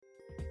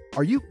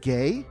Are you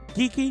gay?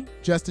 Geeky?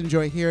 Just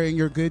enjoy hearing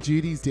your good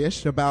Judy's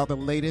dish about the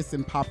latest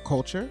in pop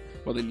culture?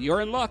 Well, then you're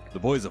in luck. The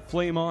boys of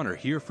Flame On are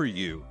here for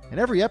you. In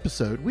every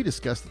episode, we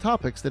discuss the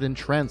topics that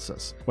entrance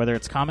us. Whether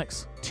it's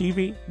comics,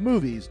 TV,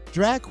 Movies,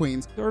 Drag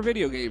queens, or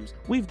video games.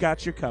 we've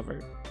got you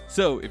covered.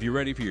 So, if you're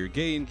ready for your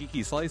gay and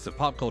geeky slice of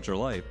pop culture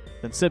life,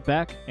 Then sit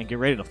back and get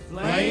ready to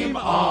Flame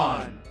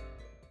on!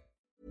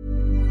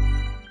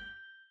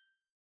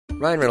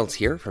 Ryan Reynolds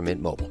here from Mint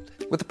Mobile.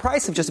 With the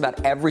price of just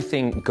about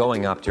everything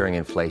going up during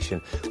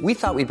inflation, we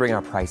thought we'd bring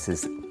our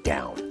prices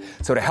down.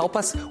 So to help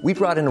us, we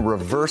brought in a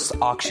reverse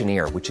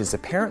auctioneer, which is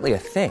apparently a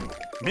thing.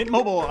 Mint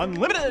Mobile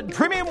Unlimited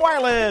Premium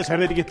Wireless. How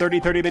to get 30,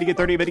 30, bit to get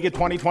 30, bit to get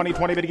 20, 20,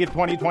 20, bit to get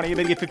 20, 20,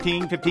 bit to get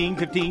 15, 15,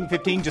 15,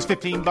 15, just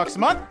 $15 a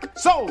month?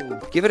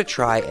 Sold! Give it a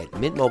try at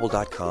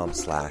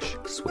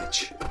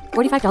mintmobile.com/switch.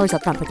 $45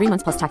 up front for 3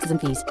 months plus taxes and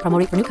fees. Promo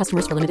rate for new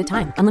customers for limited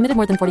time. Unlimited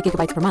more than 40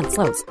 gigabytes per month.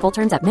 Slows full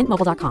terms at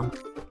mintmobile.com.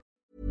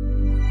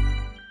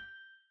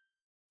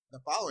 The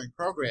following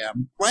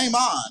program, Flame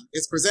On,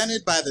 is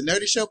presented by the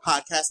Nerdy Show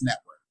Podcast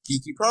Network.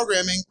 Geeky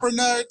programming for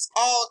nerds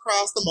all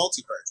across the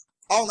multiverse.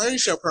 All Nerdy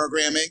Show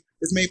programming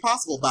is made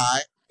possible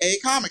by A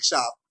Comic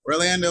Shop,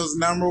 Orlando's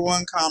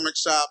 #1 comic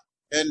shop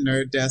and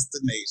nerd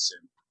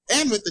destination.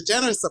 And with the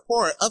generous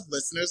support of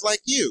listeners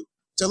like you.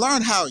 To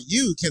learn how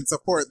you can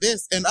support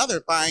this and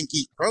other fine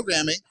geek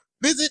programming,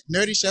 visit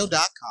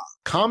nerdyshow.com.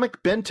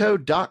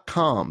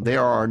 ComicBento.com. They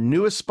are our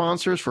newest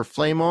sponsors for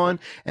Flame On,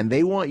 and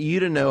they want you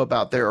to know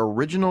about their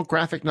original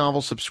graphic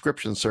novel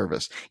subscription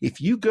service.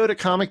 If you go to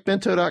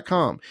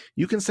ComicBento.com,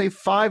 you can save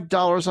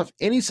 $5 off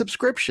any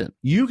subscription.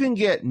 You can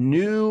get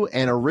new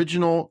and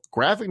original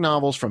graphic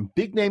novels from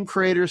big-name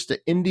creators to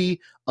indie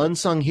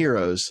unsung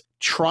heroes.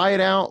 Try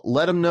it out.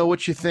 Let them know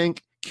what you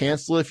think.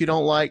 Cancel it if you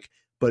don't like.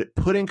 But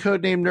put in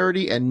codename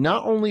Nerdy, and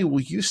not only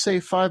will you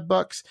save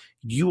 $5,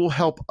 you will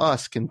help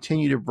us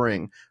continue to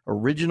bring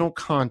original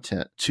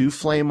content to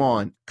Flame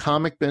On.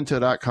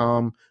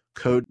 ComicBento.com,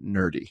 code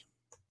Nerdy.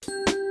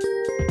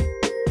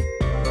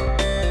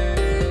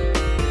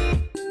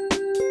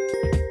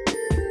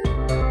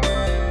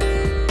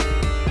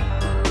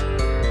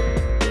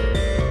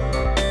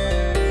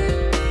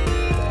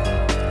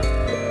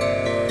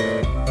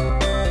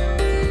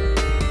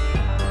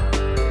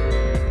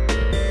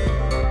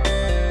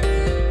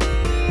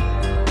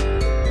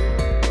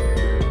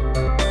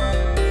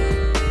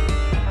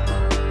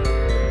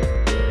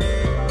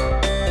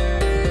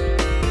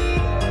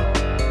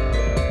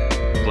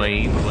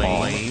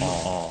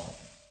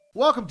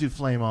 Welcome to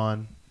Flame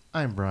On.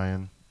 I'm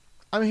Brian.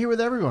 I'm here with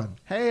everyone.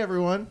 Hey,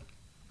 everyone.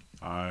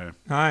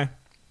 Hi.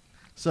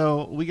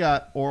 So we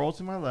got Oral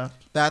to my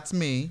left, That's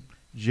me.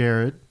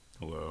 Jared,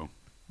 Hello.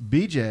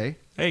 BJ,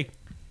 Hey.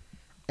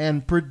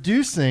 and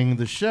producing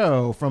the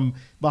show from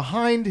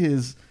behind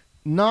his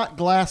not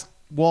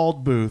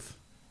glass-walled booth,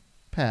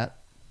 Pat.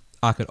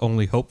 I could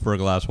only hope for a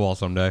glass wall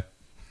someday.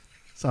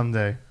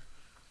 Someday.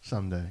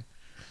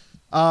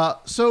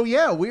 So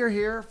yeah, we are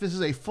here. This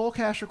is a full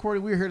cast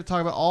recording. We are here to talk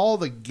about all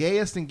the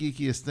gayest and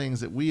geekiest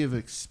things that we have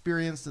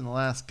experienced in the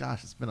last,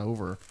 it's been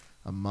over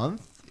a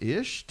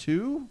month-ish,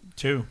 two.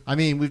 I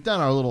mean, we've done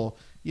our little,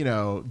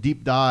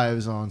 deep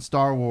dives on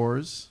Star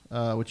Wars,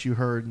 which you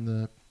heard in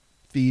the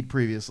feed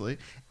previously,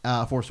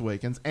 Force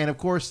Awakens. And of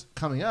course,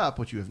 coming up,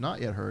 which you have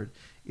not yet heard,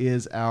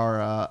 is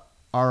our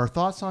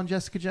thoughts on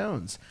Jessica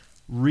Jones.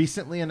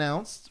 Recently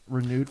announced,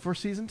 renewed for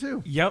season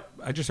 2. Yep,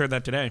 I just heard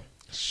that today.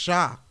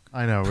 Shock.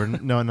 I know.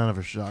 None of us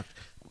are shocked.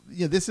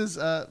 Yeah, this is,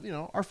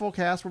 our full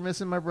cast. We're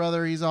missing my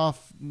brother. He's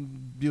off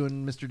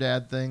doing Mr.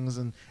 Dad things,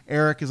 and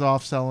Eric is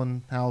off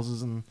selling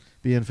houses and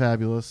being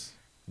fabulous.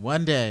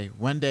 One day,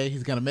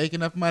 he's going to make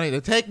enough money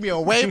to take me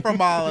away from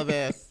all of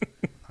this.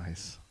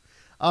 Nice.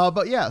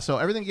 But yeah, so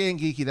everything gay and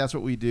geeky, that's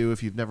what we do.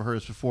 If you've never heard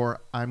us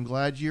before, I'm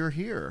glad you're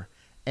here.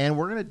 And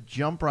we're going to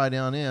jump right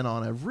on in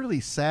on a really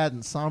sad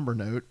and somber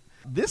note.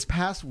 This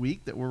past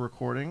week that we're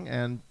recording,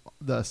 and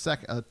the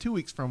 2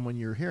 weeks from when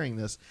you're hearing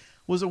this,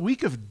 was a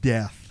week of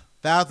death.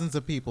 Thousands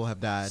of people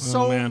have died.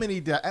 So many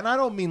deaths. And I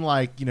don't mean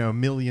like,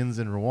 millions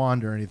in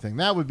Rwanda or anything.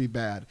 That would be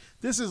bad.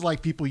 This is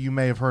like people you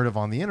may have heard of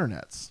on the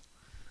internets.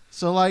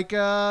 So like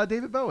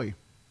David Bowie.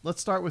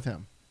 Let's start with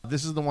him.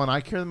 This is the one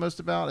I care the most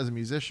about as a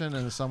musician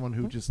and as someone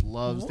who just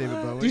loves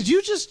David Bowie. Did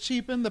you just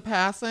cheapen the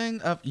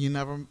passing of you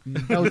never?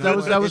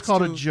 That was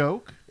called a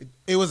joke.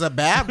 It was a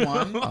bad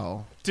one.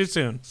 Oh, Too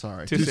soon.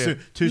 sorry. Too soon.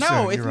 Too soon.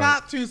 No, it's You're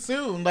not too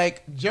soon.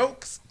 Like,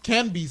 jokes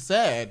can be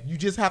said. You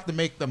just have to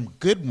make them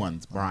good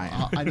ones, Brian.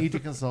 I need to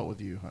consult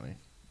with you, honey.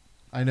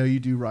 I know you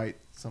do write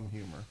some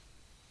humor.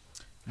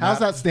 How's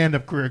that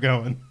stand-up career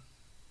going?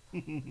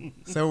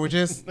 So we're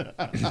just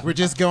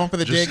going for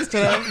the digs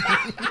today.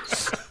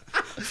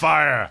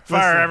 Fire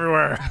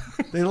everywhere.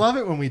 They love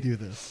it when we do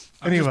this.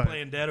 I'm just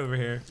playing dead over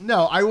here.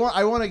 No, I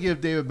want to give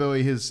David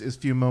Bowie his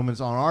few moments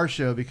on our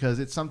show because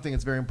it's something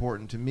that's very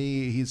important to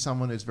me. He's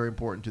someone that's very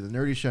important to the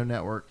Nerdy Show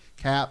Network.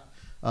 Cap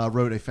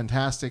wrote a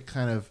fantastic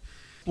kind of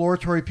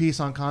exploratory piece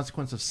on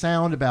Consequence of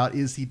Sound about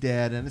is he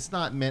dead, and it's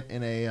not meant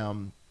in a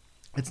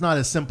it's not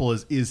as simple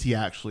as is he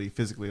actually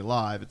physically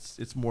alive.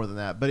 It's more than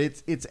that. But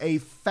it's a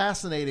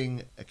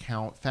fascinating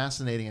account,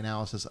 fascinating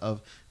analysis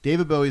of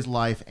David Bowie's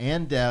life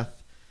and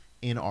death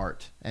in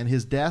art. And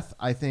his death,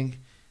 I think,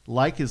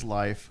 like his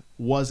life,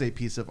 was a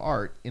piece of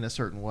art in a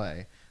certain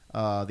way.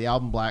 The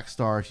album Black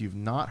Star, if you've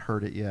not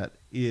heard it yet,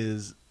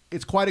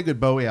 it's quite a good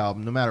Bowie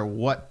album, no matter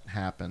what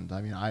happened.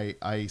 I mean,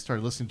 I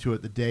started listening to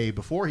it the day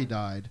before he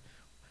died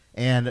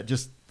and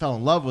just fell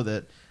in love with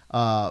it.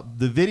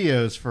 The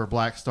videos for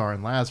Black Star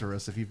and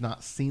Lazarus, if you've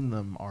not seen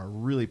them, are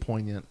really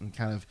poignant and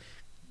kind of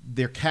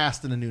they're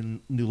cast in a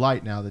new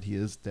light now that he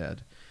is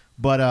dead.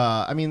 But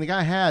I mean, the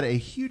guy had a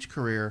huge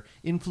career,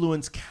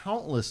 influenced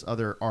countless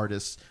other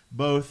artists,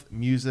 both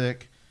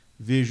music,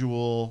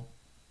 visual,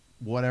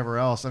 whatever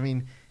else. I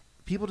mean,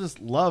 people just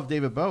love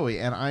David Bowie,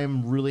 and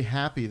I'm really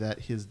happy that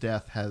his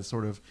death has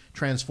sort of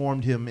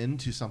transformed him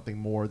into something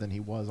more than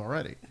he was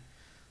already.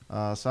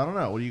 So I don't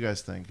know. What do you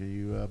guys think? Are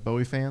you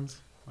Bowie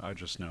fans? I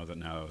just know that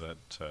now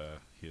that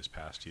he has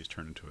passed, he's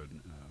turned into a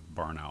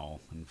barn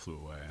owl and flew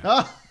away.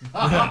 I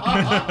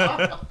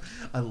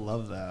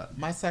love that.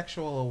 My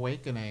sexual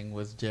awakening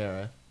was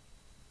Jarrah.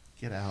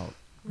 Get out.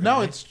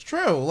 No, it's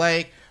true.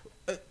 Like,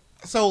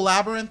 so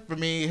Labyrinth for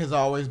me has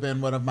always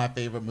been one of my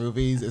favorite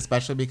movies,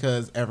 especially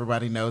because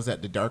everybody knows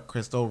that The Dark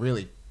Crystal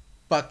really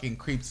fucking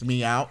creeps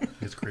me out.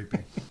 It's creepy.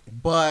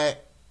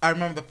 But I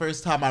remember the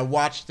first time I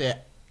watched it,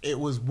 it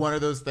was one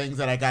of those things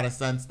that I got a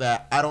sense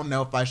that I don't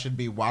know if I should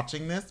be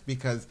watching this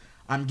because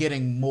I'm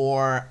getting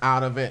more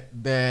out of it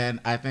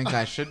than I think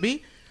I should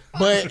be.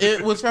 But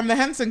it was from the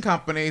Henson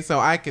Company, so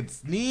I could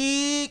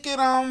sneak it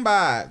on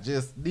by.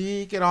 Just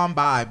sneak it on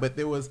by. But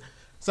there was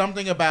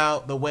something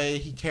about the way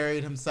he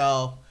carried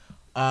himself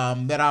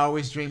that I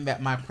always dreamed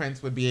that my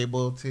prince would be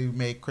able to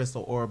make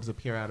crystal orbs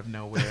appear out of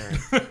nowhere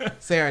and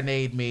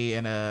serenade me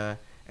in a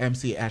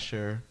MC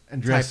Escher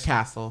and type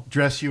castle.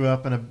 Dress you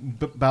up in a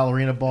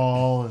ballerina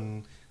ball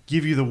and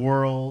give you the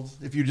world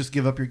if you just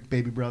give up your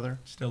baby brother.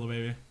 Still a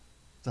baby. Is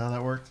that how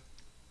that worked?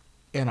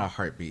 In a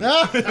heartbeat.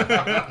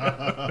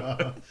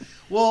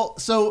 Well,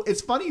 so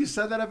it's funny you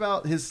said that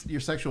about your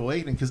sexual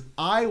awakening because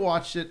I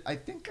watched it. I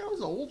think I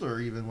was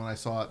older even when I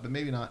saw it, but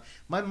maybe not.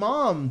 My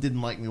mom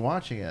didn't like me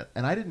watching it,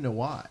 and I didn't know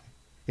why.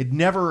 It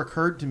never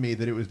occurred to me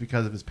that it was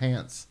because of his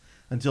pants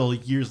until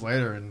years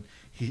later, and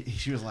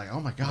she was like, "Oh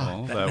my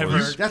god,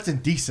 that's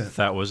indecent."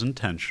 That was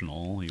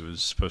intentional. He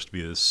was supposed to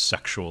be this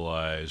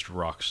sexualized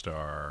rock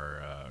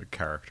star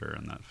character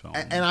in that film,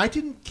 and I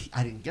didn't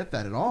get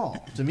that at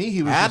all. To me,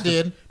 he was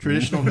a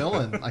traditional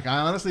villain. Like I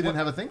honestly didn't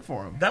have a thing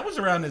for him. That was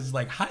around his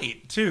like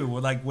height too.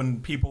 Like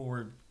when people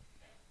were.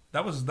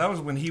 That was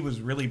when he was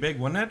really big,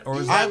 wasn't it? Or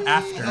was that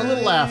after? A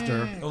little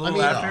after. A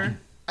little after.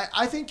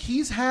 I think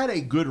he's had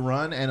a good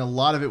run, and a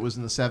lot of it was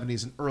in the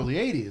 70s and early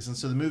 80s, and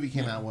so the movie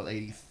came out,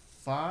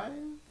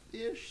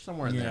 85-ish?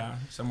 Somewhere in there. Yeah,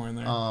 somewhere in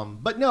there.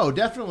 But no,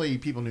 definitely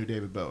people knew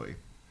David Bowie.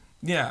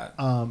 Yeah.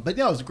 But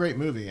no, it was a great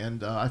movie,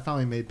 and I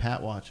finally made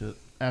Pat watch it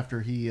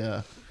after he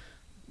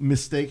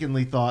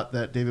mistakenly thought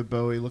that David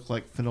Bowie looked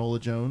like Finola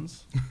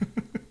Jones.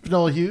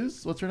 Finola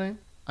Hughes? What's her name?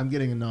 I'm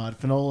getting a nod.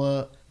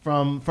 Finola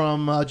from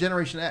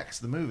Generation X,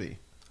 the movie.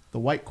 The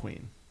White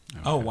Queen.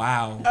 Okay. Oh,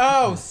 wow.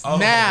 Oh,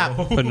 snap.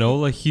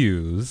 Finola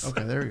Hughes.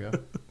 Okay, there we go.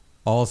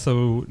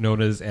 Also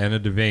known as Anna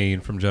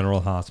Devane from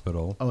General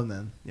Hospital. Oh, and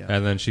then, yeah.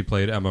 And then she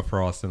played Emma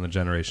Frost in the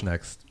Generation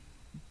X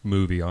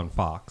movie on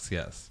Fox,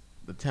 yes.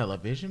 The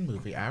television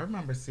movie. I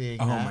remember seeing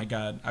that. Oh, my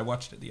God. I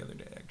watched it the other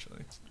day,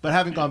 actually. But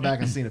having gone back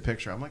and seen a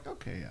picture, I'm like,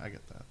 okay, I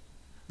get that.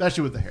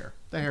 Especially with the hair.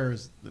 The hair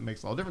that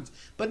makes all the difference.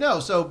 But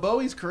no, so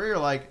Bowie's career,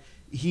 like,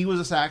 he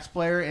was a sax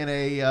player in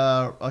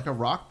a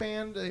rock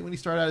band when he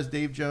started out as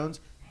Dave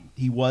Jones.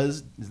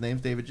 His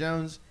name's David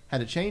Jones. Had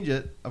to change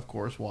it, of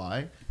course.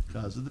 Why?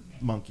 Because of the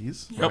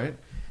Monkees, right?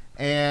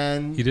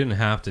 And he didn't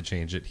have to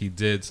change it. He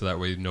did so that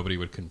way nobody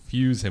would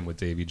confuse him with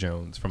Davy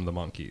Jones from the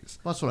Monkees.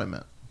 That's what I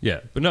meant. Yeah,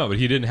 but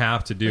he didn't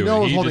have to do it. No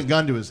one was holding a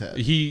gun to his head.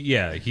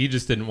 He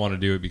just didn't want to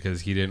do it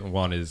because he didn't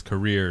want his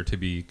career to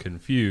be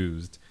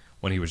confused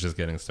when he was just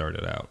getting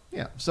started out.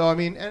 Yeah, so I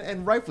mean,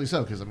 and rightfully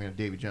so, because I mean,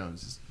 Davy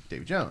Jones is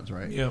Davy Jones,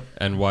 right? Yep.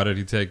 And why did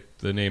he take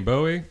the name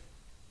Bowie?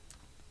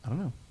 I don't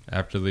know.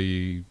 After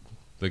the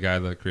guy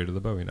that created the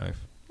Bowie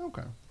knife.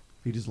 Okay.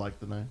 He just liked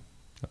the knife.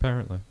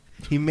 Apparently.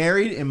 He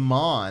married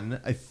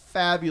Iman, a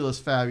fabulous,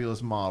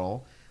 fabulous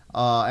model,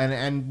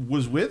 and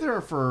was with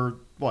her for,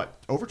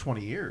 over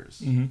 20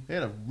 years. Mm-hmm. They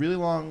had a really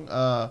long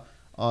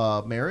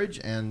marriage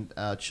and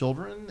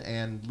children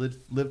and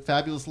lived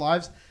fabulous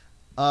lives.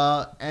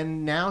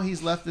 And now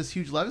he's left this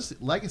huge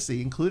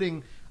legacy,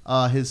 including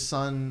his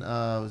son,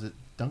 was it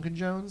Duncan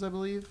Jones, I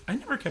believe? I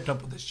never kept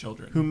up with his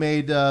children. Who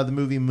made the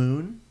movie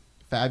Moon.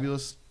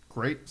 Fabulous,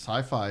 great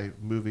sci-fi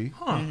movie.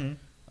 Huh.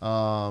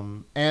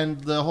 Mm-hmm.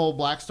 And the whole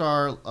Black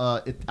Star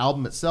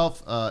album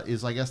itself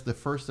is, I guess, the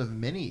first of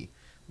many.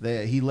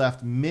 He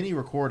left many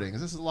recordings.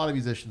 This is a lot of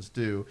musicians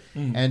do.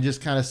 Mm. And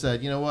just kind of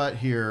said, you know what,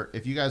 here,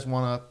 if you guys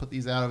want to put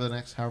these out over the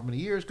next however many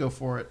years, go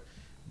for it.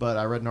 But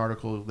I read an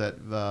article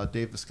that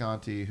Dave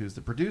Visconti, who's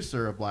the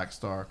producer of Black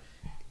Star,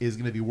 is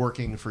going to be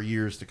working for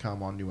years to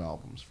come on new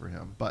albums for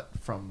him, but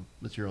from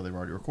material they've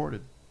already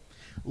recorded.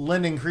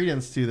 Lending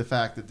credence to the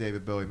fact that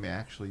David Bowie may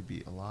actually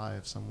be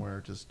alive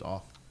somewhere, just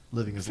off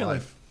living his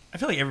life. I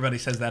feel like everybody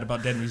says that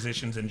about dead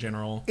musicians in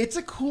general. It's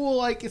a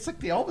cool, it's like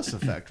the Elvis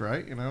effect,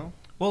 right? You know?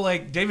 Well,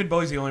 like, David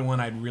Bowie's the only one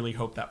I'd really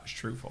hope that was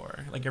true for.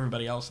 Like,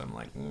 everybody else, I'm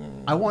like...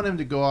 I want him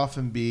to go off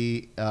and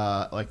be,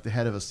 like, the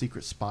head of a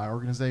secret spy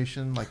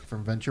organization, like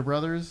from Venture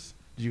Brothers.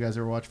 Did you guys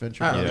ever watch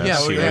Venture Brothers?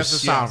 Yeah, we have the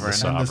Sovereign.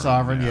 The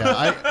Sovereign,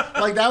 yeah.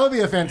 Like, that would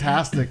be a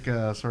fantastic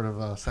sort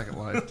of second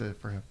life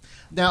for him.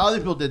 Now, other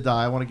people did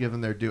die. I want to give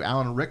them their due.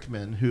 Alan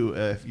Rickman, who,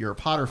 if you're a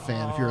Potter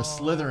fan, if you're a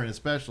Slytherin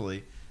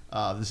especially,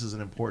 this is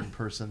an important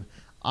person.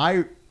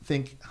 I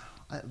think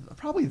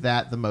probably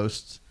the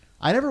most...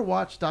 I never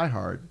watched Die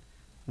Hard,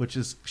 which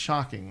is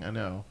shocking, I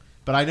know.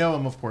 But I know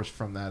him, of course,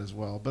 from that as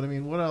well. But, I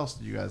mean, what else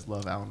do you guys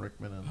love Alan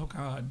Rickman in? Oh,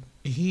 God.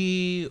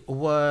 He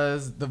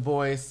was the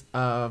voice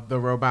of the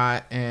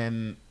robot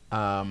in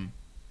Hitchhiker's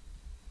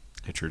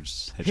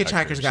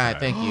Guide.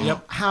 Thank you.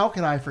 Yep. How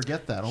could I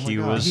forget that? Oh, my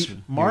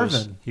God.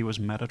 Marvin. He was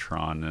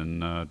Metatron in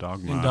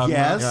Dogma. In Dogma.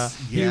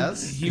 Yes,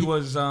 yes. He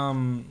was...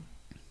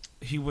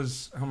 He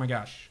was, oh my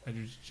gosh, I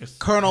just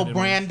Colonel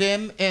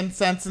Brandon in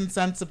Sense and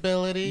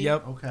Sensibility.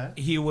 Yep. Okay.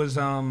 He was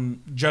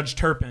Judge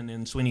Turpin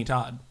in Sweeney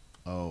Todd.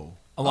 Oh.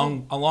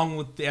 Along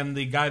with and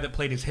the guy that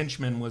played his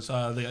henchman was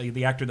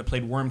the actor that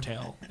played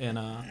Wormtail in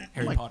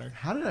Harry Potter.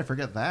 How did I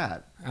forget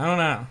that? I don't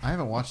know. I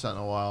haven't watched that in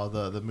a while.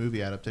 The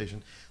movie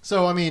adaptation.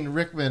 So I mean,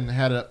 Rickman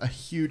had a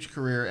huge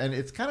career, and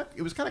it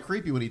was kind of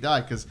creepy when he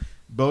died because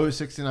Bowie was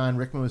 69,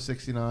 Rickman was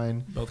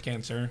 69. Both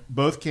cancer.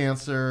 Both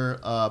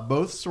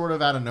sort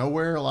of out of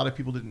nowhere. A lot of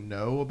people didn't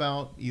know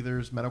about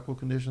either's medical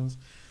conditions.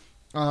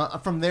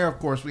 From there, of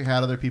course, we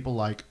had other people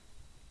like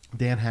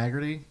Dan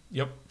Haggerty.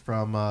 Yep.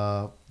 From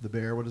The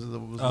Bear. What is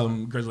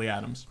it? Grizzly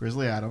Adams.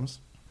 Grizzly Adams.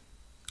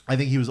 I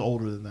think he was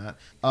older than that.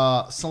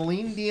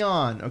 Celine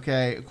Dion.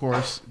 Okay, of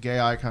course,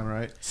 gay icon,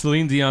 right?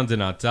 Celine Dion did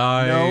not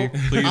die. No.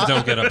 Please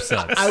don't get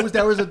upset.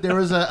 There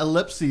was a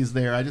ellipses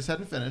there. I just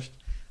hadn't finished.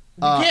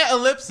 You can't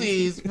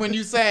ellipses when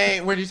you're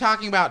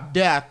talking about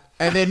death,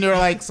 and then you're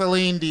like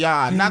Celine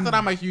Dion. Not that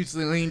I'm a huge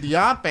Celine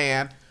Dion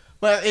fan,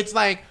 but it's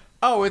like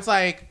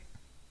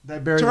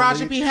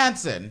Taraji P.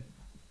 Henson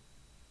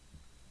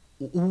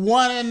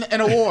won an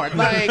award.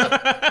 Like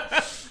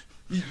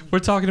we're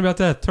talking about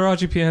that.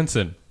 Taraji P.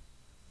 Henson.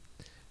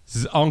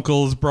 His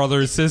uncle's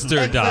brother's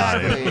sister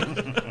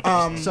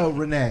died. So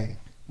Renee.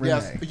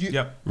 Yes.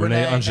 Yep.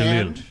 Renee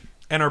Angelil.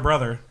 And her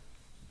brother.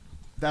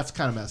 That's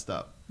kind of messed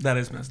up. That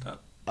is messed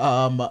up.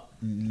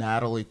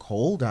 Natalie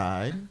Cole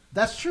died.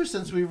 That's true.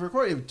 Since we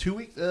recorded 2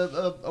 weeks,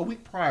 a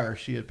week prior,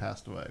 she had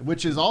passed away,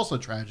 which is also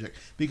tragic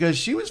because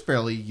she was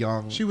fairly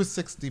young. She was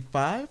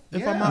 65,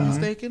 if I'm not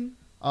mistaken.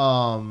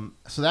 So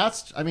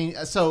that's, I mean,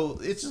 so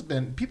it's just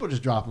been people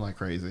just dropping like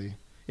crazy.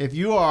 If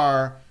you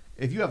have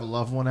a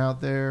loved one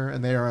out there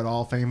and they are at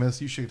all famous,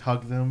 you should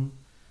hug them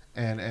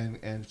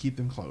and keep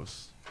them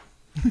close.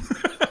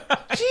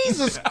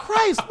 Jesus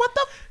Christ, what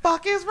the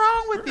fuck is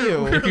wrong with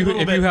you? If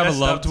you have a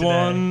loved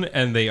one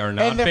and they are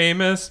not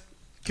famous,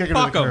 kick it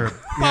fuck to the them. curb.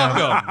 Fuck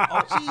them.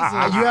 Oh,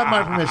 Jesus. You have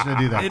my permission to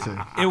do that too.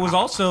 It was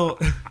also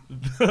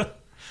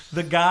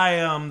the guy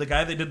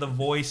that did the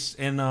voice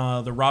in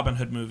the Robin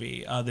Hood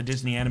movie, the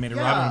Disney animated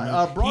Robin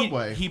Hood movie.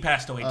 Broadway. He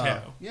passed away too.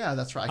 Yeah,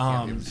 that's right. I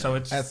can't give him so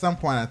it's at some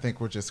point I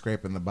think we're just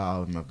scraping the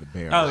bottom of the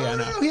barrel. Oh yeah,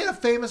 no. He had a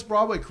famous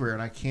Broadway career,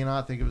 and I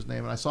cannot think of his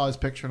name. And I saw his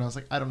picture, and I was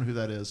like, I don't know who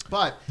that is.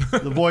 But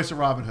the voice of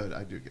Robin Hood,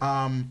 I do get.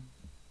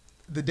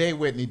 The day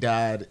Whitney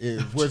died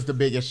was the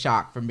biggest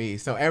shock for me.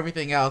 So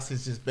everything else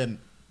has just been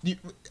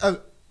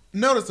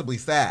noticeably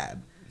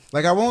sad.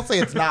 Like, I won't say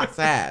it's not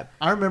sad.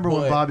 I remember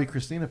when Bobby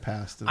Christina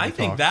passed. I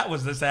think that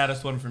was the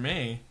saddest one for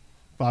me.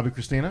 Bobby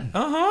Christina?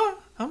 Uh-huh.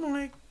 I'm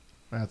like...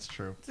 That's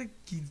true.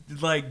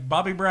 It's like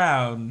Bobby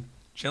Brown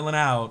chilling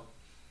out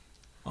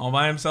all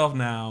by himself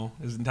now,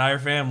 his entire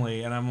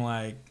family. And I'm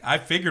like, I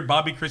figured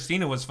Bobby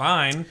Christina was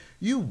fine.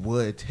 You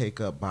would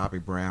take up Bobby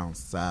Brown's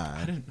side.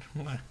 I didn't...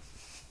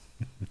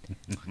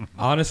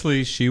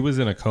 Honestly, she was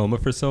in a coma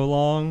for so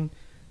long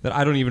that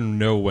I don't even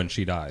know when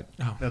she died.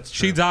 Oh, that's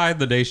true. She died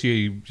the day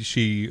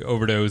she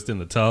overdosed in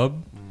the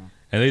tub,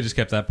 and they just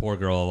kept that poor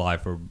girl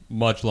alive for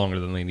much longer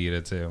than they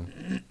needed to,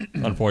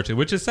 unfortunately,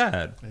 which is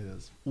sad. It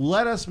is.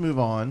 Let us move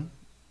on.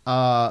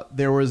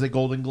 There was a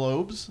Golden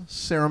Globes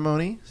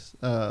ceremony.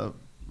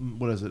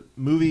 What is it?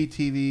 Movie,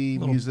 TV,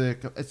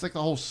 music. It's like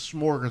the whole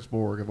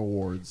smorgasbord of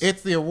awards.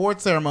 It's the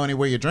award ceremony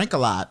where you drink a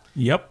lot.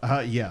 Yep.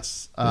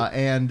 Yes.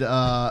 And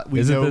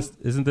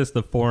Isn't this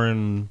the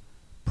foreign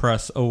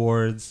press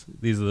awards?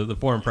 These are the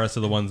foreign press are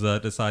the ones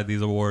that decide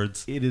these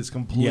awards. It is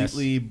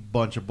completely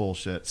bunch of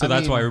bullshit. So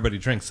that's why everybody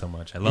drinks so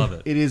much. I love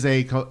it. It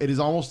is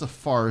almost a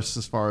farce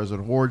as far as an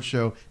award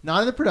show.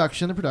 Not in the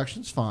production. The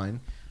production's fine.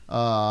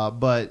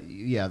 But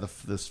yeah,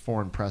 this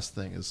foreign press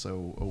thing is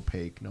so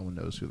opaque. No one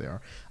knows who they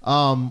are,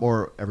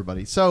 or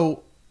everybody.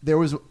 So there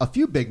was a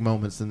few big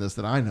moments in this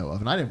that I know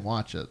of, and I didn't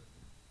watch it.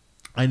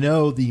 I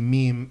know the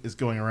meme is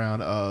going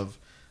around of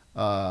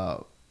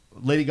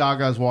Lady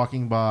Gaga's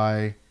walking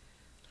by.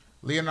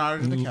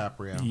 Leonardo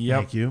DiCaprio. Yep.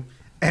 Thank you.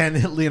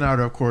 And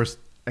Leonardo, of course,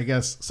 I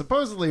guess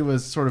supposedly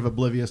was sort of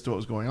oblivious to what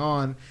was going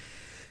on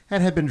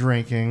and had been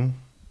drinking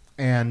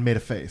and made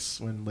a face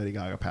when Lady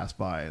Gaga passed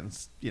by and,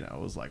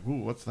 was like,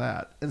 ooh, what's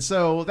that? And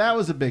so that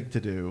was a big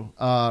to-do.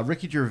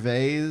 Ricky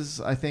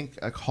Gervais, I think,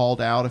 called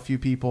out a few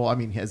people. I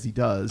mean, as he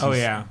does. Oh,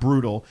 He's yeah.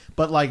 brutal.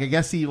 But, I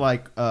guess he,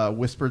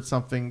 whispered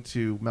something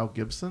to Mel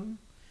Gibson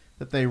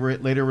that they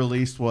later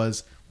released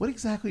was, what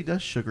exactly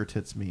does sugar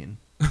tits mean?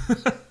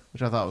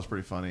 Which I thought was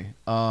pretty funny.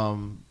 I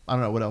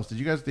don't know. What else?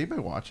 Did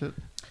anybody watch it?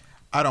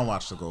 I don't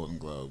watch the Golden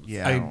Globes.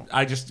 Yeah.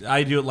 I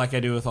do it like I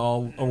do with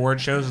all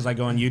award shows is I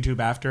go on YouTube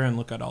after and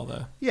look at all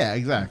Yeah,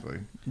 exactly.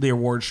 the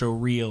award show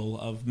reel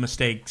of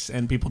mistakes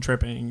and people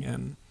tripping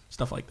and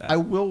stuff like that. I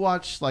will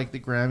watch the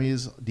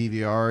Grammys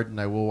DVR'd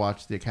and I will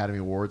watch the Academy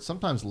Awards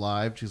sometimes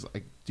live because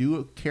I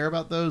do care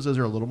about those. Those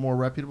are a little more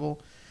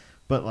reputable.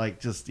 But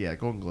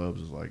Golden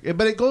Globes is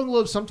but Golden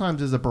Globes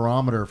sometimes is a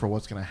barometer for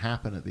what's going to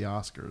happen at the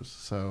Oscars.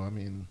 So I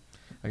mean,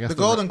 I guess the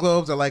Golden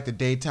Globes are like the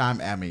daytime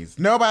Emmys.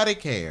 Nobody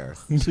cares.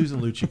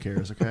 Susan Lucci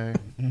cares, okay?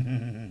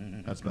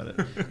 That's about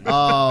it.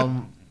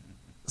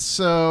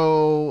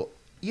 So,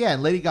 yeah,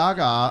 Lady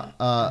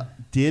Gaga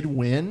did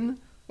win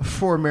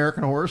for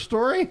American Horror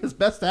Story as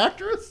Best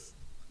Actress.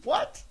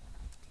 What?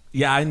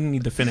 Yeah, I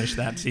need to finish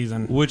that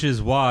season. Which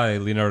is why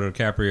Leonardo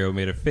DiCaprio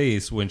made a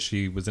face when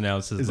she was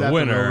announced as Is the that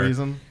winner. the real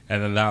reason?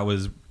 And then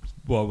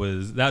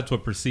that's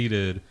what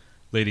preceded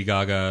Lady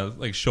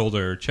Gaga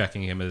shoulder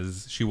checking him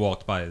as she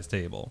walked by his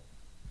table.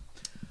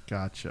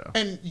 Gotcha.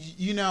 And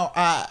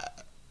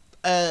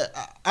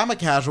I'm a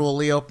casual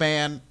Leo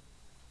fan.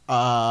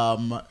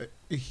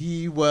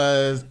 He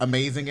was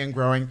amazing in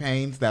Growing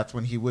Pains. That's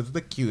when he was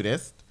the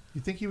cutest.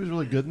 You think he was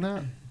really good in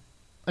that?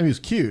 I mean, he was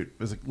cute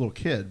as a little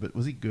kid, but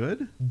was he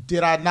good?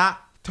 Did I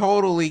not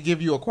totally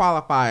give you a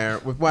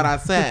qualifier with what I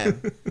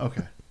said?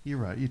 Okay, you're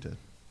right. You did.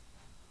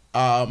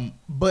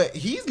 But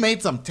he's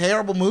made some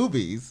terrible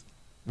movies.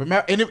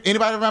 Remember?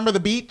 Anybody remember The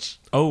Beach?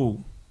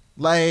 Oh,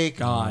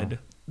 God.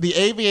 The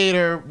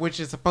Aviator, which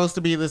is supposed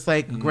to be this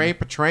great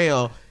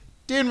portrayal,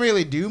 didn't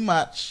really do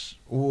much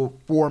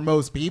for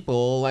most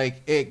people.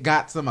 It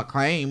got some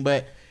acclaim,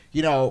 but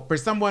for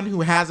someone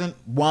who hasn't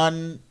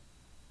won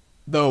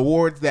the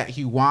awards that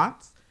he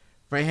wants,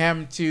 for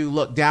him to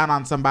look down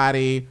on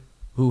somebody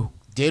who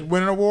did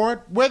win an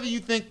award, whether you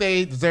think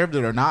they deserved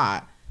it or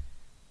not,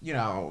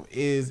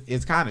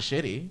 is kind of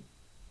shitty.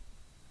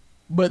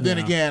 But then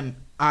again,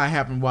 I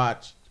haven't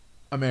watched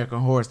American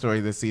Horror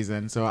Story this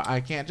season, so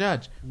I can't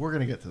judge. We're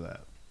going to get to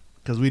that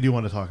because we do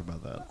want to talk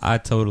about that. I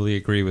totally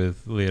agree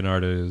with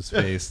Leonardo's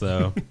face,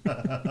 though.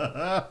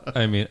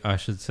 I mean, I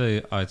should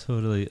say I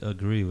totally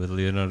agree with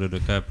Leonardo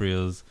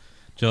DiCaprio's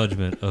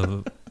judgment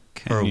of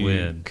her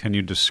win. Can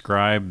you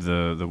describe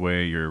the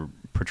way you're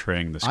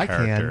portraying this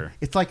character? Can.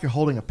 It's like you're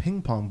holding a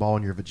ping pong ball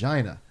in your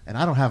vagina, and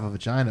I don't have a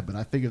vagina, but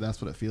I figure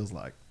that's what it feels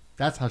like.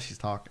 That's how she's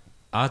talking.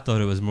 I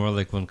thought it was more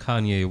like when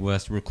Kanye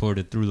West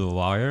recorded Through the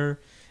Wire,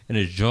 and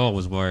his jaw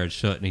was wired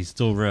shut, and he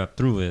still rapped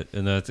through it,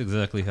 and that's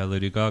exactly how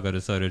Lady Gaga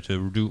decided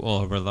to do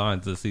all of her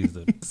lines this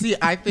season. See,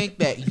 I think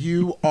that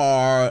you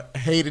are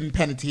Hayden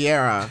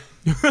Panettiere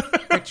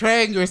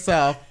portraying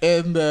yourself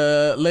in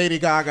the Lady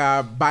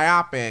Gaga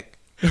biopic.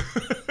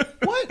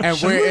 What? And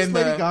She we're was in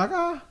Lady the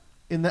Gaga?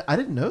 I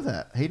didn't know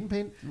that. Hayden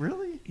Payne,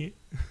 really? Yeah.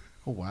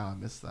 Oh, wow, I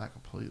missed that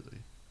completely.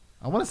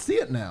 I want to see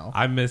it now.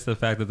 I missed the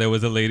fact that there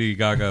was a Lady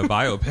Gaga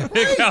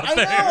biopic out I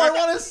there. know, I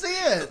want to see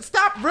it.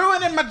 Stop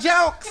ruining my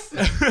jokes.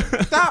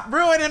 Stop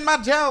ruining my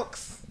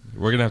jokes.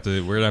 We're gonna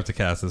have to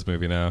cast this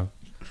movie now.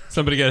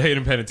 Somebody get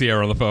Hayden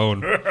Panettiere on the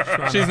phone.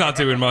 She's not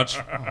doing much.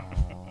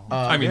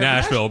 I mean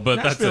Nashville, but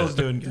Nashville's that's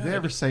it. doing Did good. they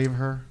ever save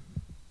her?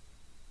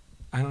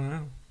 I don't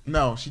know.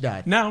 No, she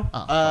died. No.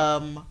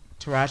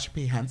 Taraji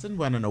P. Henson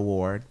won an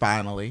award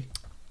finally.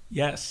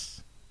 Yes.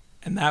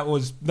 And that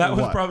was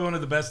probably one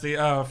of the best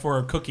for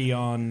a cookie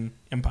on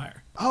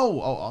Empire. Oh,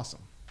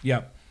 awesome.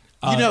 Yep.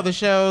 The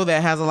show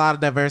that has a lot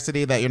of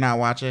diversity that you're not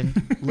watching?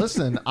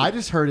 Listen, I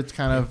just heard it's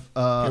kind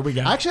of... Here we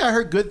go. Actually, I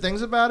heard good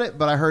things about it,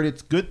 but I heard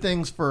it's good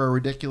things for a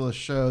ridiculous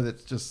show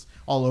that's just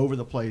all over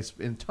the place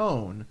in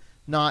tone,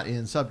 not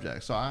in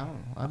subject. So I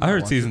don't know. I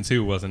heard season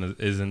 2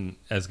 isn't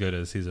as good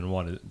as season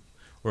 1,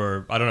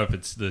 or I don't know if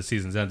it's the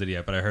season's ended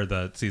yet, but I heard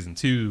that season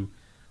 2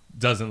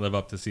 doesn't live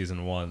up to season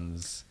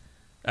 1's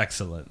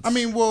excellence. I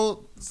mean,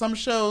 well, some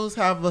shows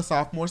have a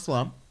sophomore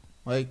slump.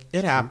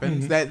 It happens.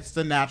 Mm-hmm. That's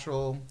the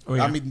natural. Oh,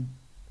 yeah. I mean,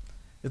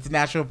 it's a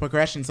natural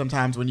progression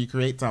sometimes when you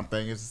create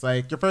something. It's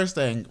your first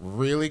thing,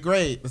 really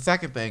great. The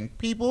second thing,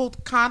 people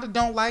kind of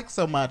don't like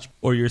so much.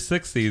 Or your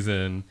 6th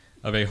season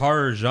of a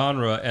horror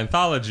genre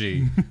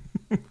anthology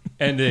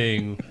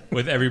ending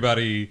with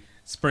everybody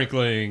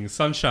sprinkling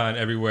sunshine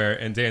everywhere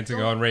and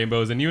dancing on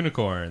rainbows and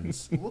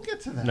unicorns. We'll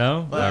get to that.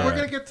 No? We're All going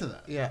right. to get to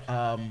that.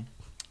 Yeah.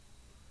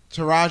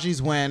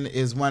 Taraji's win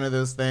is one of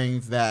those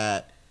things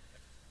that,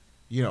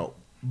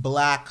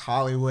 Black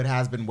Hollywood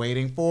has been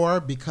waiting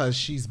for because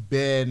she's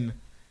been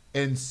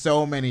in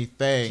so many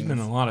things. She's been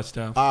in a lot of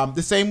stuff.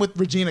 The same with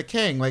Regina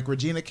King.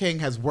 Regina King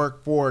has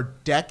worked for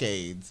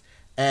decades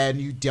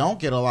and you don't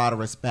get a lot of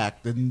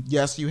respect. And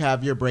yes, you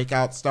have your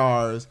breakout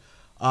stars,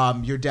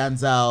 your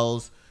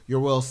Denzels, your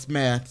Will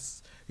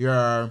Smiths,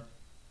 your,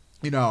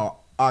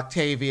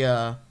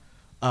 Octavia,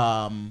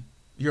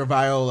 your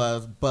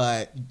Violas.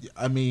 But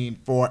I mean,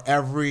 for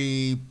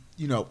every,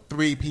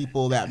 3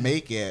 people that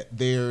make it,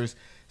 there's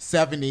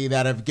 70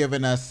 that have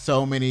given us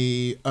so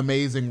many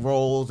amazing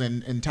roles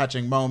and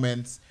touching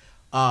moments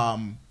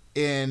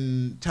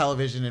in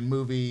television and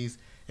movies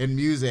and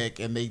music,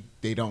 and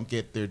they don't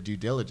get their due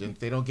diligence.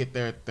 They don't get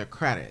their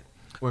credit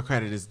where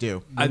credit is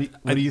due.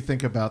 What do you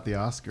think about the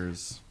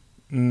Oscars?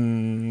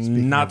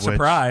 Not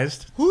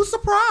surprised. Who's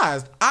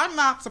surprised? I'm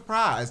not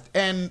surprised.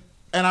 And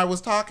I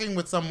was talking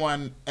with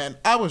someone, and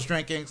I was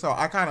drinking, so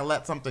I kind of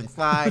let something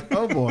slide.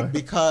 Oh, boy.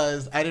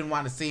 Because I didn't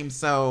want to seem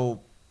so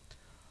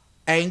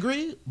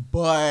angry.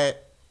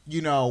 But,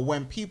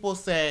 when people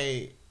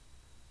say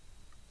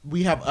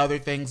we have other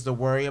things to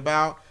worry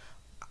about,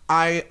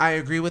 I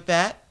agree with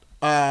that.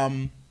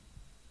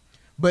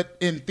 But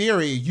in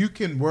theory, you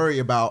can worry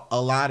about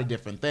a lot of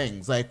different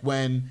things. Like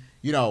when,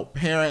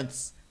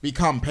 parents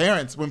become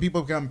parents, when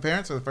people become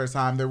parents for the first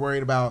time, they're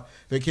worried about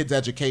their kids'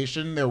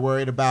 education. They're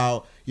worried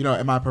about,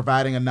 am I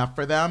providing enough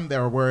for them?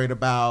 They're worried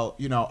about,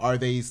 are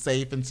they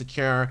safe and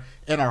secure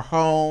in our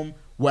home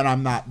when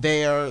I'm not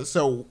there?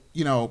 So,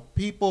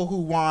 people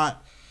who want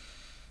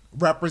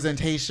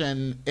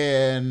representation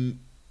in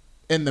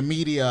the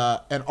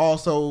media and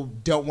also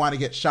don't want to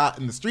get shot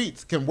in the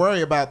streets can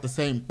worry about the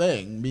same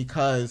thing,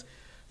 because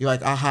you're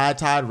like, a high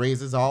tide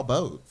raises all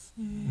boats.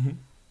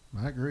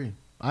 I agree.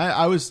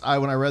 I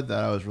when I read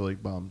that, I was really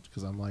bummed,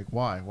 because I'm like,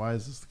 why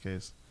is this the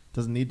case? It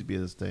doesn't need to be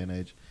this day and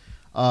age.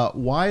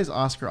 Why is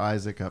Oscar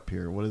Isaac up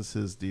here? What is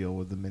his deal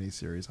with the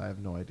miniseries? I have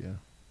no idea.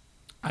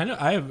 I know.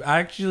 I have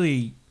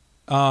actually.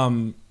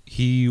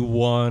 He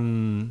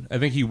won. I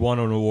think he won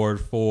an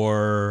award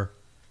for.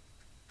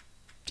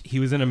 He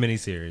was in a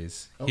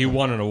miniseries. Okay. He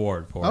won an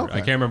award for it.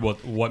 I can't remember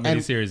what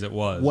miniseries it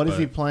was. What is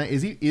he playing?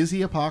 Is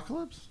he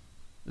Apocalypse?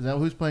 Is that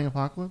who's playing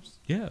Apocalypse?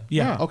 Yeah.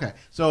 Okay.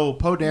 So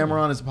Poe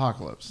Dameron is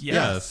Apocalypse.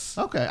 Yes.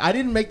 Okay. I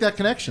didn't make that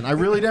connection. I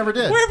really never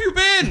did. Where have you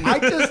been?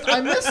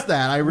 I missed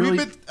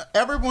that.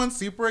 Everyone's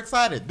super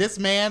excited. This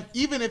man,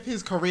 even if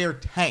his career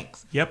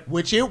tanks,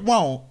 which it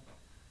won't,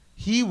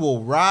 he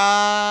will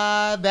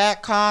ride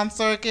that con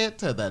circuit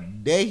to the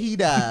day he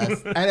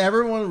dies. And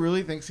everyone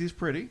really thinks he's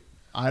pretty.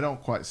 I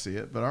don't quite see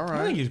it, but all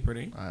right. I think he's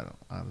pretty. I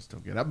just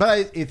don't get it.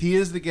 But if he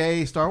is the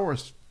gay Star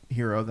Wars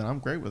hero, then I'm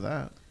great with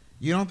that.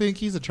 You don't think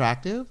he's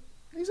attractive?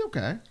 He's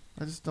okay.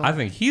 I just don't. I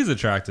think he's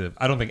attractive.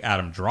 I don't think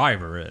Adam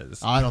Driver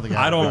is. I don't think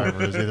Adam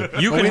Driver is either.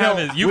 You can have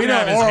his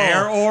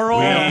hair,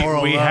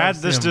 Oral. We had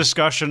this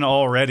discussion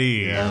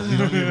already. Yeah, we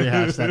don't need to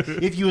rehash that.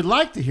 If you would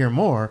like to hear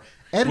more,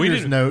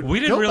 editor's note.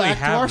 We didn't go really back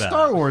have to our that.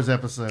 Star Wars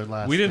episode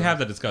last. We didn't have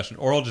that discussion.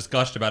 Oral just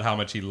gushed about how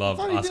much he loved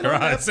Oscar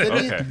Isaac.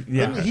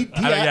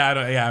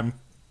 Okay. I'm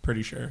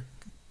pretty sure.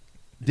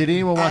 Did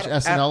anyone watch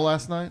SNL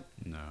last night?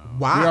 No.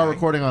 Why? We are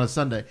recording on a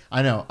Sunday.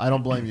 I know. I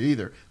don't blame you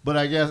either. But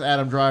I guess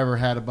Adam Driver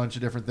had a bunch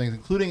of different things,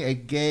 including a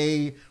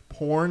gay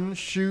porn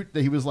shoot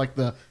that he was like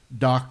the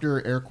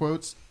doctor, air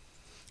quotes.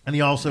 And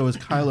he also was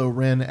Kylo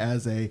Ren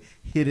as a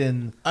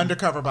hidden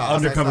undercover boss.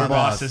 Undercover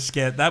boss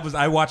skit.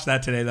 I watched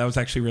that today. That was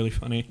actually really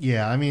funny.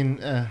 Yeah, I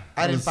mean,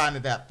 I didn't find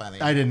it that funny.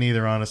 I didn't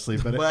either, honestly.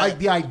 But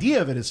the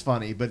idea of it is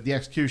funny, but the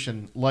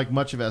execution, like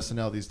much of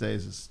SNL these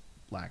days, is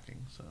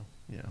lacking. So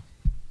yeah.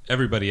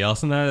 Everybody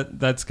else in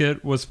that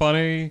skit was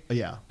funny.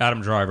 Yeah.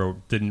 Adam Driver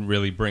didn't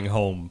really bring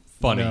home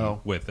funny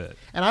with it.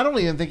 And I don't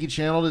even think he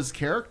channeled his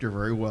character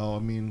very well. I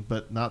mean,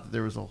 but not that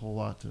there was a whole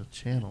lot to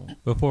channel.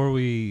 Before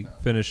we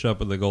finish up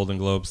with the Golden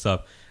Globe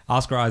stuff,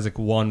 Oscar Isaac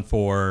won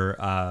for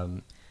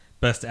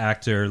Best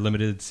Actor,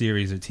 Limited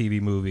Series or TV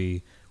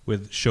Movie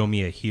with Show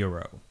Me a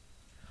Hero.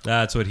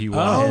 That's what he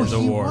won his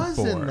award for.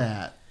 He was in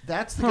that.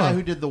 That's the guy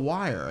who did The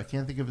Wire. I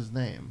can't think of his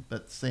name.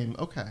 That same.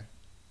 Okay.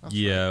 That's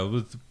right. It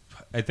was.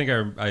 I think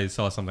I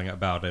saw something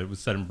about it. It was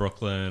set in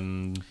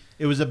Brooklyn.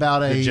 It was about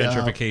the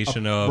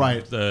gentrification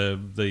of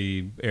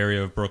the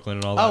area of Brooklyn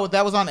and all that. Oh,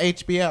 that was on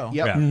HBO. Yep.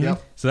 Yeah. Mm-hmm.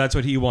 Yep. So that's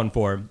what he won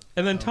for.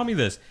 And then tell me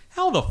this: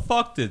 how the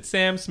fuck did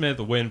Sam Smith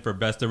win for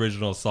Best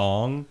Original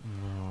Song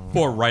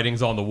for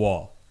Writings on the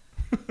Wall?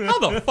 How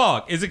the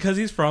fuck? Is it because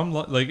he's from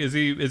is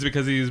it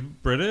because he's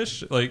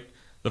British? Like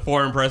the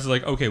foreign press is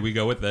like, okay, we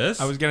go with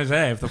this. I was gonna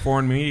say if the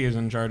foreign media is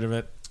in charge of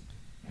it.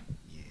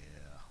 Yeah.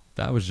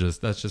 That's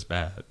just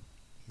bad.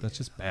 That's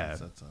just bad.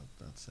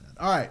 That's sad.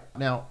 All right.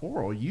 Now,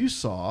 Oral, you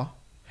saw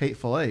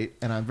Hateful Eight,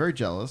 and I'm very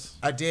jealous.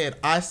 I did.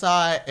 I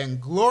saw it in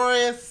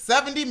glorious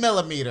 70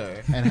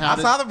 millimeter. And I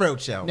saw the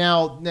Roadshow.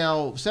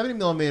 Now, 70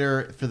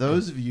 millimeter, for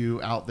those of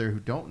you out there who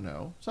don't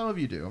know, some of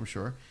you do, I'm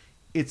sure,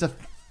 it's a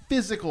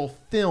physical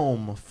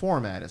film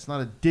format. It's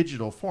not a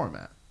digital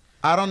format.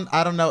 I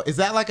don't know. Is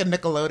that like a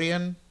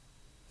Nickelodeon?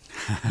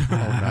 Oh,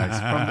 nice.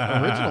 From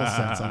the original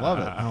sense. I love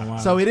it. Oh, wow.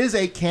 So it is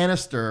a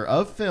canister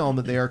of film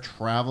that they are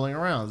traveling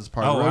around as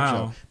part of the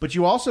roadshow. Wow. But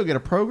you also get a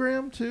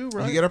program too,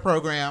 right? You get a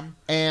program.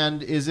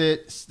 And is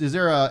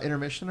there an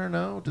intermission or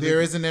no?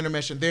 There is an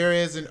intermission. There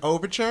is an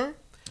overture.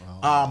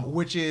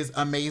 which is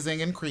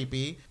amazing and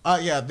creepy.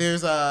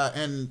 There's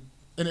an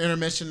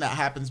intermission that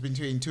happens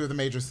between two of the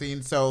major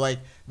scenes. So like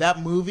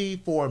that movie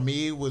for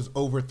me was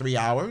over 3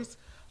 hours,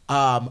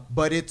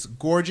 but it's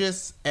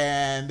gorgeous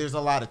and there's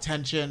a lot of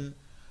tension.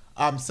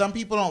 Some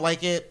people don't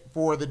like it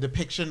for the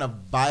depiction of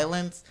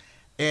violence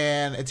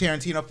in a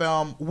Tarantino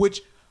film,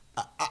 which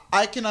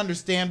I can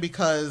understand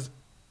because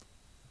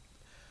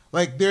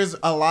like there's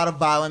a lot of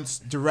violence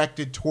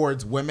directed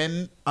towards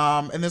women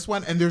in this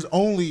one, and there's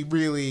only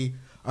really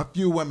a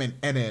few women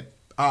in it,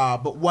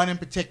 but one in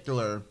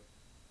particular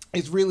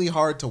is really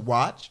hard to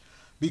watch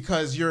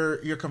because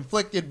you're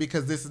conflicted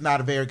because this is not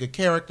a very good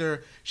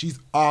character. She's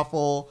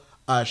awful.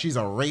 She's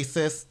a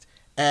racist,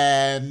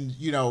 and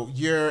you know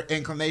your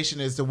inclination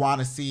is to want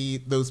to see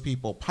those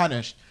people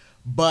punished,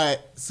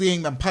 but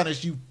seeing them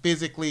punished, you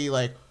physically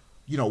like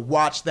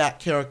watch that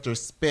character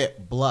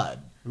spit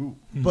blood. Ooh.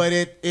 But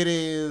it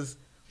is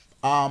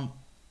not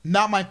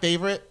my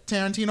favorite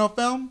Tarantino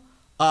film,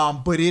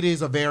 but it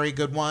is a very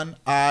good one.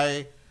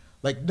 I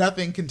like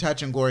nothing can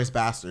touch Inglourious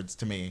Bastards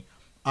to me.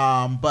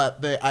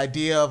 But the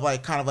idea of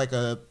like kind of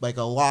like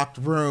a locked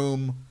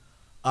room,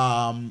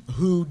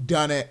 who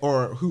done it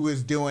or who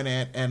is doing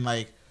it, and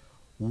like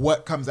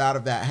what comes out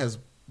of that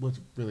was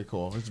really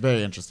cool. It's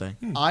very interesting.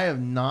 I have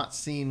not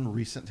seen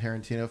recent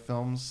Tarantino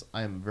films.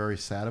 I am very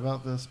sad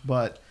about this,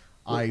 but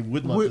I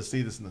would love to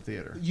see this in the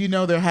theater.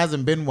 There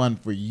hasn't been one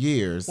for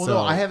years. Well, so. no,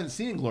 I haven't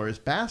seen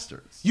Inglourious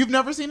Bastards. You've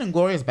never seen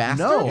Inglourious Bastards?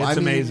 No, It's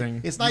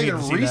amazing. It's not You even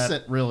need to see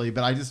recent, really,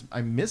 but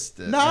I missed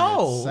it. No.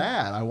 And it's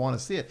sad. I want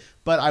to see it,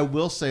 but I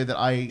will say that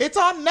It's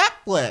on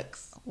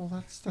Netflix. Well,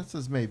 that's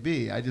as may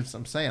be.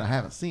 I'm saying I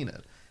haven't seen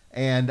it,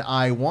 and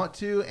I want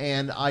to,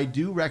 and I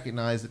do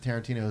recognize that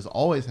Tarantino has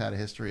always had a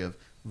history of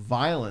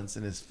violence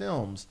in his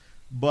films,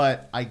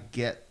 but I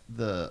get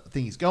the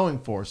thing he's going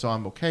for, so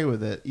I'm okay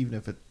with it, even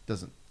if it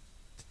doesn't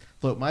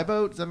float my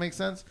boat. Does that make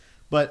sense?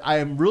 But I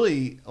am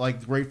really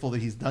like grateful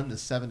that he's done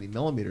this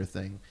 70mm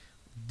thing.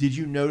 Did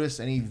you notice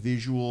any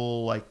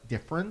visual like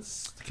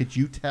difference? Could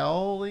you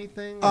tell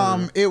anything?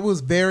 It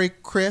was very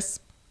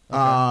crisp.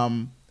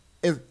 Okay.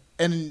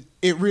 And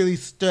it really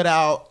stood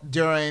out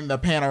during the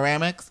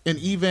panoramics and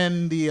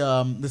even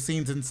the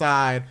scenes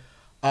inside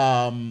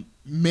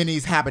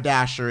Minnie's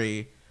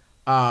haberdashery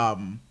are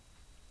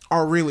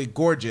really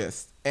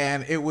gorgeous,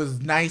 and it was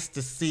nice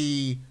to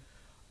see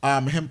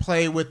him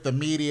play with the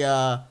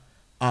media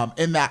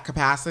in that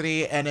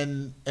capacity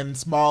and in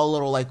small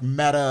little like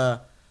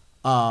meta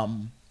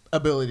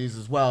abilities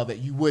as well that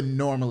you wouldn't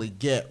normally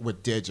get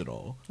with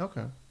digital.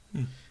 Okay.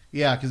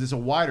 Yeah, because it's a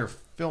wider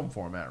film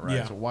format, right?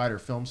 Yeah. It's a wider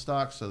film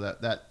stock, so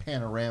that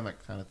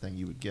panoramic kind of thing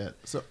you would get.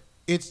 So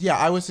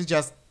I would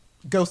suggest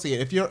go see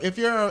it. If you're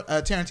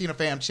a Tarantino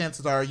fan,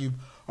 chances are you've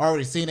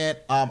already seen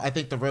it. I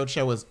think the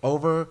roadshow is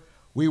over.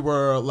 We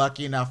were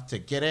lucky enough to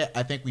get it.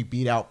 I think we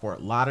beat out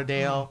Fort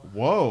Lauderdale.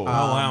 Whoa!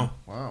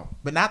 Wow!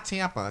 But not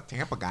Tampa.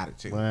 Tampa got it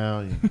too.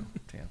 Well,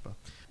 Tampa.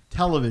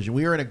 Television.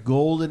 We are in a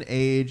golden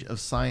age of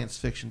science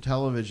fiction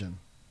television,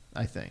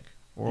 I think.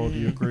 Or do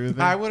you agree with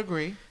me? I would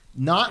agree.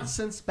 Not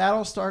since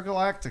Battlestar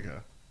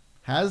Galactica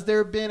has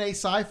there been a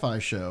sci-fi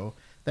show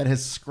that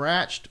has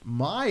scratched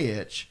my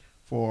itch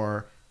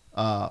for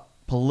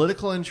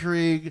political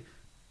intrigue,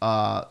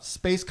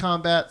 space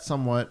combat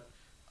somewhat,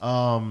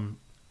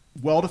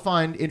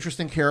 well-defined,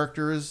 interesting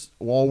characters,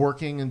 all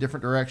working in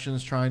different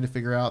directions, trying to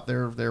figure out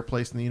their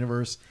place in the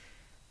universe,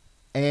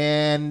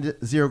 and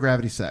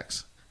zero-gravity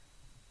sex.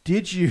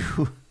 Did you...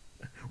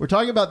 We're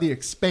talking about The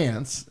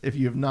Expanse, if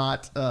you have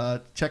not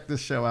checked this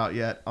show out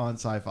yet on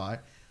Sci-Fi.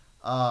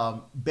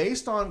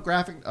 Based on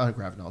graphic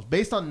novels,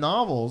 based on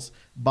novels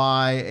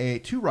by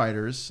two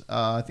writers.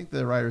 I think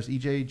the writer is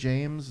E.J.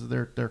 James,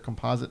 their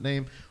composite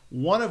name.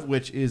 One of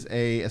which is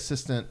a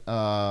assistant,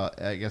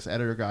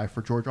 editor guy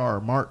for George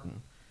R.R.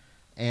 Martin.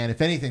 And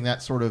if anything,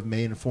 that sort of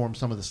may inform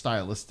some of the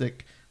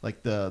stylistic,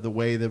 like the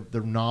way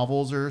the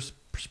novels are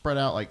spread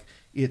out. Like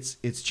it's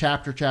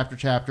chapter,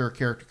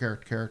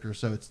 character.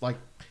 So it's like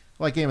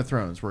Game of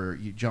Thrones, where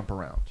you jump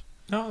around.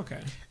 Oh,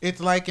 okay. It's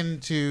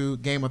likened to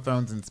Game of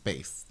Thrones in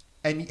space.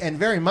 And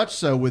very much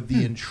so with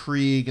the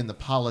intrigue and the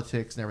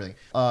politics and everything.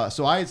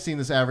 So I had seen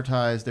this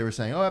advertised. They were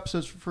saying,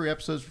 episodes for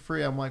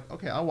free. I'm like,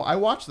 okay. I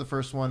watched the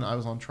first one. I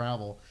was on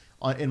travel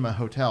in my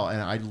hotel,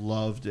 and I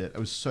loved it. It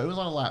was on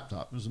a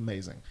laptop. It was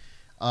amazing.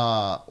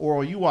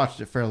 Oral, you watched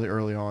it fairly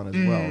early on as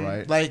well,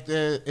 right? Like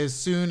as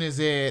soon as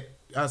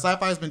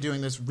Sci-Fi's been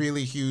doing this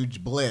really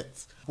huge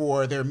blitz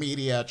for their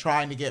media,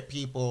 trying to get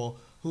people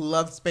who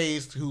love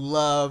space, who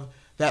love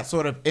that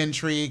sort of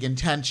intrigue and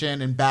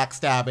tension and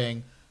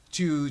backstabbing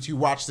to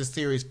watch this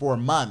series for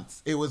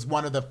months. It was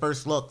one of the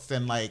first looks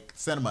in like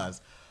cinemas.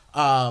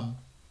 And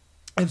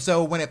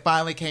so when it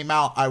finally came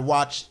out, I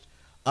watched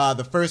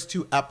the first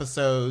 2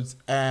 episodes,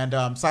 and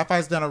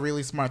Sci-Fi's done a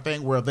really smart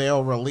thing where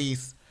they'll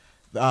release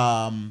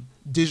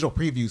digital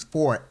previews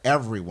for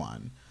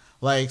everyone.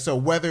 Like, so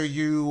whether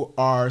you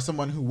are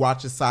someone who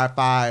watches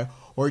Sci-Fi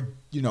or,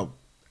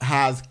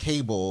 has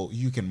cable,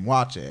 you can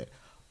watch it.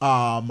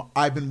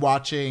 I've been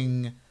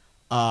watching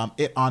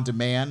it on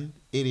demand.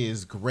 It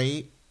is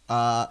great.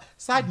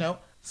 Side note,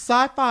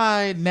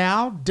 Sci-Fi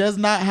now does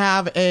not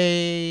have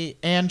a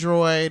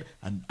Android.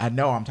 I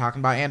know I'm talking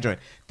about Android.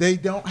 They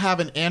don't have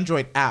an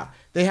Android app.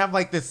 They have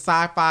like this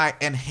Sci-Fi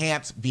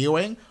enhanced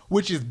viewing,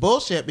 which is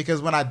bullshit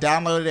because when I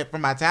downloaded it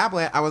from my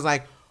tablet, I was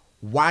like,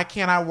 why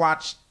can't I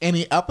watch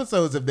any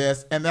episodes of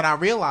this? And then I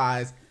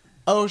realized,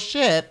 oh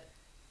shit,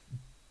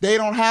 they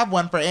don't have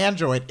one for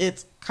Android.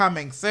 It's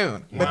coming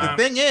soon. Wow. But the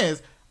thing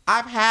is,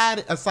 I've had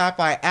a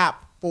Sci-Fi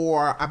app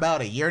for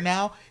about a year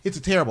now. It's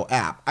a terrible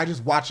app. I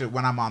just watch it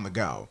when I'm on the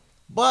go.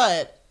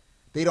 But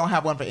they don't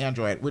have one for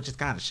Android, which is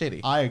kind of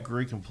shitty. I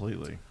agree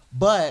completely.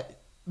 But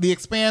The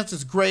Expanse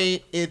is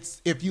great.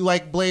 It's, if you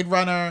like Blade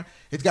Runner,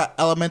 it's got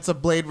elements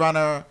of Blade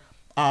Runner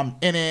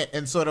in it,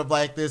 and sort of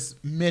like this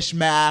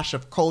mishmash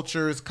of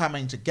cultures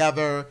coming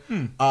together.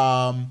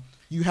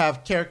 You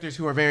have characters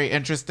who are very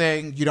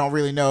interesting. You don't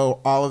really know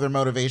all of their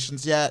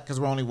motivations yet because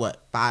we're only,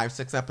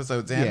 5-6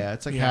 episodes in? Yeah,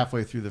 it's like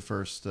halfway through the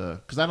first,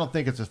 because I don't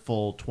think it's a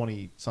full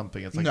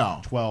 20-something. It's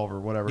like 12 or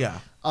whatever.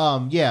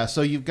 Yeah.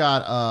 So you've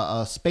got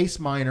a space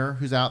miner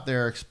who's out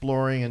there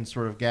exploring and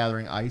sort of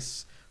gathering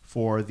ice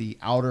for the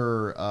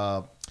outer...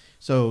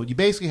 so you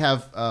basically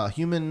have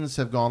humans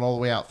have gone all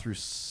the way out through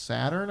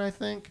Saturn, I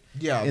think.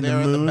 Yeah, in they're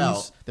the moons. in the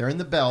belt. They're in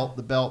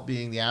the belt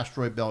being the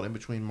asteroid belt in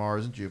between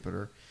Mars and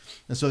Jupiter.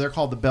 And so they're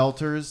called the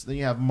Belters. Then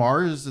you have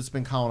Mars that's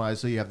been colonized.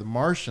 So you have the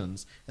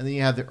Martians. And then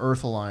you have the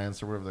Earth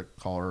Alliance, or whatever they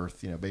call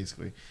Earth,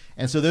 basically.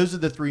 And so those are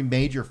the three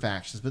major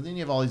factions. But then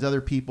you have all these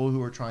other people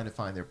who are trying to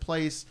find their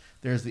place.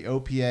 There's the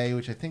OPA,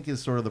 which I think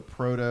is sort of the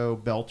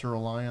Proto-Belter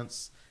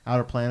Alliance.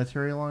 Outer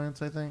Planetary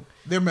Alliance, I think.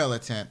 They're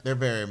militant. They're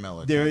very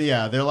militant.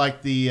 They're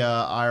like the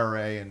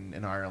IRA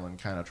in Ireland,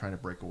 kind of trying to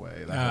break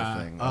away, that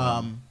whole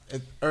thing.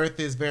 Earth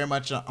is very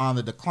much on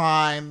the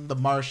decline. The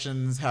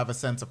Martians have a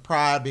sense of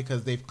pride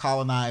because they've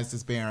colonized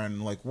this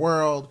barren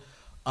world.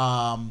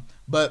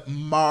 But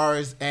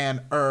Mars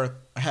and Earth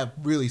have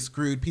really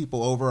screwed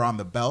people over on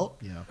the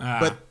belt. Yeah.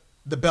 But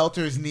the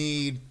Belters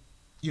need,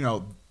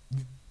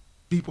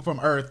 people from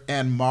Earth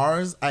and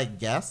Mars, I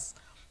guess.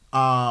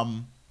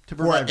 To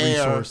provide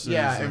resources.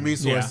 And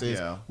resources.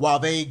 Yeah. While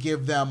they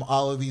give them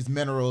all of these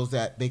minerals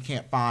that they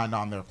can't find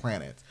on their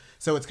planets.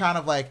 So it's kind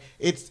of like,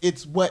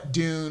 it's what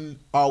Dune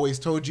always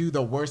told you.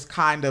 The worst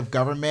kind of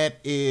government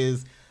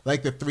is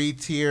like the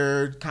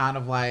 3-tiered kind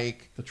of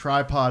like... The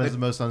tripod is the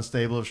most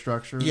unstable of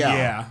structures.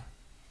 Yeah.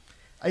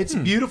 It's a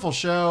beautiful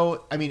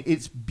show. I mean,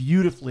 it's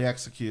beautifully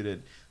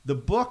executed. The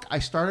book, I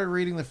started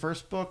reading the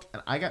first book,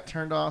 and I got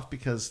turned off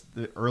because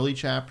the early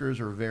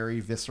chapters are very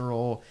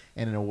visceral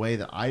and in a way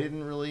that I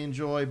didn't really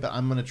enjoy, but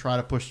I'm going to try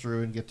to push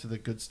through and get to the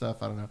good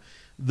stuff. I don't know.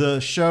 The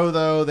show,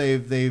 though,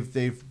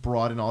 they've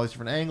brought in all these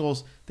different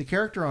angles. The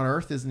character on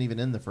Earth isn't even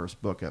in the first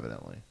book,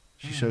 evidently.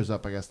 She shows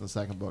up, I guess, in the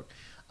second book.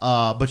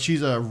 But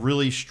she's a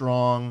really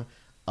strong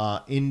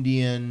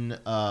Indian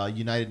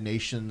United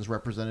Nations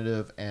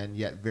representative, and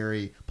yet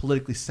very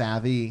politically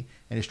savvy,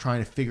 and is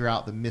trying to figure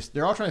out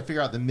they're all trying to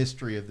figure out the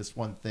mystery of this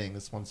one thing,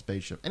 this one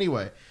spaceship.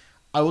 Anyway,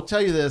 I will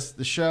tell you this: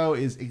 the show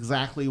is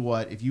exactly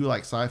what, if you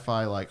like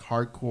sci-fi, like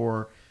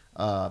hardcore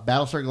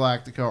Battlestar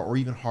Galactica, or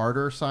even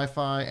harder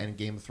sci-fi and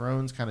Game of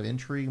Thrones kind of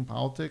intrigue and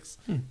politics,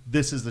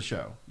 this is the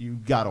show. You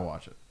got to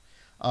watch it.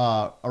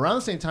 Around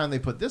the same time they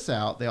put this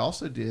out, they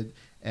also did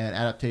an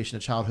adaptation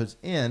of Childhood's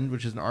End,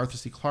 which is an Arthur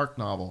C. Clarke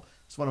novel.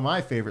 It's one of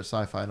my favorite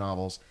sci-fi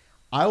novels.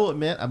 I will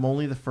admit I'm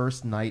only the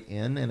first night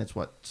in, and it's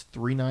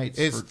 3 nights?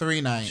 It's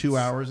 3 nights. 2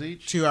 hours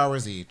each? 2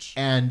 hours each.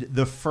 And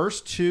the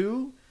first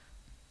two,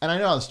 and I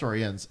know how the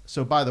story ends,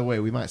 so by the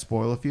way, we might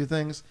spoil a few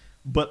things,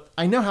 but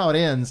I know how it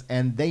ends,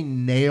 and they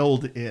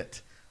nailed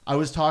it. I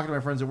was talking to my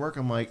friends at work,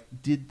 I'm like,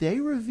 did they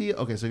reveal...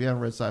 Okay, so if you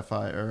haven't read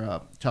sci-fi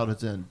or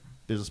Childhood's End,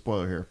 there's a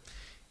spoiler here.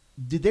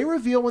 Did they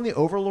reveal when the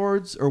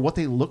Overlords, or what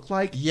they look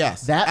like?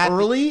 Yes. That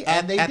early?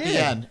 At they did.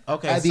 The end.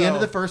 Okay. At the end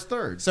of the first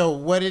third. So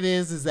what it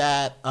is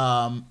that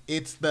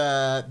it's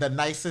the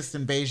nicest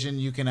invasion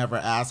you can ever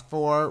ask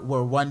for,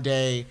 where one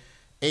day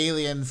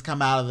aliens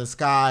come out of the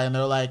sky and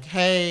they're like,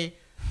 hey,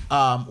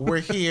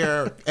 we're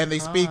here. And they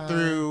speak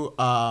through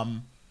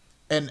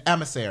an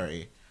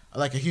emissary,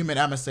 like a human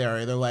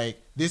emissary. They're like,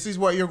 this is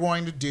what you're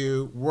going to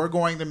do. We're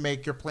going to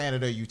make your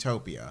planet a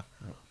utopia.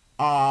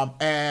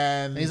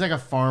 And he's like a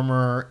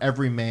farmer,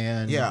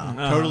 everyman.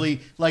 Yeah. Totally.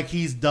 Like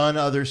he's done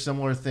other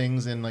similar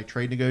things in like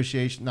trade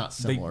negotiation. Not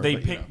similar. They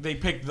but,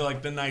 picked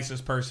the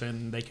nicest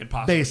person they could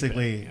possibly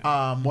basically pick.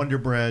 Yeah. Wonder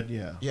Bread.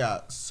 Yeah.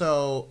 Yeah.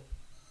 So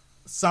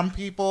some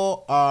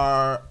people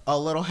are a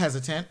little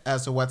hesitant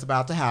as to what's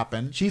about to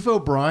happen. Chief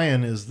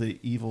O'Brien is the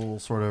evil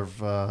sort of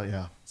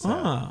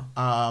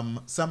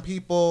some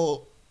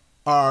people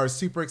are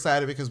super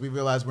excited because we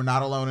realize we're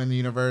not alone in the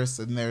universe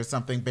and there's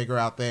something bigger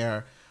out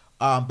there.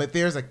 But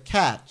there's a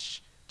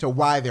catch to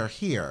why they're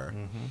here.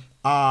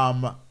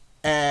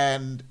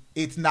 And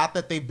it's not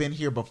that they've been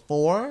here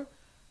before,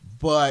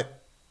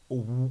 but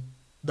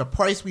the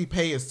price we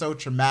pay is so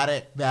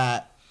traumatic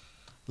that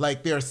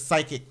like there's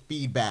psychic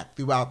feedback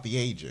throughout the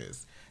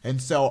ages.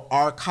 And so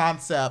our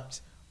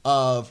concept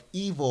of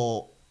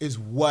evil is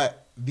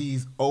what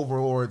these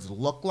overlords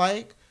look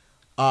like,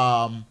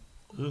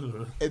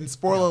 and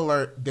spoiler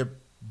alert,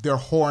 they're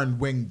horned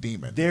winged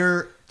demons.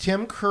 They're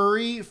Tim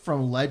Curry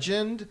from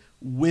Legend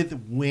with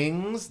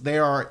wings. They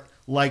are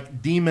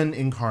like demon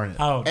incarnate.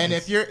 Oh, And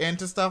if you're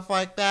into stuff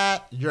like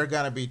that, you're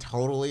gonna be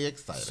totally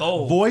excited.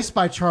 sold. Voiced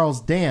by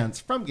Charles Dance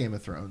from Game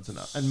of Thrones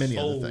and many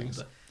Sold. other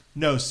things.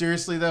 No,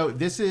 seriously though,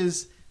 this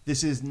is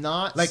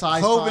not Like sci-fi.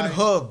 cloven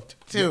hooved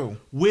too.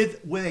 with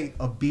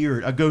a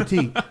beard, a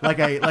goatee, like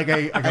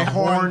a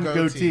horn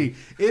goatee.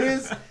 It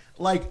is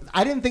like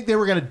I didn't think they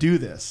were going to do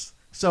this.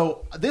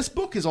 So this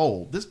book is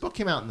old. This book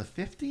came out in the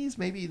 50s,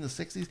 maybe in the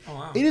 60s. Oh,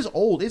 wow. It is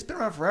old. It's been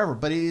around forever,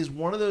 but it is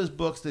one of those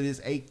books that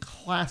is a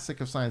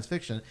classic of science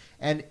fiction.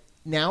 And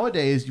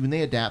nowadays, when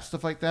they adapt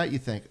stuff like that, you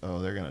think, oh,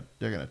 they're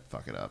gonna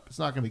fuck it up. It's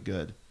not gonna be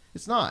good.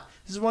 It's not.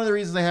 This is one of the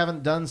reasons they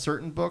haven't done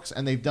certain books,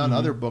 and they've done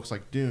other books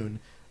like Dune,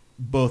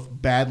 both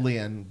badly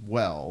and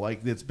well.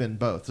 Like it's been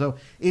both. So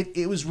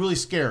it was really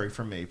scary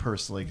for me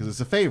personally because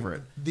it's a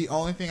favorite. The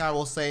only thing I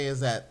will say is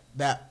that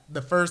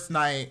the first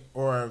night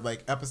or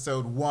like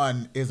episode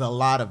 1 is a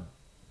lot of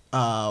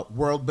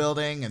world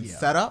building and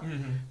setup,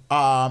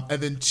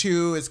 and then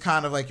 2 is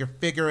kind of like you're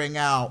figuring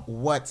out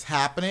what's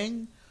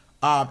happening,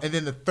 and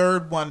then the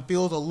third one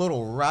feels a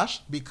little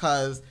rushed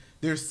because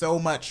there's so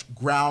much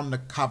ground to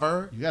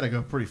cover. You got to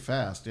go pretty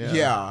fast. Yeah.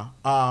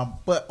 Yeah.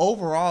 But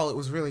overall, it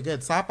was really good.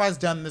 Sci-Fi's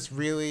done this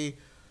really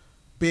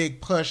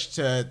big push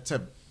to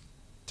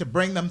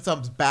bring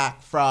themselves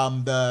back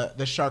from the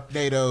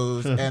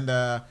Sharknadoes and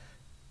the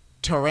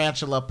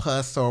Tarantula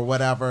Puss or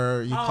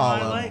whatever you call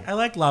them. I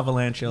like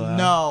Lavalantula.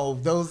 No,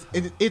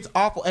 it's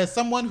awful. As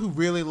someone who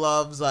really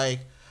loves like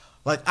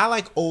I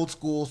like old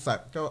school.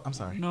 I'm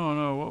sorry.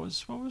 No. What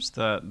was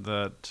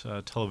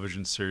that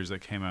television series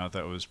that came out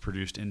that was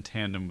produced in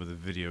tandem with a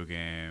video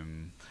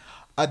game?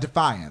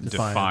 Defiance.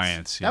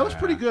 Defiance. Yeah. That was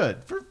pretty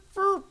good for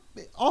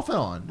off and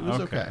on. It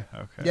was okay.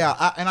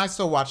 Yeah, and I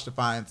still watch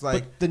Defiance.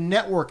 Like but the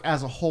network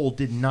as a whole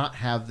did not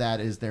have that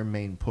as their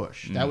main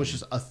push. That was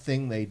just a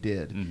thing they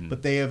did.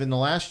 But they have in the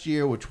last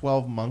year with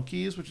 12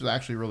 Monkeys, which is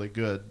actually really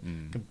good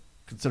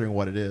considering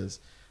what it is.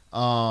 There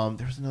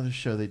was another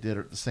show they did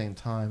at the same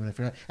time, and I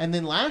forgot. And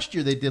then last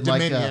year they did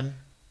Dominion.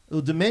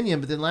 Dominion,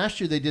 but then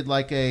last year they did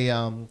like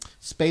a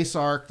space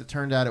arc that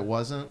turned out it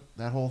wasn't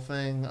that whole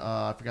thing.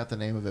 I forgot the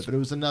name of it, but it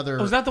was another.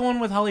 Was that the one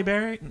with Halle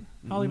Berry?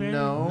 No,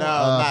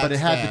 not but it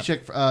had Stan. the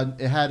chick.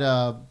 It had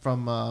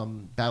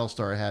from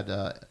Battlestar. It had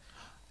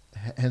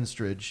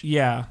Henstridge.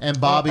 Yeah, and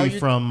Bobby Are you-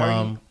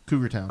 from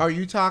Cougar Town. Are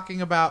you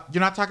talking about?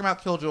 You're not talking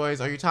about Killjoys.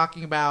 Are you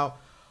talking about?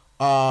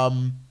 Dark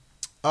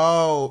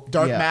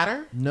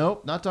Matter?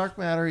 Nope, not Dark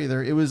Matter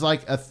either. It was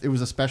like it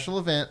was a special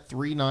event,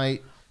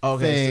 3-night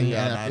Okay, thing. so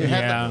yeah, and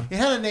it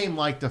had a name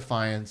like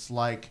Defiance,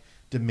 like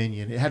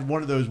Dominion. It had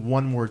one of those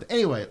one word.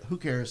 Anyway, who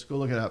cares? Go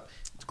look it up.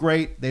 It's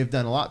great. They've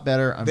done a lot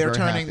better. They're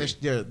turning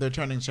happy. they're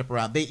turning the ship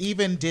around. They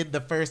even did the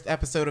first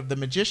episode of The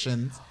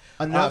Magicians.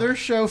 Another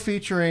show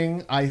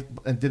featuring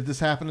and did this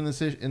happen in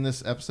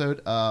this episode?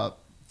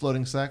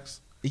 Floating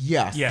sex.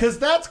 Yes. Yeah. Because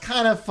that's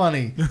kind of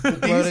funny.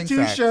 Floating These two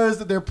sex. shows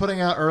that they're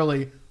putting out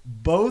early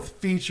both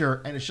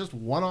feature, and it's just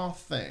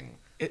one-off thing.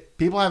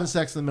 People having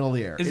sex in the middle of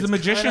the air. Is It's The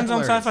Magicians kinda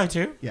on hilarious. Sci-Fi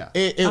too? Yeah.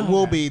 It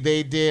will be.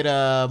 They did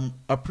a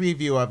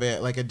preview of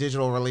it, like a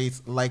digital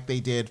release, like they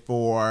did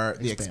for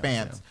The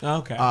Expanse.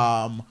 Okay.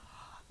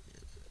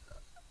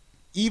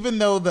 Even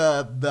though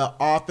the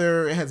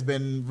author has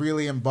been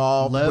really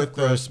involved Lev with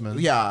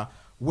Grossman.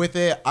 with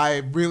it, I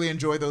really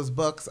enjoy those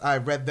books. I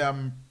read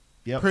them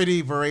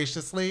pretty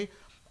voraciously.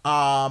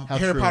 Harry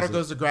true Potter is it?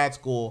 Goes to Grad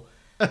School.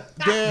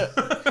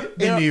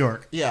 In New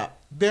York. Yeah,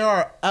 there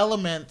are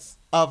elements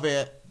of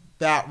it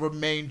that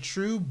remain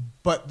true,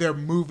 but they're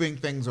moving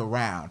things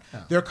around.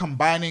 Oh. They're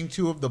combining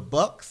two of the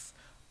books,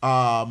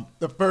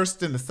 the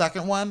first and the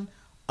second one.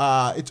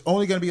 It's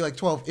only going to be like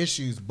 12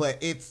 issues, but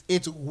it's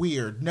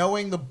weird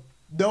knowing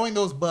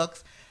those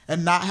books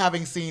and not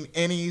having seen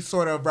any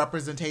sort of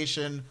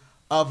representation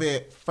of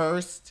it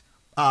first.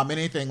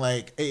 Anything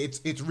like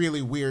it's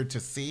really weird to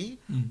see.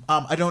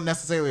 I don't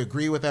necessarily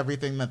agree with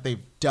everything that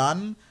they've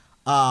done.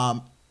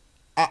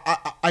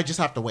 I just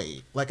have to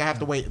wait. Like I have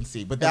to wait and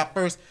see. But that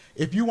first,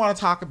 if you want to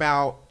talk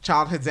about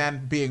Childhood's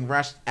End being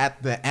rushed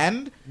at the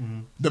end,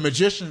 The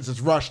Magicians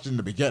is rushed in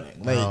the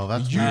beginning.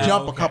 Like you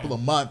jump a couple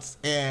of months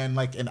and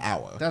like an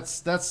hour.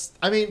 That's.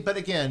 I mean, but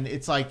again,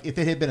 it's like if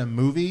it had been a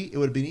movie, it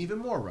would have been even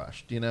more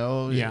rushed. You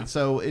know. Yeah.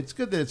 So it's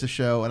good that it's a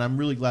show, and I'm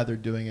really glad they're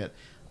doing it.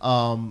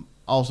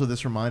 Also,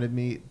 this reminded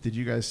me. Did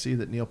you guys see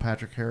that Neil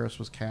Patrick Harris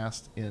was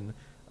cast in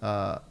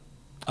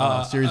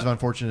Series of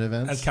Unfortunate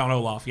Events as Count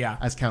Olaf? Yeah.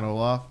 As Count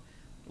Olaf.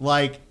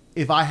 Like,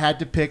 if I had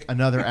to pick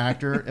another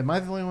actor, am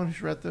I the only one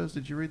who's read those?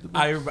 Did you read the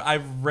books?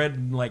 I've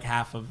read like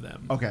half of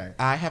them. Okay.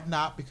 I have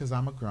not because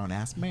I'm a grown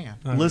ass man.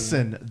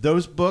 Listen,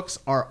 those books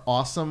are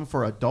awesome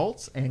for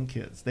adults and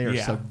kids. They are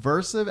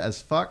subversive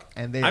as fuck,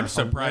 and they are I'm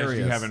surprised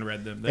hilarious. you haven't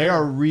read them. They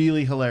are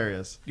really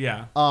hilarious.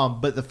 Yeah.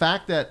 But the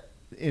fact that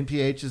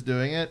NPH is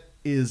doing it,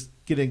 is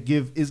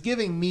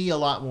giving me a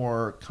lot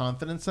more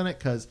confidence in it,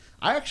 because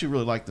I actually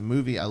really like the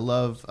movie. I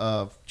love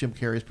Jim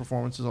Carrey's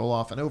performance as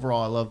Olaf, and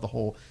overall I love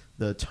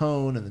the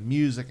tone and the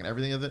music and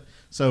everything of it.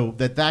 So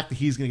the fact that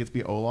he's going to get to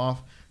be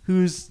Olaf,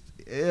 who's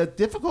a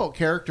difficult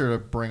character to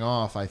bring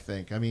off, I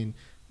think. I mean,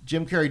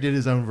 Jim Carrey did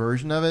his own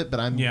version of it, but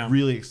I'm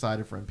really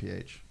excited for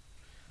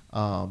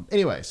MPH.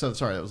 Anyway, so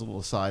sorry, that was a little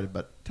aside,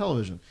 but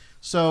television.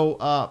 So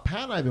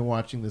Pat and I have been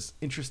watching this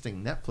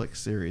interesting Netflix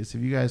series.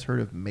 Have you guys heard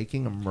of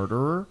Making a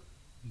Murderer?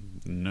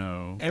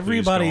 No.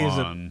 Everybody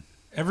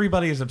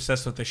is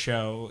obsessed with the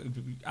show.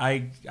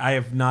 I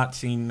have not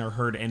seen or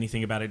heard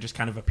anything about it. It just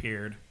kind of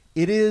appeared.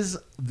 It is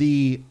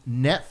the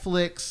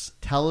Netflix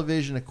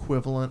television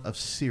equivalent of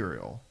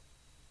Serial,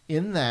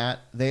 in that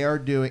they are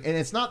doing, and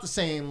it's not the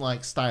same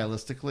like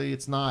stylistically.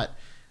 It's not,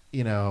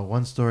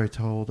 one story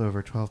told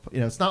over 12.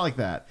 It's not like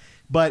that.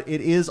 But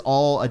it is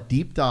all a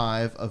deep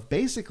dive of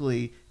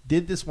basically,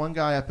 did this one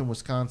guy up in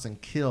Wisconsin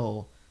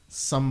kill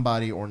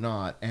somebody or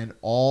not? And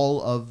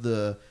all of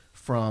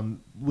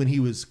from when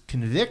he was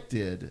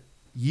convicted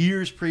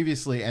years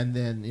previously, and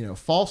then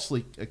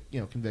falsely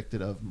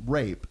convicted of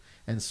rape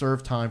and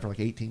served time for like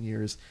 18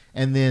 years,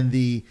 and then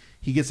he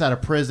gets out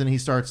of prison, he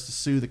starts to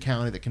sue the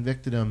county that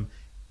convicted him,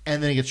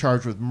 and then he gets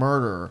charged with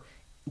murder.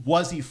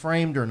 Was he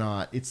framed or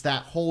not? It's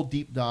that whole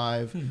deep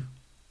dive.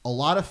 A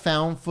lot of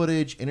found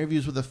footage,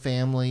 interviews with the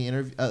family,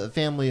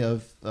 family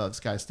of this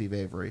guy Steve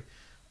Avery.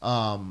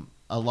 A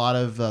lot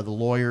of the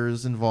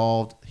lawyers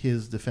involved,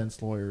 his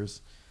defense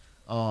lawyers.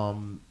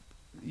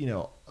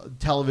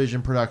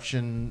 Television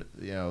production,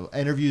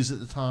 interviews at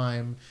the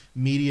time,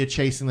 media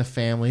chasing the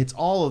family. It's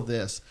all of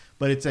this,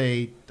 but it's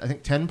I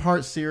think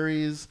 10-part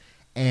series,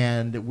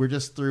 and we're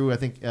just through, I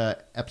think,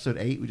 episode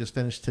 8. We just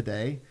finished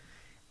today.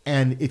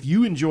 And if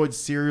you enjoyed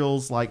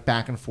serials like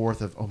back and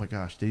forth of, oh my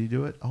gosh, did he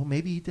do it? Oh,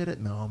 maybe he did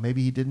it. No,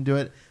 maybe he didn't do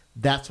it.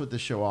 That's what the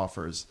show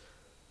offers.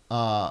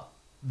 The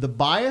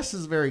bias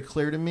is very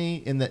clear to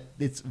me in that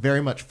it's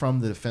very much from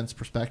the defense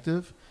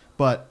perspective,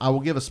 but I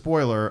will give a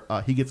spoiler.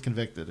 He gets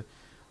convicted.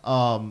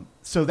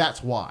 So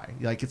that's why.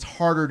 Like, it's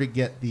harder to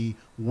get the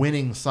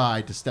winning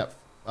side to step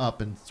up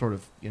and sort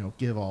of,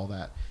 give all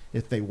that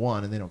if they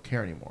won and they don't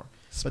care anymore.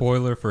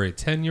 Spoiler for a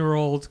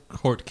 10-year-old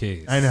court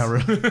case. I know,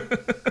 really.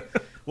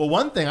 Well,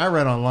 one thing I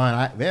read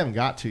online, they haven't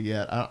got to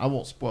yet. I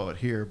won't spoil it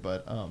here,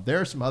 but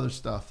there's some other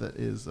stuff that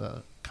is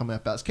coming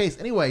up about this case.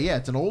 Anyway, yeah,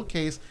 it's an old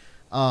case,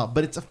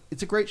 but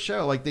it's a great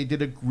show. Like, they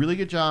did a really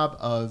good job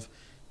of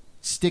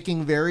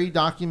sticking very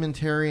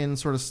documentarian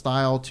sort of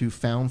style to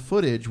found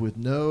footage with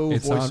no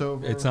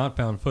voiceover. It's not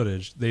found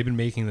footage. They've been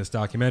making this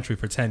documentary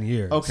for 10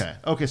 years.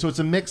 Okay, so it's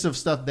a mix of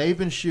stuff they've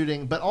been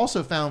shooting, but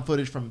also found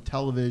footage from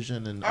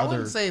television and I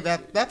wouldn't say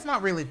that's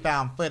not really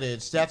found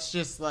footage. That's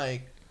just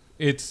like...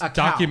 It's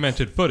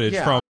documented footage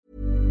from...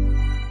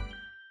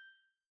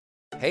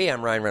 Hey,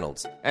 I'm Ryan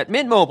Reynolds. At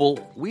Mint Mobile,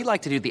 we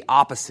like to do the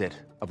opposite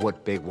of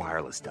what Big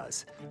Wireless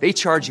does. They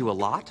charge you a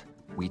lot,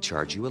 we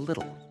charge you a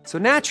little. So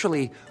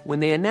naturally, when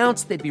they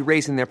announced they'd be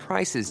raising their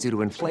prices due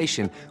to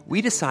inflation,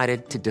 we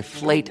decided to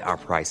deflate our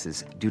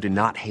prices due to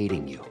not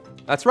hating you.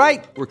 That's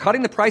right. We're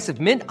cutting the price of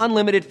Mint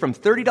Unlimited from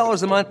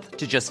 $30 a month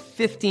to just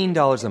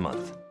 $15 a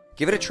month.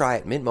 Give it a try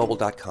at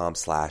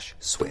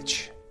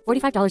mintmobile.com/switch.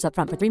 $45 up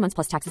front for 3 months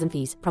plus taxes and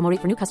fees. Promo rate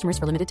for new customers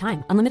for limited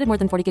time. Unlimited more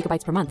than 40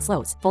 gigabytes per month.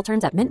 Slows full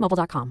terms at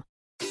mintmobile.com.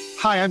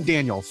 Hi, I'm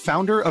Daniel,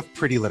 founder of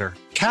Pretty Litter.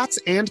 Cats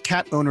and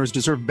cat owners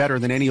deserve better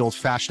than any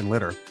old-fashioned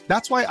litter.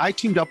 That's why I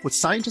teamed up with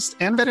scientists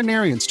and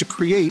veterinarians to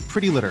create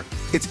Pretty Litter.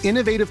 Its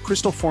innovative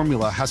crystal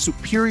formula has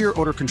superior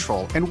odor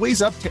control and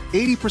weighs up to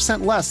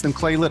 80% less than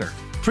clay litter.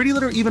 Pretty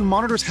Litter even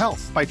monitors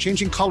health by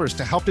changing colors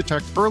to help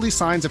detect early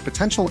signs of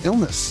potential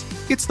illness.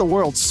 It's the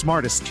world's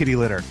smartest kitty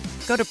litter.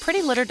 Go to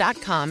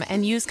prettylitter.com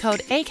and use code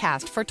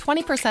ACAST for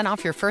 20%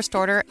 off your first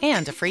order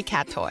and a free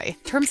cat toy.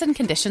 Terms and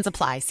conditions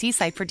apply. See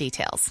site for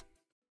details.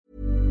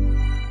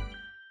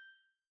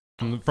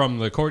 From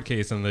the court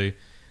case and the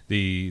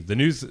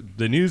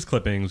news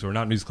clippings, or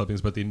not news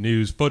clippings, but the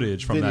news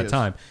footage from that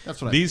time.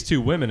 That's what these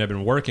two women have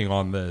been working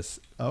on this.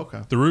 Oh,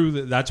 okay.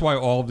 That's why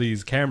all of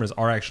these cameras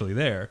are actually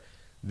there.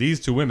 These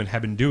two women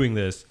have been doing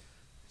this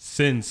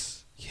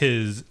since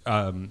his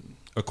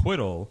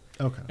acquittal.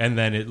 Okay. And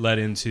then it led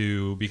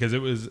into, because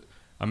it was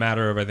a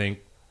matter of, I think,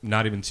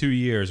 not even 2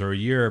 years or a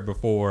year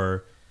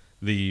before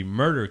the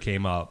murder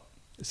came up.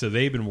 So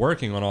they've been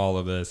working on all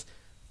of this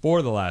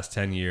for the last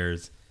 10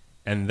 years.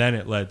 And then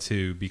it led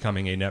to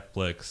becoming a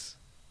Netflix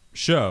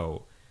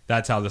show.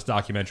 That's how this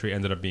documentary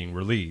ended up being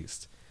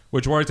released,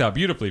 which worked out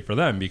beautifully for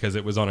them because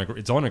it's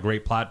on a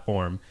great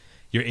platform.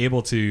 You're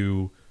able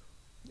to...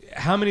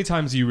 How many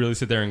times do you really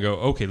sit there and go,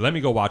 okay, let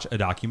me go watch a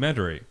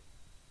documentary?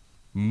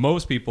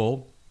 Most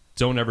people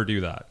don't ever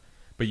do that.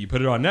 But you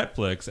put it on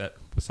Netflix,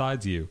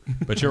 besides you.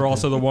 But you're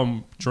also the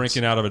one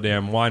drinking out of a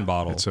damn wine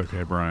bottle. It's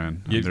okay,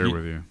 Brian. I'm there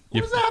with you.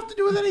 What does that have to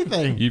do with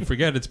anything? You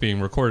forget it's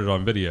being recorded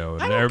on video.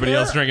 And everybody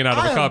else drinking out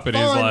of a cup. And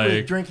he's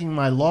like... drinking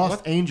my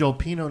Lost Angel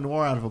Pinot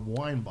Noir out of a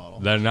wine bottle.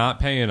 They're not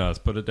paying us.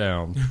 Put it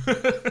down.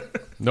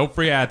 No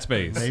free ad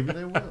space. Maybe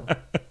they will.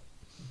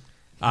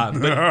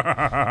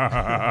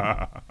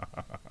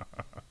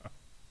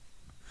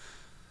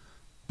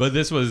 But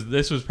this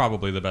was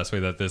probably the best way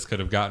that this could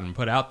have gotten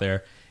put out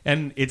there.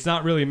 And it's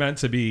not really meant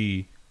to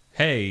be,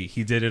 hey,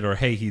 he did it or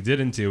hey, he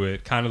didn't do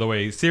it. Kind of the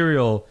way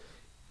Serial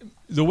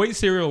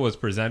was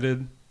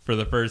presented for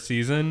the first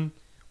season,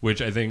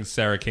 which I think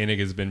Sarah Koenig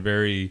has been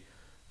very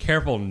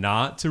careful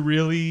not to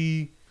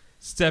really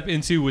step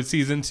into with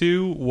season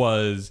 2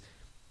 was,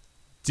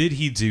 did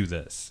he do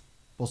this?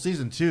 Well,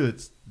 season 2,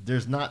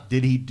 there's not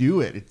did he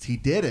do it? It's he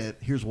did it.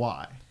 Here's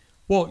why.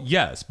 Well,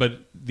 yes,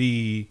 but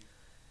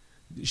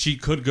she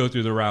could go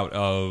through the route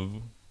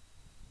of,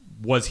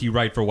 was he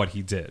right for what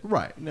he did?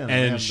 Right. No,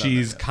 and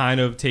she's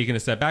kind of taken a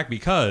step back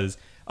because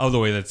of the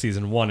way that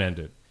season 1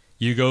 ended.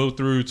 You go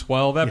through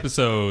 12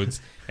 episodes,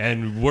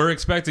 and we're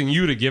expecting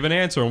you to give an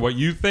answer on what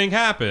you think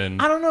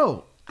happened. I don't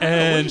know.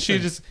 And she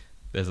just,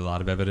 there's a lot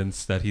of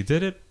evidence that he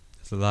did it.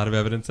 There's a lot of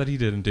evidence that he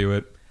didn't do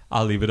it.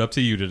 I'll leave it up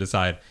to you to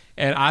decide.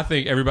 And I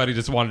think everybody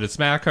just wanted to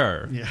smack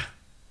her. Yeah,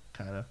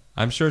 kind of.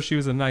 I'm sure she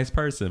was a nice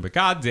person, but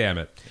god damn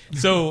it.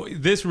 So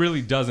this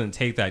really doesn't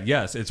take that.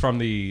 Yes, it's from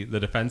the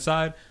defense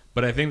side,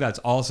 but I think that's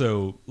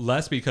also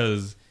less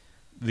because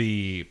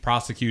the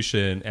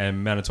prosecution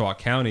and Manitowoc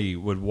County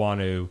would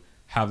want to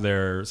have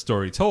their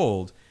story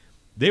told.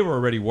 They were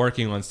already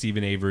working on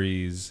Stephen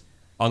Avery's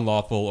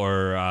unlawful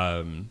or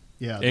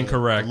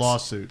incorrect the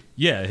lawsuit.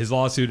 Yeah, his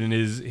lawsuit and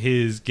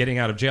his getting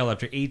out of jail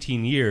after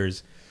 18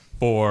 years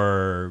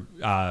for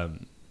a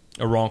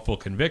wrongful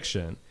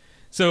conviction.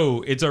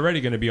 So it's already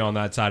going to be on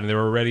that side, and they're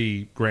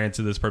already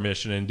granted this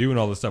permission and doing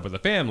all this stuff with the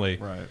family.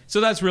 Right. So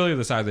that's really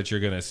the side that you're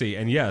going to see.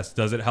 And yes,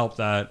 does it help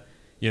that,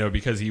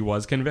 because he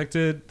was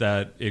convicted,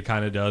 that it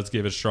kind of does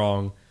give a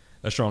strong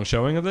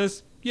showing of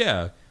this?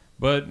 Yeah.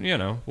 But,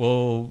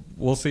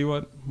 we'll see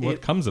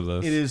what comes of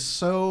this. It is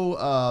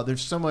so,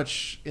 there's so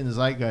much in the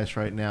zeitgeist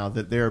right now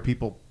that there are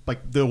people,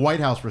 like the White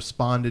House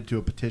responded to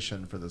a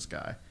petition for this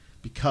guy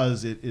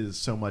because it is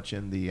so much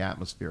in the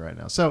atmosphere right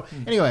now. So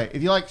anyway,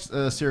 if you like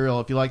Serial,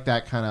 if you like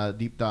that kind of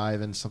deep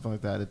dive and something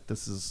like that,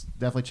 this is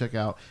definitely check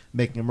out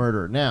Making a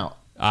Murderer. Now,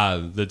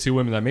 the two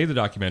women that made the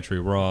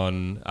documentary were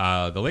on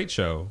The Late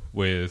Show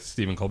with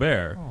Stephen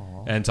Colbert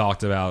and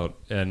talked about,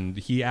 and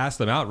he asked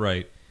them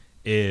outright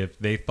if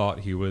they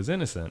thought he was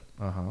innocent.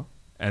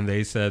 And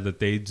they said that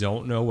they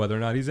don't know whether or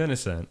not he's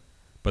innocent,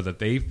 but that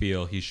they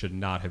feel he should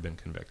not have been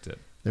convicted.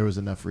 There was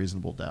enough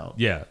reasonable doubt.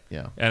 Yeah.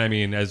 Yeah. And I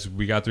mean, as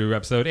we got through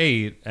episode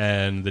 8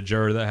 and the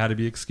juror that had to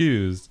be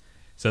excused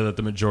said that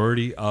the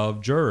majority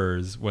of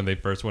jurors, when they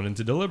first went in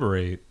to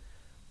deliberate,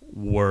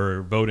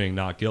 were voting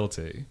not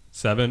guilty.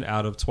 7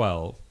 out of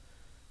 12,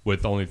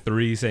 with only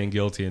 3 saying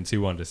guilty and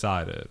 2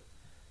 undecided.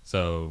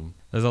 So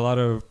there's a lot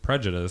of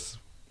prejudice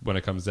when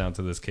it comes down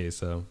to this case.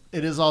 So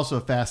it is also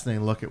a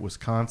fascinating look at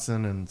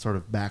Wisconsin and sort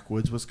of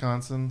backwoods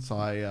Wisconsin. So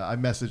I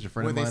messaged a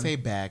friend of mine. Would they say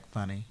bag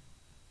funny?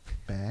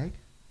 Bag?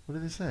 What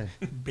did they say?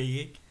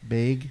 Big.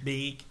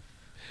 Big?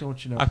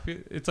 Don't you know? I feel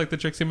it's like the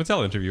Trixie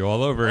Mattel interview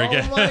all over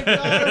again. Oh my god!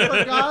 I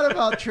forgot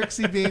about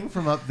Trixie being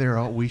from up there.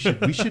 Oh, we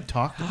should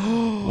talk to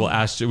her. Well,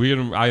 Ash,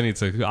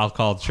 I'll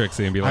call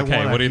Trixie and be like,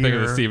 "Hey, what do you think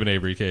of the Stephen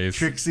Avery case?"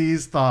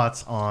 Trixie's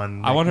thoughts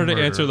on. I want her to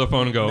answer the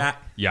phone and go,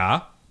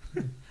 "Yeah,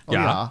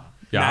 yeah."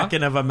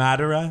 Knocking of a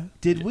Madara.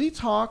 Did we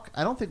talk?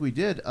 I don't think we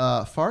did.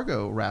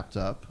 Fargo wrapped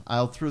up.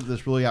 I'll throw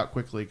this really out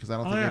quickly because I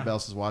don't think anybody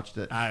else has watched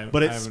it.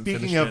 But it's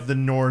speaking of the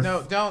North.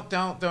 No,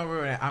 don't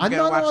ruin it. I'm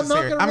gonna watch the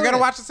series. I'm gonna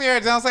watch the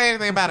series. Don't say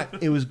anything about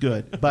it. It was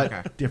good,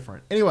 but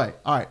different. Anyway,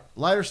 all right,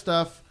 lighter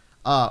stuff.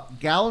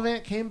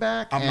 Gallivant came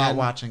back. I'm not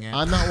watching it.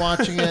 I'm not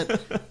watching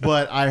it,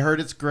 but I heard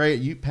it's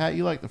great. You, Pat,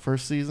 you like the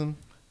first season?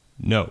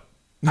 No.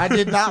 I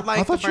did not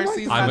like the first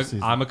season.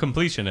 I'm a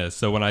completionist,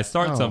 so when I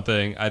start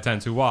something, I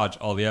tend to watch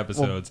all the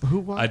episodes.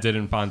 I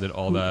didn't find it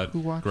all that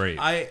great.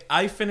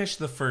 I finished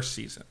the first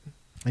season.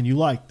 And you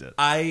liked it?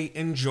 I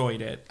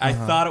enjoyed it. I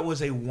thought it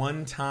was a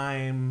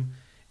one-time...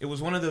 It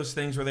was one of those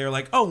things where they were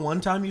like, oh,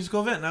 one-time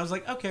musical event. And I was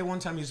like, okay,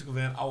 one-time musical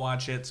event. I'll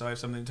watch it so I have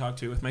something to talk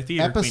to with my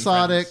theater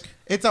episodic. Queen friends.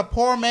 It's a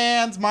poor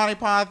man's Monty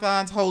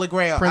Python's Holy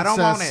Grail. Princess I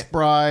don't want it.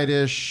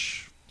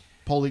 Bride-ish,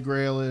 Holy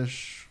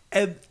Grail-ish.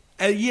 And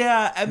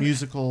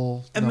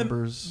musical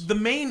numbers. The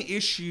main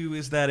issue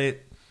is that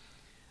it,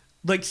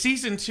 like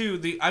season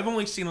 2, I've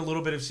only seen a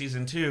little bit of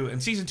season 2,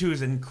 and season 2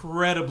 is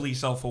incredibly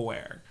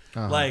self-aware.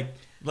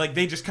 Like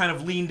they just kind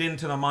of leaned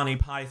into the Monty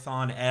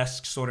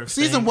Python-esque sort of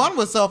Season thing. 1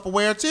 was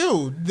self-aware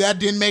too. That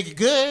didn't make it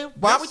good.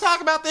 Why are we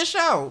talking about this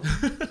show?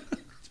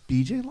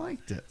 BJ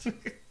liked it.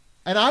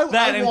 And I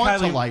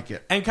want to like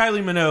it. And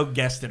Kylie Minogue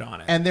guested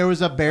on it. And there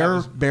was a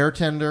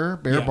bartender,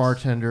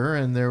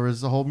 and there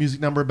was a whole music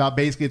number about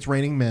basically it's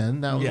raining men.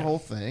 That was the whole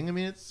thing. I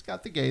mean, it's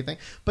got the gay thing.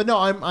 But no,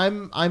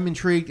 I'm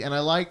intrigued, and I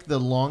like the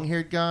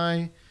long-haired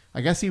guy. I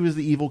guess he was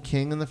the evil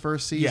king in the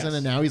first season,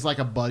 and now he's like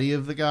a buddy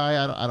of the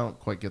guy. I don't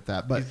quite get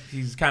that, but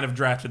he's kind of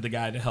drafted the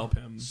guy to help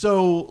him.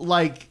 So,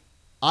 like,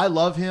 I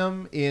love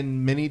him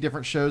in many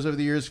different shows over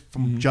the years,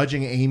 from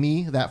Judging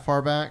Amy that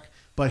far back.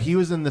 But he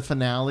was in the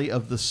finale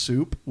of The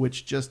Soup,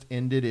 which just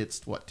ended its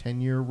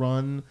 10-year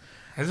run.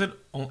 Has it?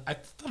 I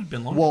thought it'd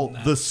been longer. Well, than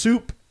that. The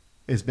Soup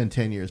It's been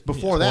 10 years.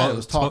 Before that, it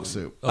was Talk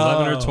Soup.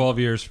 11 or 12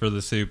 years for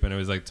the soup, and it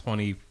was like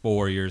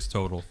 24 years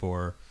total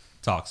for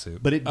Talk Soup.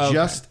 But it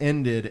just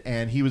ended,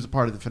 and he was a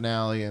part of the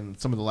finale and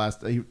some of the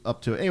last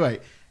up to it. Anyway,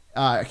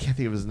 I can't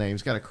think of his name.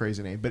 He's got a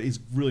crazy name, but he's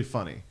really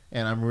funny.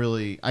 And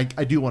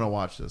I do want to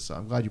watch this, so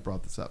I'm glad you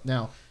brought this up.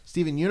 Now,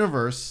 Steven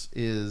Universe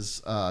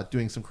is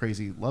doing some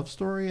crazy love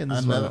story. And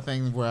this another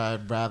thing where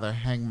I'd rather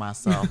hang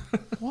myself.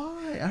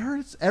 Why? I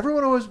heard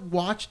everyone always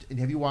watched. And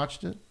have you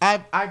watched it?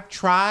 I've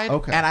tried,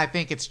 Okay. and I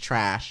think it's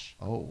trash.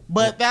 Oh.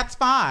 But that's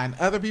fine.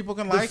 Other people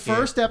can like it. The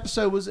first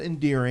episode was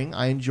endearing.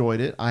 I enjoyed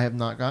it. I have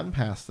not gotten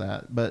past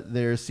that. But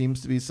there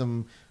seems to be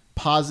some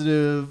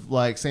positive,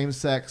 like,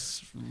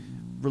 same-sex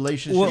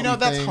relationship Well,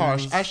 that's things.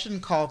 harsh. I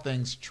shouldn't call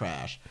things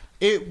trash.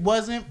 It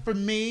wasn't for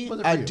me.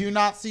 Wasn't for I you. do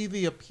not see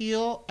the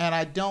appeal, and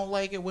I don't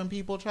like it when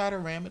people try to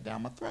ram it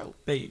down my throat.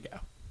 There you go.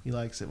 He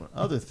likes it when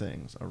other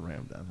things are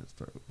rammed down his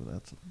throat. But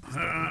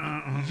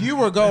that's You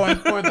were going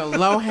for the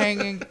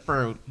low-hanging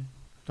fruit.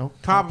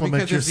 Don't Probably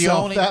compliment because it's the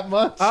yourself only... that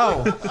much.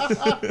 Oh,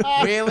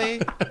 really?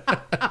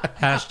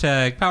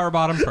 Hashtag Power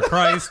Bottom for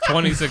Christ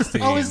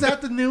 2016. Oh, is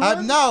that the new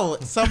one? No,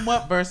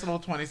 somewhat versatile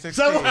 2016.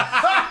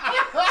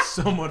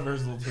 Somewhat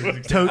versatile.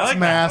 Totes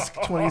Mask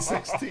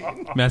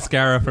 2016.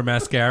 Mascara for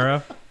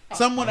mascara.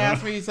 Someone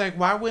asked me, he's like,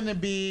 why wouldn't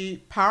it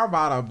be Power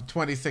Bottom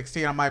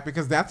 2016? I'm like,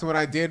 because that's what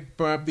I did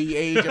from the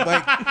age of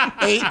like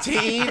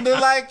 18 to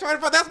like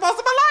 24. That's most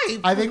of my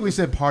life. I think we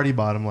said Party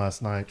Bottom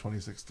last night,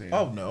 2016.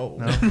 Oh, no.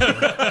 No?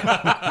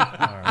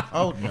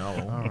 Oh,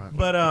 no. All right.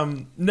 But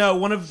no,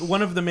 one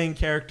of the main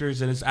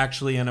characters is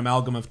actually an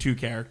amalgam of two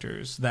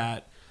characters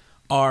that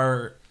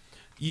are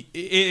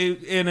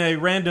in a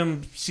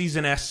random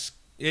season-esque.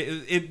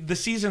 The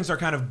seasons are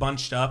kind of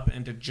bunched up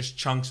into just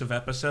chunks of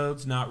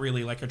episodes, not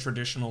really like a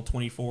traditional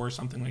 24 or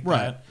something like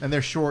Right. that. And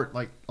they're short,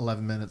 like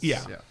 11 minutes.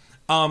 Yeah.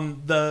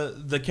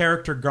 The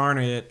character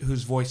Garnet,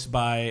 who's voiced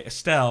by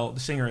Estelle, the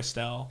singer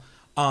Estelle,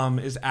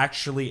 is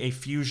actually a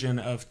fusion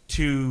of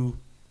two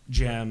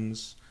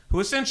gems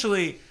who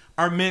essentially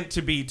are meant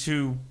to be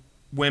two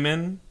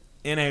women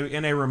in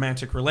a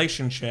romantic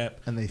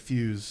relationship. And they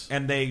fuse.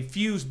 And they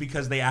fuse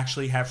because they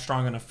actually have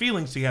strong enough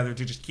feelings together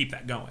to just keep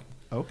that going.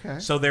 Okay.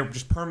 So they're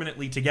just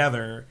permanently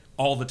together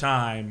all the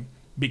time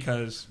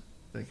because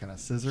they kind of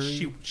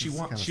scissory.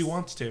 She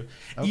wants to.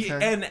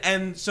 Okay.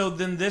 And so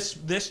then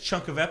this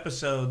chunk of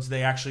episodes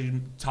they actually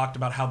talked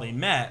about how they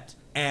met,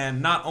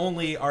 and not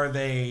only are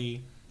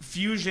they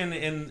fusion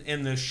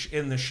in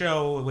the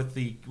show with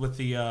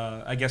the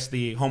I guess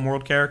the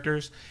homeworld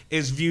characters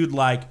is viewed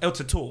like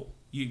it's a tool.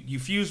 You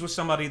fuse with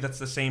somebody that's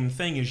the same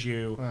thing as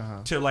you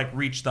to like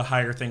reach the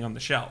higher thing on the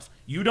shelf.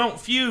 You don't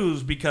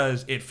fuse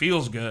because it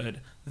feels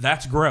good.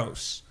 That's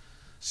gross.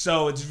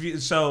 So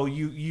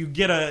you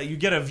get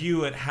a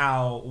view at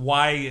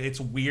why it's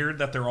weird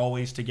that they're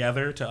always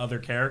together to other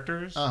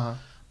characters,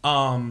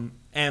 and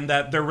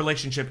that their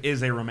relationship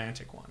is a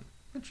romantic one.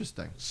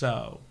 Interesting.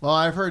 So well,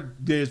 I've heard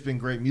there's been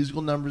great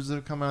musical numbers that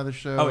have come out of the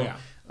show. Oh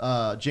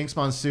yeah. Jinx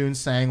Monsoon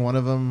sang one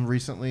of them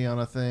recently on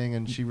a thing,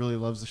 and she really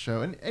loves the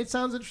show. And it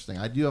sounds interesting.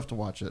 I do have to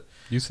watch it.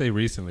 You say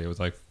recently? It was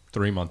like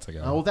 3 months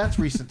ago. Oh, well, that's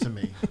recent to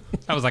me.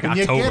 That was like when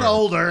October. you get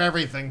older,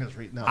 everything is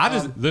no.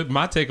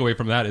 My takeaway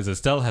from that is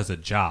Estelle has a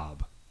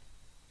job.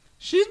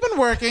 She's been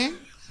working.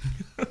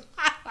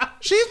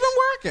 She's been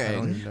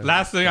working.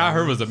 Last thing I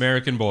heard was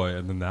American Boy,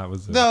 and then that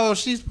was it. No,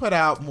 she's put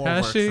out more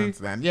Has work she? since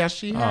then. Yes,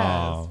 she has.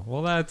 Oh,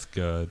 well, that's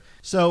good.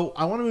 So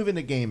I want to move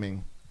into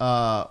gaming.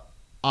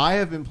 I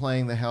have been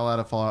playing the hell out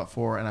of Fallout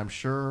 4, and I'm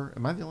sure...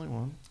 Am I the only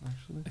one,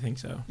 actually? I think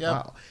so. Yep.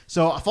 Wow.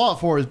 So Fallout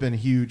 4 has been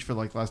huge for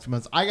like the last 2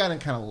 months. I got in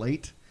kind of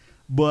late,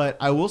 but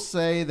I will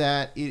say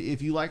that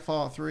if you like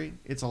Fallout 3,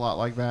 it's a lot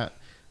like that.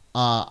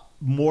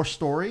 More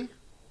story,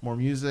 more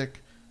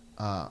music,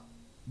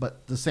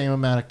 but the same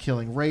amount of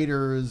killing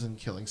raiders and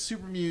killing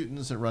super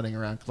mutants and running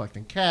around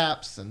collecting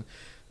caps and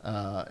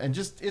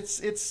just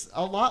it's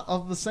a lot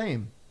of the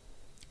same.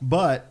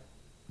 But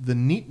the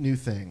neat new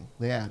thing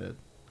they added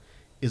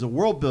is a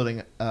world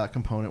building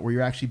component where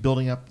you're actually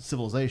building up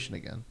civilization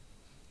again.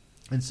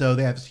 And so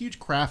they have this huge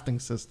crafting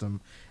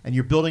system, and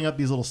you're building up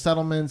these little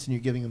settlements, and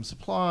you're giving them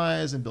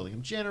supplies and building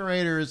them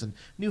generators and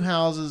new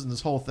houses and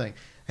this whole thing.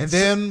 And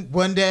then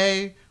one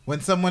day,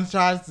 when someone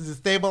tries to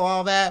disable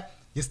all that,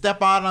 you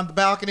step out on the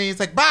balcony. It's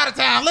like,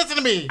 Bartertown, listen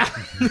to me.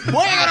 Where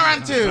you gonna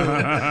run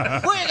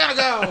to? Where you gonna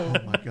go?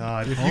 Oh my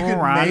God! If you Who could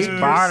runs make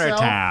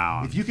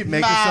Bartertown? if you could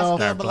make Master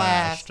yourself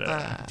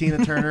Blaster.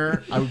 Tina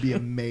Turner, I would be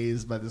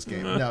amazed by this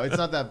game. No, it's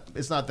not that.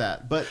 It's not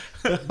that. But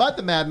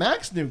the Mad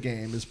Max new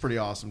game is pretty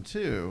awesome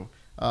too.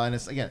 And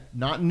it's again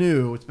not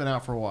new. It's been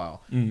out for a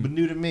while, but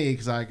new to me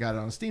because I got it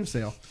on a Steam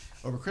sale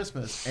over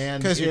Christmas.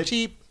 And Because you're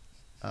cheap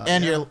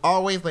and yeah. you're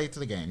always late to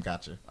the game.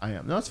 Gotcha. I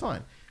am. No, it's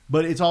fine.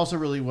 But it's also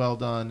really well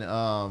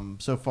done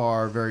so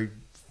far. Very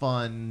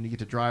fun. You get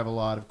to drive a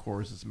lot, of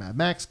course. It's a Mad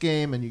Max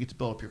game, and you get to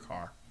build up your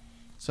car.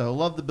 So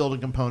love the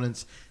building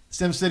components.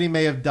 SimCity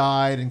may have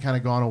died and kind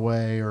of gone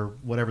away or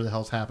whatever the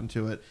hell's happened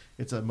to it.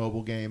 It's a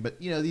mobile game. But,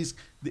 you know,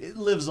 it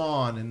lives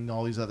on in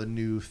all these other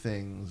new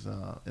things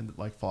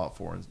like Fallout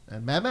 4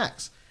 and Mad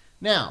Max.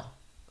 Now,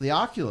 the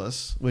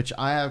Oculus, which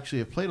I actually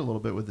have played a little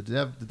bit with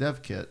the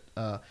dev kit.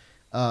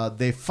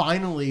 They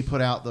finally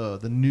put out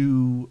the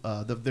new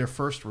their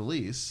first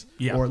release,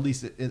 or at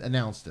least it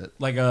announced it.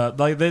 Like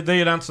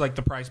they announced like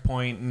the price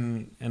point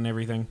and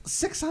everything.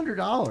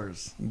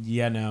 $600.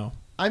 Yeah, no.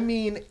 I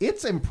mean,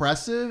 it's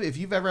impressive. If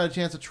you've ever had a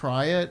chance to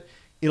try it,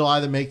 it'll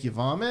either make you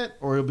vomit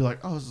or it'll be like,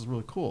 oh, this is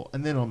really cool,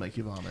 and then it'll make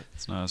you vomit.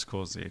 It's not as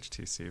cool as the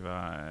HTC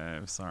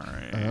Vive.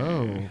 Sorry.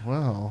 Oh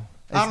well,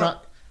 I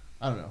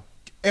don't know.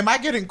 Am I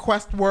getting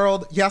Quest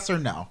World? Yes or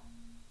no?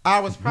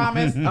 I was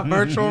promised a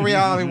virtual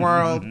reality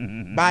world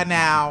by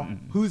now.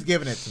 Who's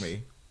giving it to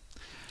me?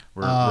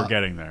 We're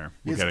getting there.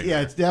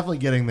 It's definitely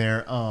getting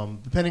there.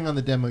 Depending on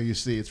the demo you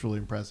see, it's really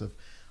impressive.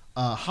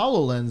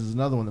 HoloLens is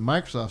another one that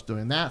Microsoft's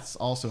doing. That's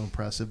also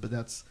impressive, but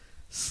that's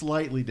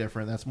slightly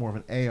different. That's more of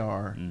an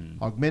AR,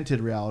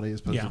 augmented reality, as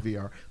opposed to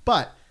VR.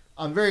 But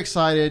I'm very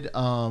excited.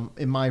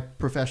 In my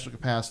professional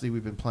capacity,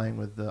 we've been playing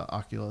with the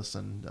Oculus,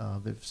 and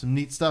there's some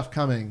neat stuff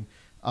coming.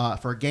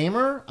 For a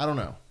gamer, I don't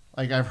know.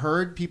 Like, I've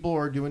heard people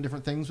are doing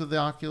different things with the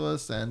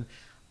Oculus, and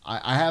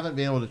I haven't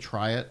been able to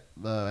try it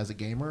as a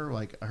gamer.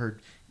 Like, I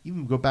heard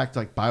even go back to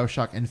like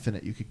BioShock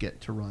Infinite, you could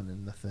get to run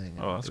in the thing.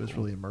 Oh, that's it was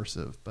cool. really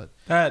immersive. But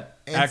that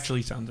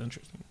actually sounds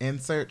interesting.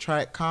 Insert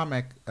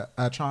comment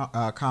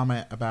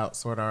about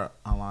Sword Art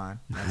Online.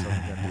 That's what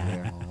we're gonna do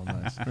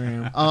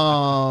there.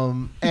 Oh,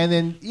 nice. And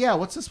then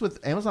what's this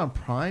with Amazon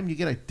Prime? You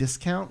get a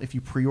discount if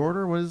you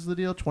pre-order. What is the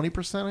deal?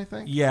 20%, I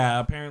think. Yeah,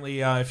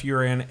 apparently, if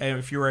you're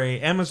a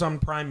Amazon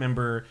Prime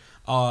member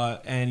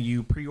and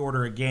you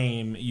pre-order a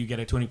game, you get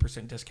a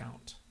 20%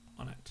 discount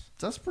on it.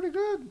 That's pretty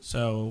good.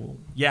 So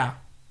yeah.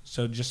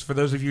 So just for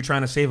those of you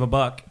trying to save a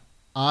buck,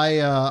 I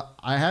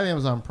have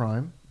Amazon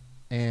Prime,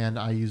 and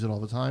I use it all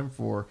the time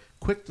for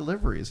quick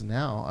deliveries.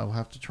 Now I will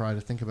have to try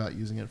to think about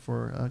using it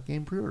for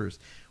game pre-orders.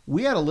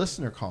 We had a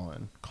listener call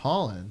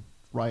in,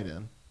 write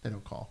in. They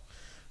don't call.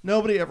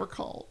 Nobody ever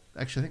called.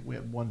 Actually, I think we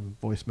had one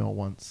voicemail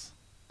once.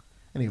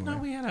 Anyway, no,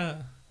 we had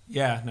a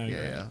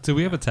yeah. Do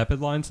we have a tepid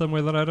line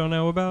somewhere that I don't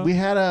know about? We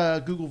had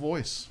a Google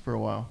Voice for a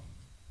while.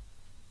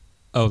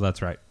 Oh,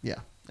 that's right. Yeah,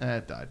 and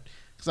it died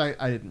because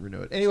I didn't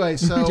renew it. Anyway,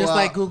 so just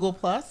like Google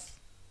Plus.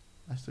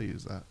 I still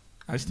use that.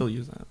 I still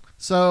use that.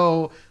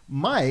 So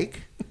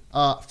Mike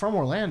from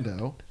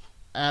Orlando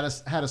had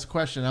us a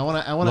question. I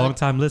want to long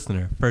time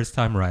listener, first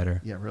time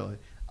writer. Yeah, really.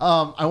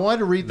 I wanted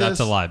to read this. That's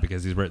a lie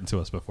because he's written to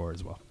us before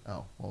as well.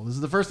 Oh, well, this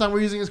is the first time we're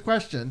using his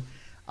question.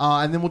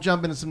 And then we'll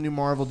jump into some new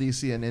Marvel,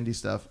 DC, and indie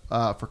stuff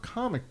for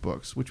comic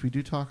books, which we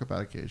do talk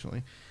about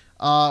occasionally.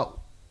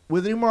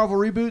 With the new Marvel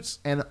reboots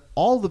and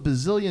all the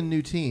bazillion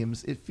new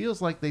teams, it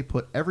feels like they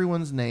put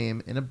everyone's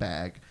name in a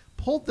bag,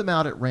 pulled them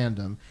out at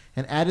random,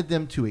 and added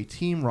them to a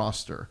team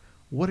roster.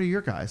 What are your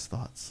guys'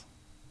 thoughts?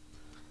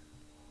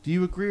 Do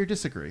you agree or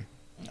disagree?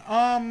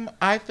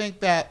 I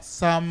think that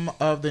some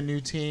of the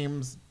new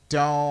teams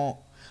don't...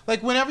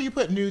 Like, whenever you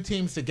put new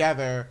teams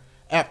together,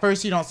 at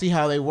first you don't see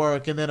how they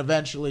work, and then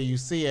eventually you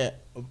see it.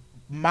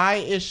 My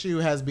issue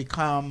has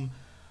become,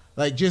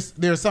 like,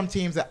 just... There are some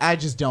teams that I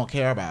just don't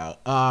care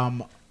about.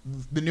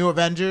 The new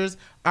Avengers,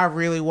 I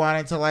really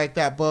wanted to like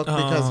that book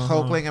because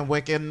Hulkling and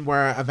Wiccan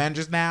were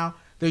Avengers now.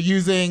 They're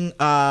using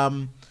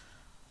the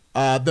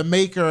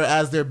Maker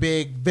as their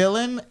big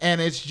villain,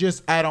 and it's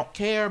just, I don't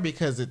care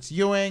because it's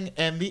Ewing,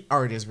 and the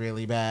art is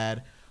really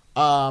bad.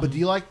 But do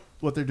you like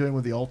what they're doing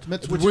with the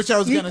Ultimates? Which I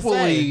was going to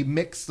say.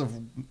 Mix of...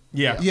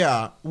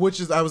 Yeah,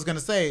 which is, I was going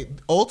to say,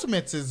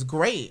 Ultimates is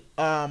great.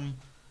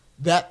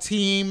 That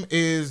team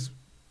is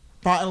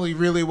finally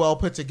really well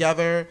put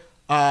together.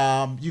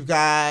 You've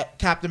got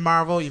Captain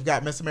Marvel, you've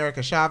got Miss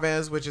America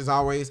Chavez, which is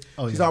always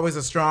she's always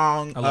a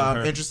strong,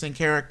 interesting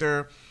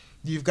character.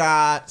 You've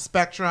got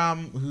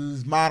Spectrum,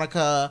 who's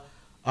Monica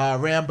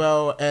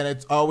Rambeau, and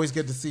it's always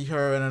good to see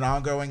her in an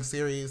ongoing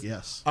series.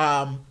 Yes.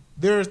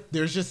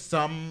 There's just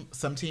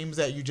some teams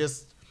that you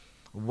just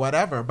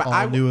whatever. But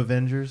all new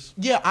Avengers.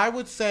 Yeah, I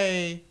would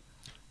say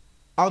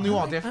all new,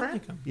 all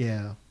different.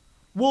 Yeah.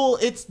 Well,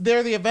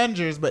 they're the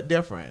Avengers, but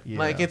different. Yeah.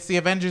 Like it's the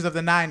Avengers of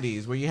the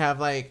 '90s, where you have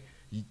like.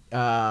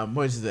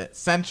 What is it?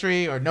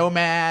 Sentry or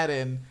Nomad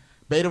and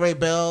Beta Ray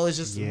Bill is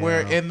just we're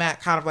in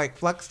that kind of like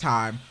flux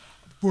time.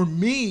 For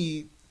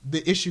me,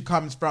 the issue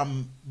comes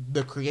from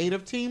the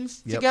creative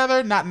teams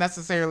together, not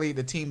necessarily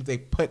the teams they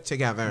put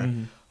together.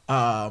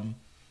 Mm-hmm.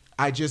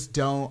 I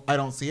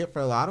don't see it for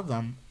a lot of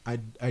them. I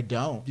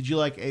don't. Did you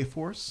like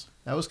A-Force?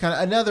 That was kind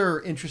of another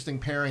interesting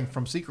pairing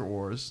from Secret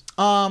Wars.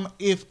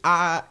 If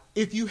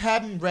you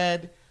hadn't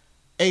read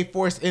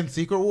A-Force in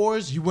Secret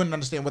Wars, you wouldn't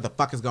understand what the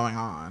fuck is going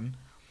on.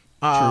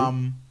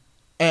 True.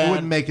 It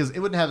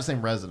wouldn't have the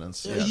same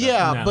resonance.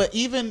 Yeah, but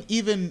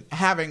even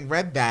having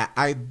read that,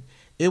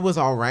 it was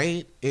all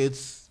right.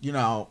 It's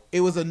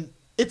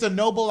it's a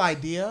noble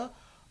idea.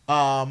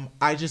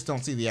 I just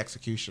don't see the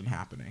execution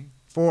happening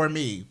for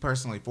me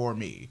personally.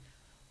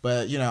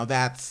 But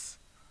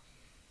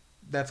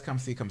that's come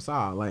see come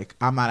saw. Like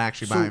I'm not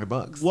actually buying the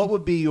books. What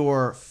would be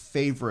your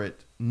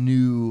favorite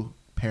new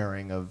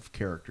pairing of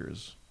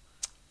characters?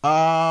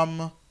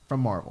 From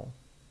Marvel.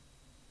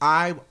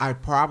 I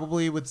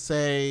probably would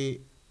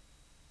say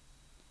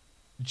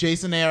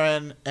Jason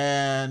Aaron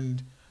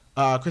and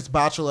Chris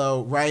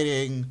Bachalo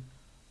writing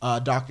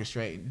Doctor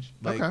Strange.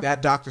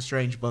 That Doctor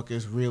Strange book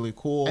is really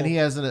cool. And he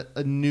has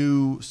a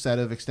new set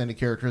of extended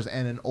characters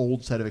and an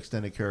old set of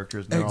extended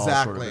characters. And they're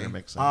all sort of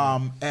intermixing.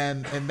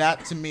 And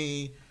that to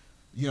me,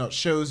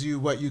 shows you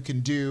what you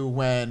can do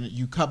when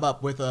you come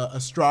up with a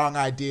strong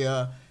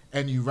idea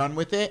and you run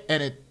with it.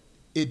 And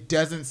it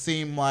doesn't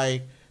seem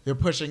like they're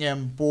pushing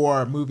him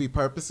for movie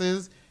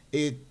purposes.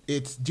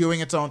 It's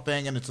doing its own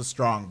thing, and it's a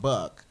strong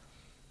book.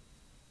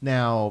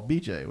 Now,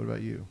 BJ, what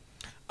about you?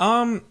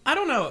 I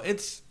don't know.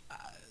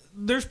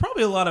 There's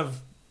probably a lot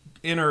of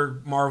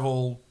inner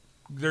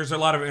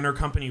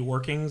company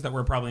workings that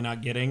we're probably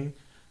not getting.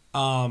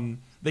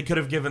 They could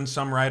have given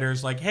some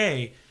writers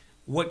they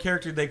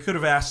could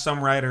have asked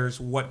some writers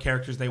what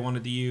characters they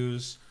wanted to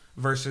use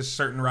versus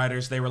certain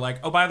writers. They were like,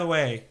 oh, by the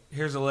way,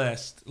 here's a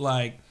list.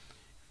 There's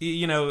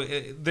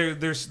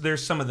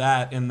some of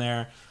that in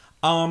there.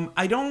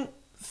 I don't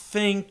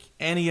think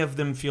any of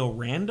them feel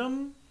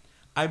random.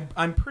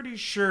 I'm pretty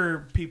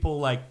sure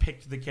people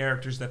picked the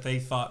characters that they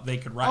thought they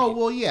could write. Oh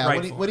well, yeah.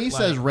 When he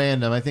says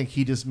random, I think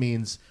he just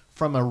means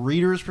from a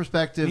reader's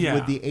perspective,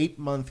 with the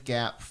 8-month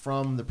gap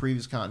from the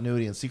previous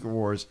continuity in Secret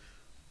Wars,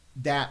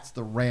 that's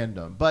the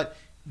random. But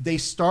they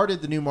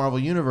started the new Marvel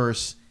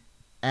Universe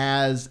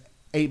as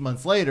 8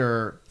 months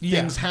later,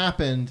 things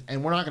happened,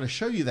 and we're not going to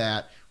show you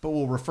that, but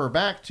we'll refer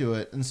back to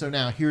it. And so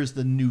now here's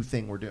the new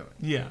thing we're doing.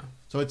 Yeah.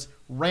 So it's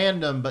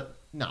random, but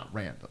not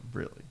random,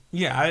 really.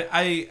 Yeah,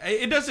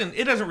 it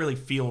doesn't really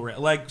feel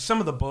like some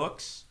of the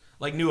books,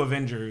 like New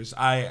Avengers.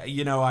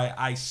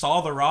 I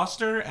saw the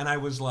roster and I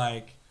was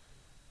like,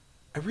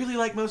 I really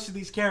like most of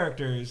these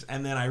characters,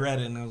 and then I read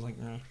it and I was like,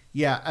 eh.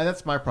 Yeah,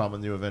 that's my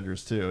problem with New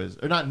Avengers too.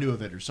 New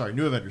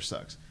Avengers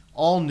sucks.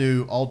 All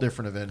new, all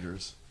different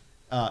Avengers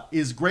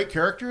is great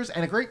characters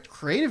and a great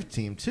creative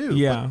team too.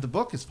 Yeah, but the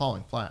book is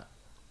falling flat.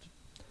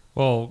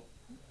 Well,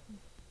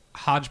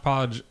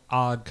 hodgepodge,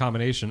 odd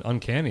combination,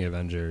 uncanny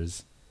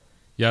Avengers.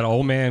 You had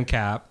Old Man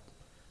Cap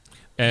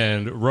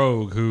and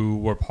Rogue, who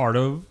were part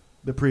of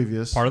the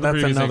previous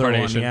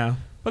incarnation. Yeah.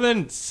 But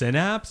then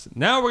Synapse.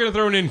 Now we're going to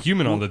throw an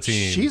Inhuman on the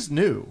team. She's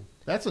new.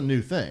 That's a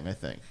new thing, I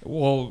think.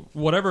 Well,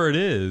 whatever it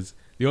is,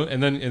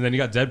 and then you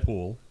got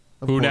Deadpool,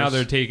 who now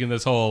they're taking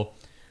this whole,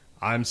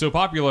 I'm so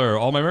popular,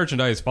 all my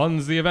merchandise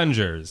funds the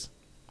Avengers.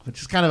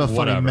 Which is kind of a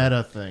funny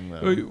meta thing,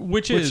 though.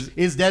 Which is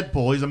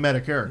Deadpool. He's a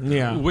meta character.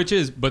 Yeah.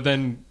 But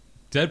then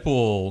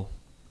Deadpool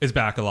is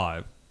back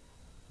alive.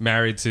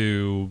 Married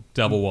to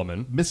Devil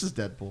Woman. Mrs.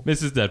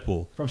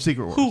 Deadpool. From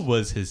Secret Wars. Who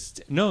was his...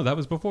 No, that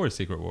was before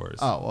Secret Wars.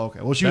 Oh,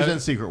 okay. Well, she was in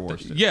Secret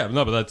Wars, too. Yeah,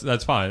 no, but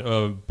that's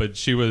fine. But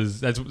she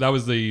was... That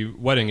was the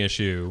wedding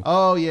issue.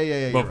 Oh,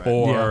 yeah.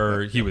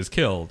 Before he was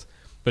killed.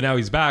 But now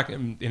he's back,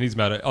 and he's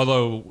mad.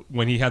 Although,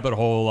 when he had that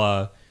whole...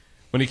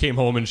 when he came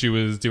home and she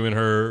was doing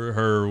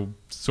her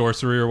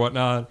sorcery or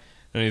whatnot,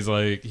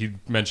 and he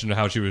mentioned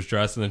how she was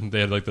dressed, and then they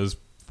had those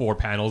 4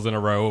 panels in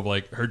a row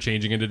of her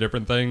changing into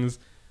different things.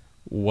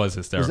 Was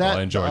hysterical.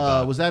 I enjoyed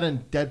that. Was that in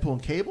Deadpool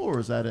and Cable, or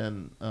was that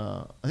in?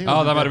 I think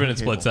that might have been in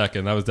Split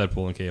Second. That was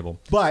Deadpool and Cable.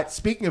 But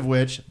speaking of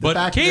which,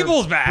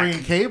 Cable's back.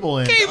 Bringing Cable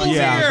in. Cable's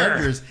here.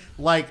 Avengers.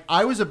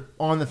 I was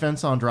on the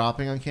fence on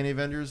dropping Uncanny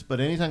Avengers, but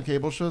anytime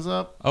Cable shows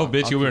up,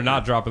 you were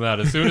not dropping that.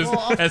 As soon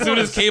as soon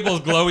as Cable's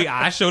glowy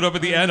eye showed up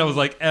at the end, I was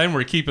like, and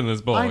we're keeping this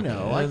book. I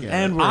know. I get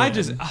and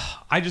it.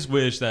 I just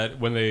wish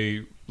that when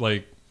they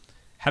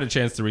had a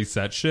chance to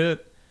reset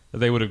shit, that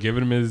they would have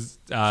given him his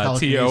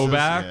TO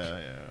back.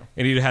 Yeah.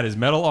 And he'd had his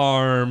metal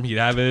arm. He'd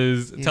have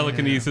his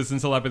telekinesis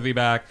and telepathy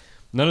back.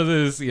 None of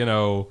this,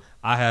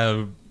 I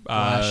have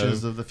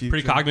flashes of the future.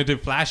 Precognitive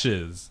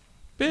flashes.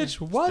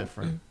 Bitch, what?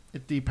 Different.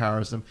 It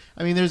depowers them.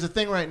 I mean, there's a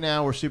thing right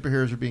now where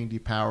superheroes are being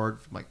depowered.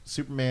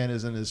 Superman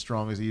isn't as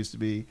strong as he used to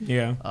be.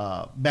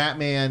 Yeah.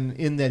 Batman,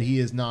 in that he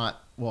is not.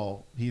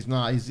 Well, he's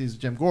not. He's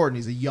Jim Gordon.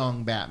 He's a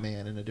young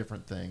Batman in a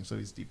different thing, so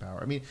he's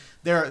depowered. I mean,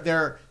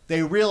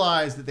 they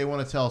realize that they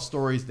want to tell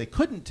stories they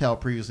couldn't tell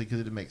previously because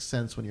it didn't make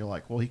sense when you're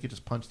like, well, he could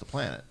just punch the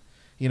planet.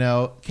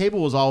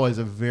 Cable was always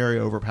a very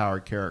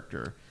overpowered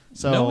character.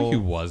 So no, he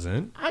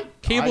wasn't.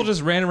 Cable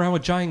just ran around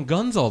with giant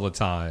guns all the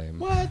time.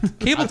 What?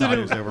 Cable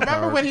didn't.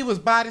 Remember when he was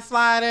body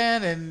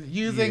sliding and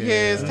using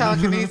his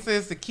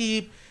telekinesis to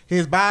keep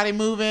his body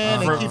moving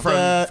and keep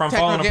the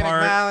technogenic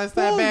balance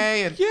at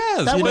bay? And,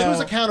 yes, that was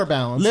a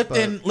counterbalance.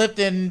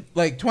 Lifting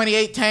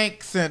 28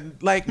 tanks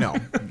and no.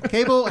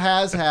 Cable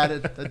has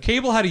had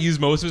Cable had to use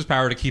most of his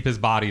power to keep his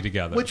body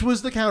together, which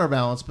was the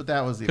counterbalance. But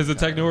that was because the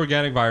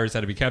techno-organic virus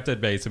had to be kept at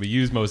bay, so he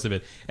used most of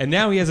it. And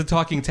now he has a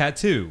talking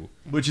tattoo,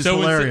 which is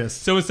hilarious.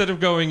 So instead of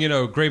going,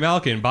 Gray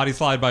Malkin, body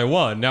slide by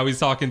 1, now he's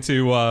talking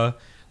to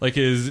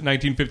his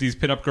 1950s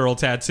pinup girl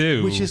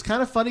tattoo, which is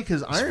kind of funny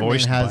because Iron Man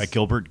voiced by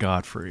Gilbert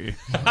Godfrey.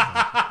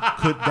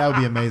 That would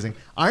be amazing.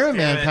 Iron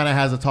Man kind of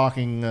has a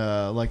talking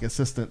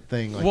assistant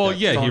thing.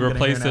 He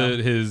replaced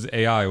his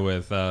AI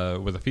with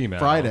a female.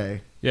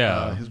 Friday,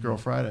 his girl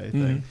Friday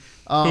thing.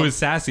 who is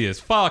sassy as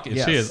fuck, and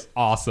she is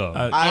awesome.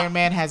 Iron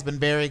Man has been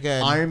very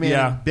good. Iron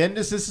Man,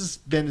 Bendis is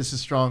Bendis'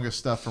 strongest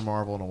stuff for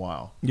Marvel in a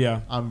while.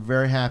 Yeah. I'm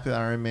very happy with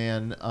Iron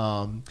Man.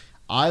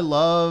 I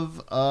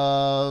love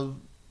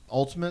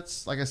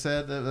Ultimates. Like I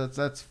said,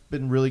 that's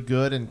been really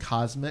good and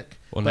cosmic.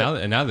 Well,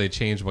 now they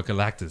changed what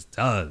Galactus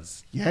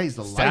does. Yeah, he's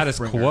the status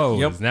life bringer.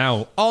 quo is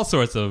now all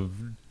sorts of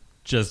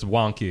just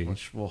wonky.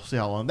 Which we'll see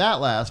how long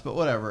that lasts, but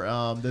whatever.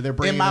 They're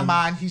bringing in my in-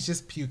 mind, he's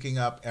just puking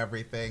up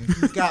everything.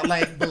 He's got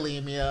like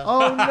bulimia.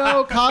 Oh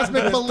no,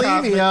 cosmic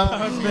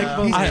bulimia. He's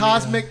bulimia.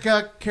 cosmic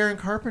Karen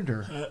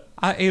Carpenter.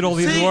 I ate all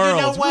these See, worlds.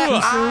 you know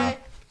what? Ugh.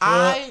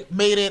 I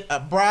made it a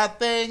broad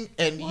thing,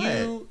 and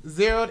you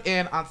zeroed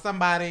in on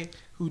somebody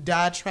who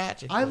died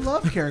tragically. I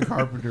love Karen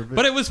Carpenter,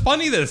 But it was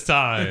funny this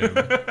time.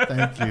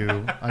 Thank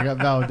you. I got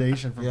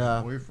validation from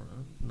my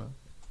boyfriend. No.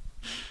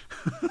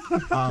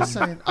 Just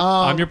saying.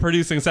 I'm your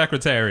producing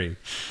secretary.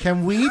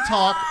 Can we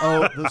talk?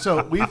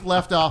 So we've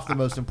left off the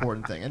most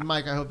important thing. And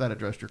Mike, I hope that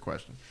addressed your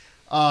question.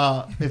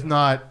 If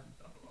not,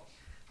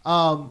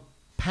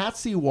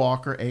 Patsy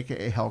Walker,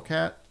 aka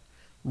Hellcat,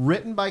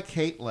 written by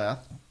Kate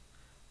Leth,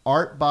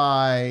 art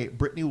by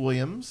Brittany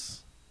Williams.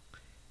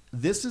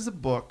 This is a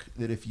book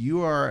that if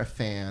you are a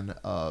fan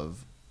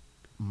of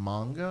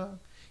manga,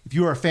 if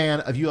you are a fan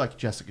of, you like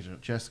Jessica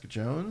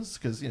Jones,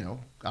 because,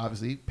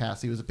 obviously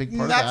Patsy was a big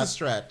part of that. That's a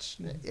stretch.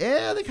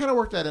 Yeah, they kind of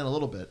worked that in a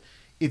little bit.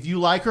 If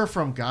you like her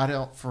from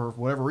for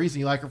whatever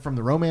reason, you like her from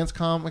the romance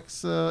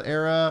comics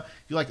era,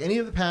 if you like any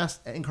of the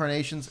past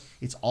incarnations,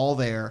 it's all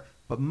there.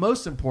 But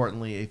most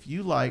importantly, if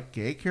you like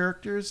gay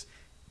characters,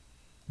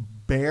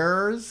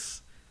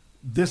 bears,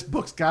 this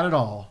book's got it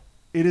all.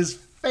 It is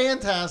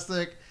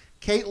fantastic.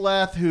 Kate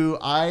Leth, who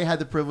I had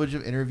the privilege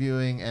of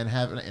interviewing,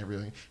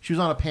 she was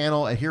on a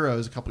panel at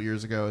Heroes a couple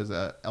years ago, as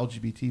a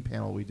LGBT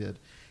panel we did.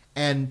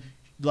 And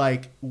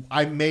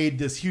I made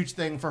this huge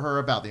thing for her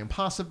about the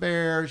Impossible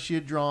Bear she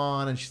had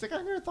drawn, and she's like,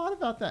 I never thought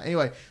about that.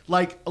 Anyway,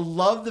 I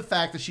love the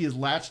fact that she has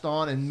latched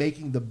on and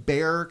making the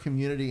bear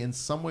community in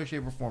some way,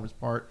 shape, or form as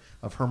part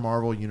of her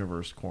Marvel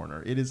Universe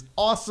corner. It is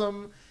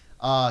awesome.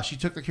 She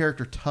took the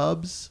character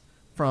Tubbs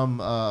from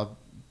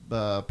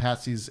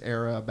Patsy's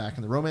era back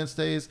in the romance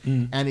days,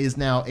 and is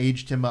now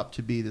aged him up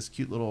to be this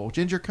cute little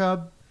ginger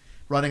cub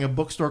running a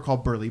bookstore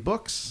called Burley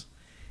Books.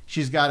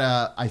 She's got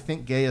a, I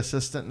think, gay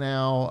assistant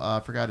now. I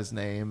forgot his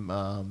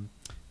name,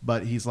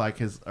 but he's like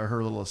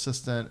her little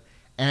assistant.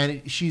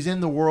 And she's in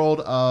the world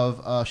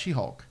of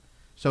She-Hulk.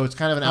 So it's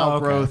kind of an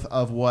outgrowth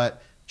of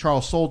what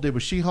Charles Soule did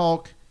with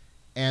She-Hulk,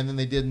 and then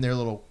they did in their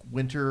little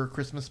winter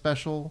Christmas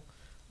special.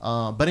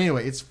 But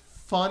anyway, it's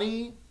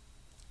funny.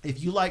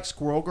 If you like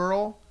Squirrel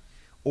Girl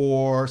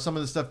or some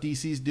of the stuff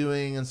DC's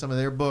doing in some of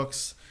their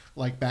books,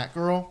 like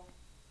Batgirl,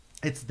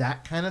 it's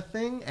that kind of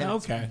thing. And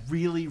it's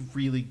really,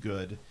 really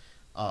good.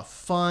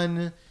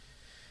 Fun.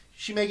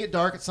 She may get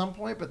dark at some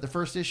point, but the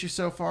first issue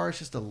so far is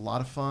just a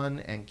lot of fun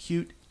and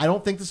cute. I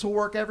don't think this will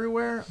work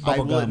everywhere. I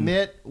will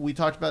admit, we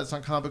talked about this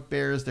on Comic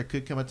Bears. There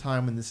could come a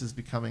time when this is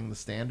becoming the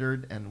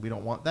standard, and we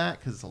don't want that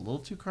because it's a little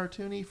too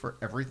cartoony for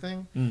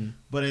everything.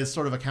 But as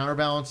sort of a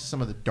counterbalance to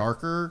some of the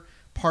darker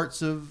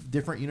parts of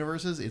different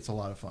universes, it's a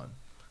lot of fun.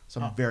 So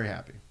I'm very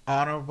happy.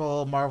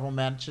 Honorable Marvel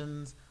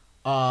mentions.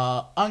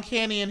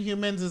 Uncanny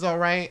Inhumans is all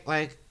right.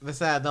 Like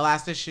the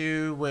last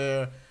issue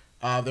where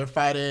they're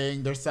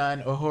fighting their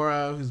son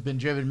Uhura, who's been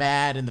driven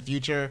mad in the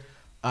future,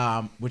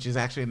 which is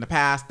actually in the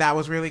past. That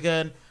was really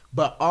good.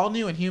 But All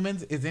New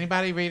Inhumans, is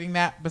anybody reading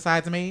that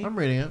besides me? I'm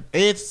reading it.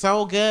 It's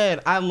so good.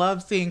 I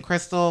love seeing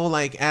Crystal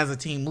as a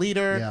team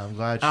leader. Yeah, I'm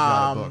glad she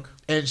got a book.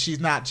 And she's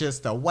not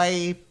just a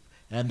wife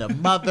and a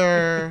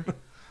mother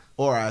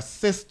or a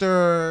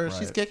sister. Right.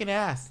 She's kicking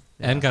ass.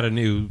 And got a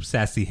new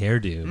sassy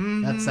hairdo.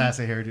 Mm-hmm. That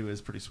sassy hairdo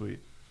is pretty sweet.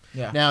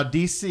 Yeah. Now,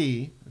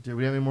 DC, do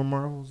we have any more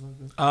Marvels?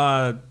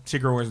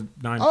 Secret Wars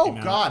 9. Oh,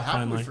 God. How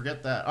can we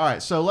forget that? All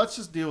right, so let's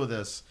just deal with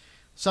this.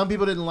 Some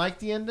people didn't like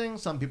the ending.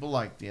 Some people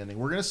liked the ending.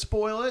 We're going to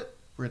spoil it.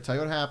 We're going to tell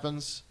you what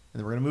happens, and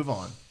then we're going to move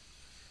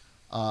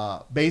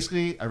on.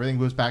 Basically, everything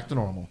goes back to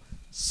normal.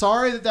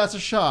 Sorry that that's a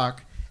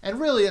shock. And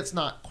really, it's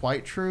not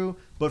quite true.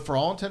 But for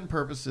all intent and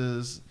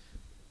purposes,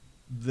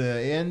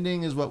 the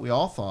ending is what we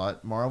all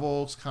thought.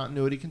 Marvel's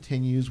continuity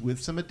continues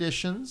with some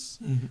additions,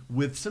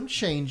 with some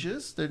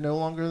changes. They're no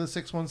longer the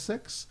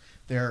 616.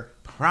 They're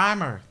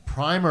Prime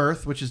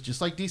Earth, which is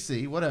just like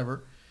DC,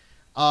 whatever.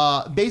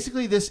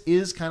 Basically, this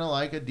is kind of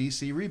like a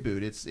DC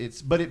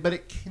reboot. But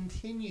it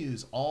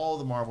continues all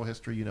the Marvel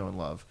history you know and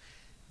love.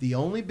 The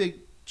only big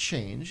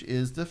change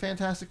is the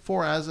Fantastic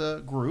Four as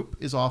a group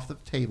is off the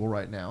table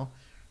right now.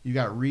 You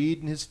got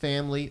Reed and his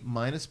family,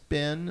 minus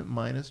Ben,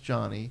 minus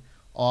Johnny,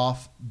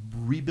 off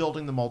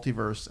rebuilding the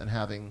multiverse and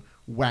having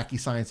wacky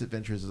science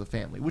adventures as a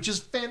family, which is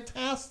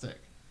fantastic.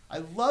 I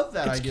love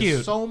that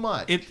idea so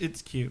much.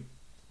 It's cute.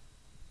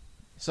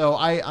 So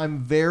I'm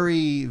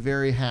very,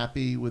 very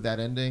happy with that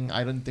ending.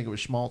 I didn't think it was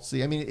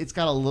schmaltzy. I mean, it's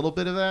got a little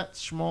bit of that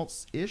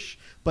schmaltz-ish,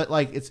 but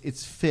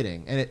it's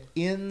fitting. And it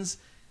ends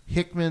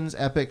Hickman's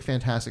epic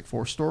Fantastic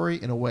Four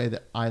story in a way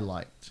that I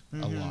liked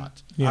a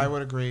lot. Yeah. I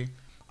would agree.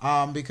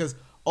 Because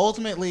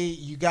ultimately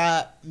you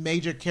got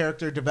major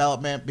character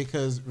development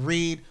because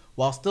Reed,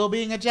 while still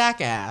being a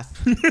jackass,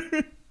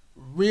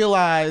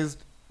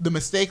 realized the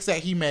mistakes that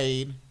he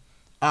made,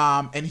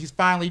 and he's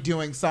finally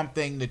doing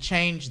something to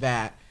change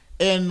that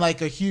in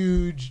like a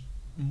huge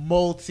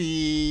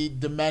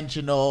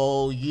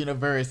multi-dimensional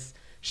universe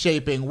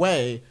shaping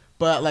way.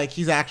 But like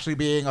he's actually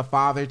being a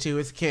father to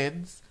his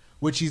kids,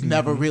 which he's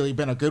never really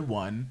been a good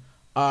one.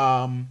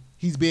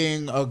 He's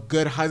being a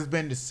good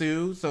husband to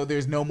Sue, so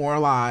there's no more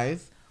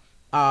lies.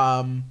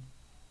 I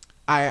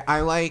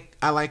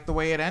like the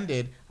way it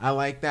ended. I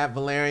like that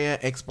Valeria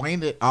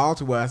explained it all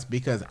to us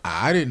because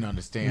I didn't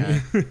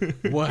understand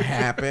what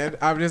happened.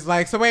 I'm just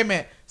like, so wait a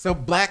minute. So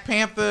Black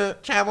Panther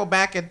traveled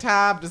back in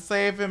time to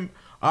save him.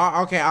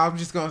 Okay, I'm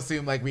just gonna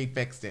assume like we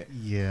fixed it.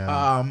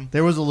 Yeah.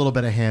 There was a little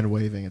bit of hand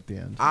waving at the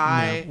end.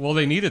 Well,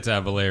 they needed to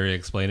have Valeria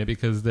explain it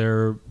because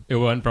it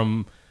went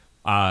from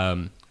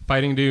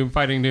fighting Doom,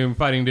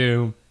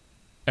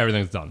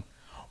 everything's done.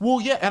 Well,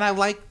 yeah, and I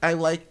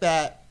like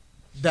that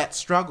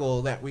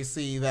struggle that we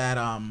see that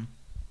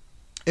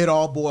it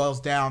all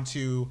boils down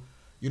to,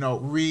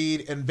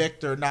 Reed and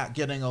Victor not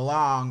getting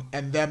along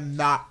and them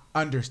not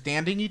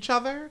understanding each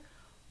other,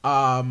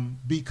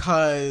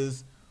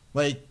 because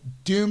like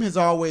Doom has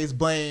always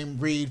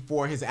blamed Reed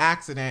for his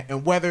accident,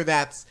 and whether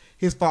that's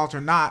his fault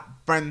or not,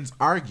 friends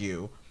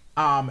argue,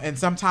 and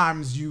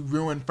sometimes you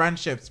ruin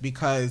friendships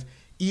because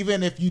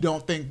even if you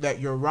don't think that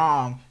you're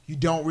wrong, you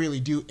don't really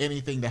do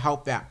anything to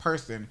help that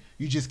person.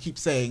 You just keep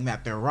saying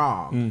that they're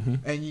wrong.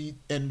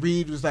 And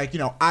Reed was like,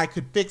 I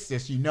could fix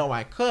this.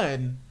 I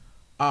could.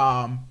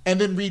 And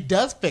then Reed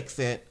does fix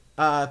it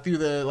through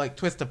the like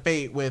twist of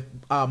fate with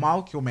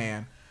Molecule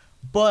Man.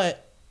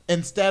 But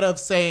instead of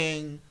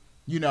saying,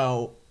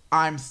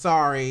 I'm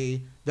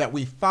sorry that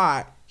we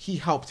fought, he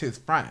helped his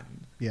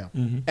friend. Yeah.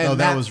 And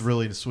that was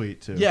really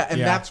sweet too. Yeah,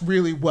 and that's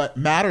really what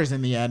matters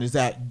in the end, is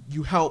that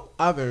you help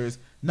others,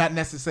 not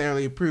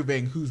necessarily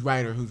proving who's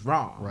right or who's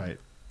wrong. Right.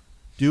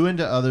 Do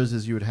unto others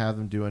as you would have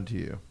them do unto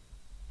you.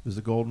 There's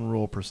the golden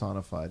rule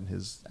personified in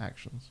his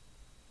actions.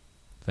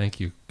 Thank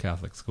you,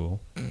 Catholic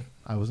school.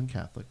 I wasn't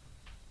Catholic,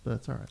 but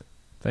that's all right.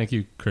 Thank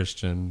you,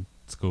 Christian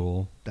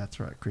school. That's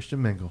right,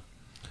 Christian Mingle.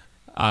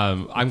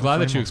 I'm glad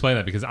that you explained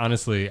that because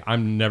honestly, I've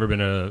never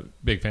been a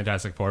big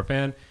Fantastic Four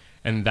fan,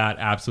 and that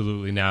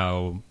absolutely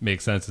now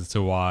makes sense as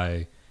to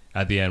why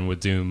at the end with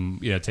Doom,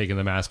 taking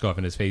the mask off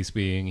and his face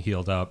being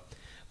healed up,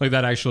 like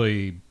that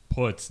actually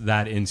puts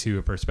that into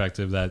a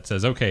perspective that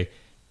says, okay,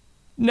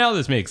 now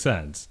this makes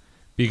sense,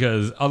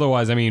 because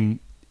otherwise, I mean,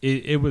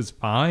 it was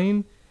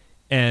fine,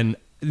 and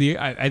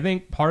I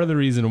think part of the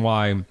reason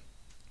why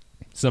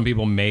some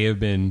people may have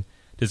been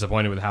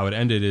disappointed with how it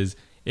ended is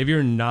if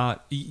you're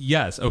not,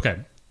 yes,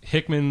 okay,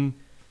 Hickman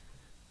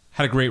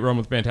had a great run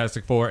with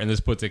Fantastic Four, and this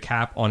puts a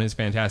cap on his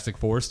Fantastic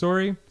Four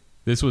story.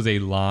 This was a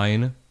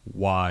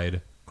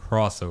line-wide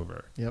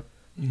crossover. Yep.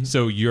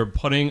 So you're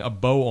putting a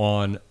bow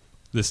on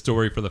the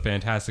story for the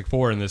Fantastic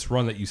Four and this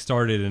run that you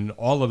started and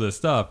all of this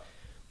stuff.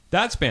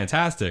 That's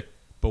fantastic,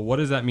 but what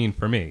does that mean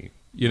for me?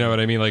 You know what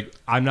I mean? Like,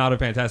 I'm not a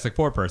Fantastic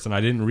Four person.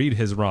 I didn't read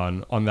his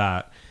run on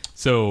that.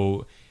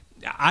 So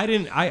I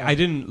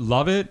didn't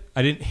love it.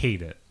 I didn't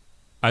hate it.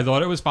 I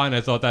thought it was fine.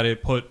 I thought that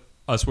it put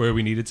us where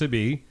we needed to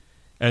be,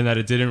 and that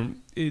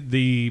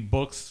the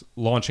books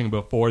launching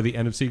before the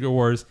end of Secret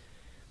Wars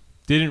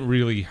didn't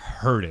really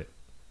hurt it.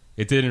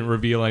 It didn't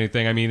reveal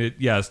anything. I mean,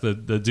 yes, the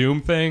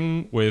Doom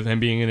thing with him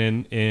being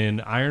in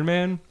Iron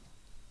Man,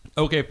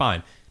 okay,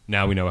 fine.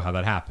 Now we know how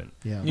that happened.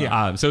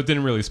 Yeah. So it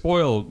didn't really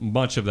spoil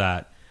much of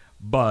that.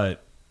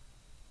 But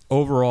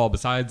overall,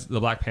 besides the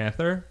Black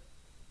Panther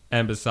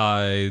and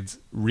besides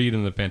Reed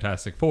and the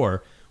Fantastic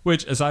Four,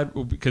 which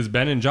because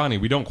Ben and Johnny,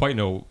 we don't quite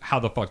know how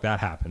the fuck that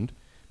happened,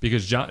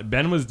 because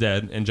Ben was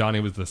dead and Johnny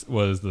was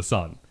the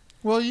son.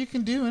 Well, you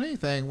can do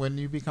anything when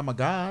you become a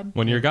god.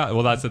 When you're God.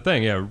 Well, that's the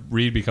thing. Yeah,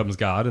 Reed becomes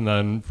God, and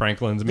then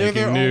Franklin's They're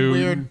making their new own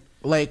weird,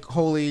 like,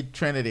 holy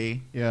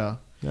trinity. Yeah.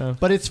 Yeah.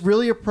 But it's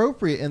really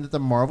appropriate in that the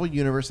Marvel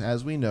Universe,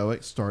 as we know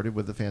it, started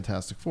with the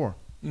Fantastic Four.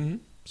 Mm-hmm.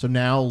 So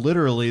now,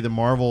 literally, the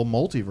Marvel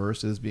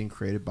multiverse is being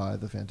created by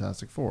the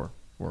Fantastic Four,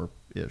 or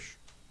ish,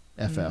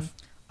 FF.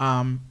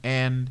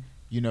 And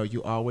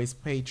you always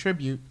pay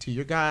tribute to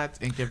your gods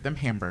and give them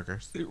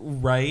hamburgers.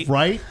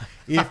 Right?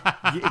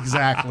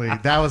 Exactly.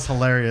 That was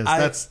hilarious.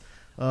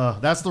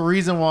 That's the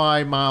reason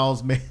why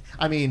Miles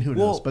who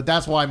knows? But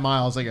that's why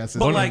Miles, I guess, is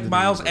but like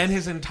Miles and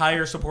his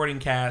entire supporting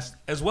cast,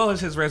 as well as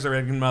his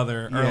resurrected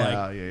mother,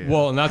 are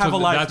Well, and that's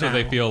what now.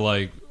 they feel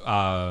like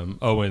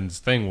Owen's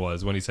thing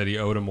was when he said he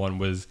owed him one,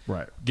 was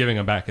giving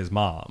him back his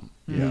mom.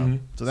 Yeah. Mm-hmm.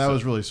 So that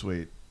was really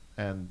sweet.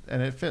 And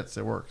it fits.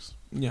 It works.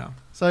 Yeah.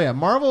 So yeah,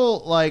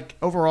 Marvel, like,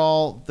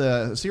 overall,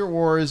 the Secret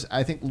Wars,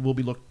 I think, will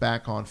be looked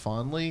back on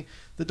fondly.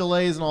 The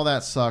delays and all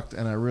that sucked,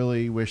 and I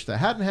really wish that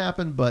hadn't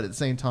happened. But at the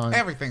same time,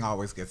 everything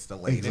always gets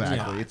delayed.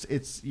 Exactly.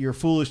 It's you're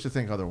foolish to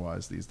think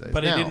otherwise these days.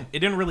 But it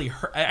didn't really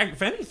hurt.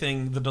 If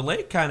anything, the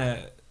delay kind of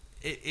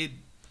it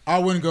I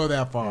wouldn't go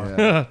that far.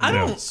 Yeah.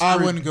 I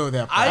wouldn't go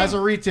that far. As a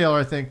retailer,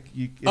 I think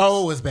it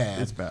was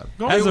bad. It's bad.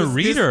 As a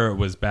reader, it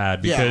was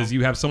bad because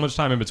you have so much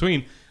time in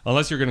between.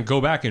 Unless you're going to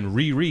go back and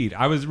reread.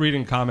 I was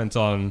reading comments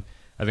on,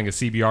 I think, a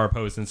CBR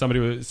post, and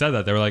somebody said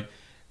that they were like,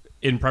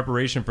 in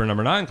preparation for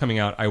number 9 coming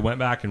out, I went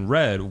back and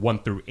read 1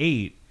 through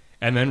 8,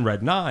 and then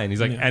read 9. He's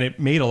like, and it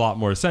made a lot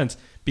more sense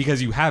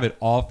because you have it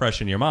all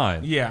fresh in your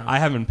mind. Yeah, I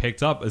haven't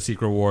picked up a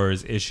Secret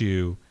Wars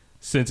issue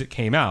since it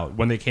came out.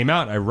 When they came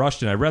out, I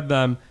rushed and I read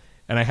them,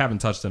 and I haven't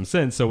touched them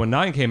since. So when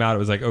 9 came out, it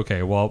was like,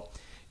 okay, well,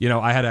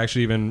 I had to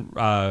actually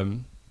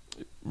even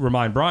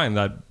remind Brian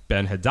that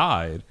Ben had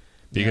died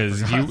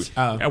because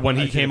when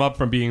he came up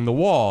from being the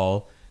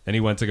Wall, and he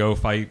went to go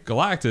fight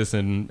Galactus,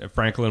 and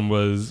Franklin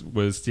was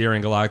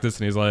steering Galactus,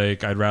 and he's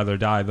like, I'd rather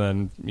die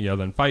than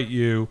fight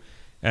you,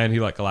 and he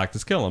let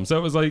Galactus kill him. So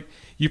it was like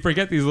you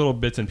forget these little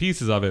bits and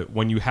pieces of it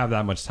when you have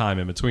that much time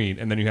in between,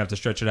 and then you have to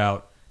stretch it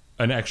out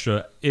an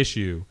extra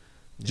issue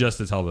just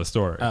to tell the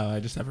story. Oh, I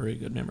just have a really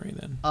good memory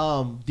then.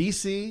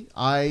 DC,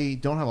 I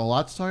don't have a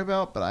lot to talk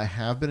about, but I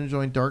have been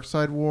enjoying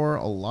Darkseid War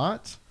a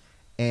lot,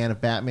 and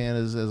Batman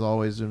is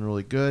always been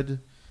really good.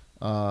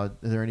 Are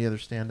there any other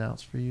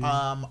standouts for you?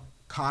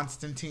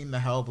 Constantine the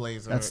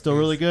Hellblazer. That's still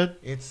really good?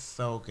 It's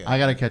so good. I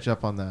got to catch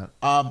up on that.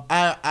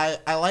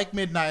 I like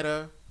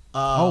Midnighter.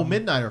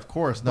 Midnighter, of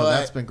course. No,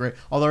 that's been great.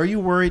 Although, are you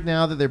worried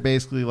now that they're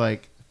basically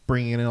like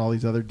bringing in all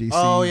these other DC?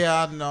 Oh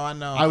yeah, no, I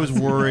know. I was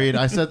worried.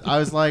 I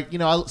was like,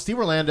 Steve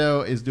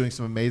Orlando is doing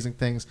some amazing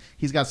things.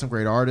 He's got some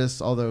great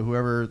artists. Although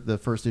whoever the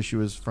first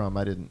issue is from,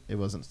 it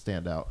wasn't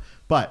stand out.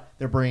 But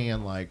they're bringing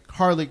in like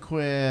Harley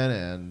Quinn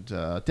and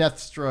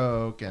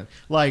Deathstroke and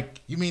like.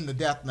 You mean the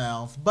Death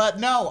Knells? But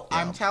no, yeah.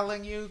 I'm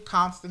telling you,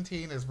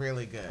 Constantine is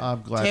really good.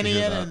 I'm glad to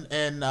hear that.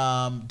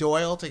 and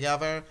Doyle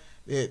together,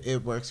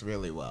 it works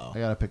really well. I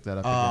gotta pick that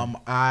up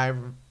again. I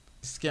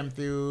skimmed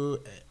through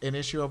an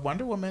issue of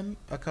Wonder Woman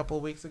a couple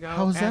of weeks ago.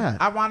 How was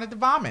that? I wanted to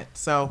vomit.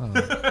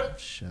 So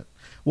shit.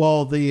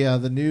 Well,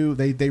 the new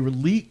they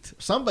leaked.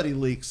 Somebody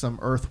leaked some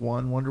Earth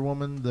 1 Wonder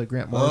Woman, the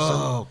Grant Morrison.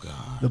 Oh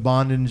god. The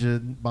bondage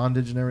and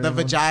everything. The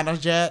vagina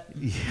jet.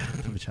 Yeah,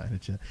 the vagina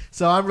jet.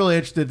 So I'm really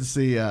interested to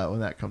see when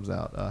that comes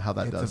out how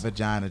that does. It's a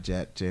vagina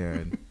jet,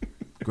 Jared.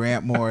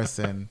 Grant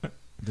Morrison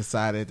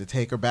decided to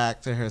take her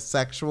back to her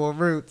sexual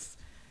roots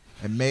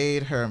and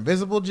made her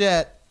invisible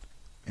jet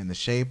in the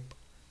shape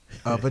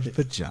of a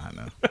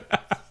vagina.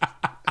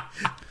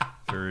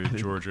 Very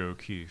George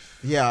O'Keefe.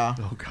 Yeah.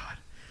 Oh god.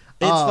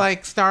 It's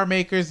like Star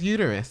Maker's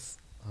uterus.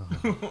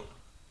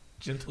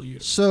 Gentle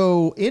uterus.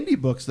 So indie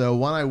books, though,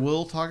 one I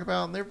will talk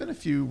about, and there have been a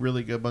few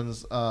really good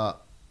ones.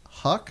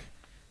 Huck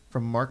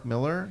from Mark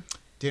Miller.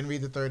 Didn't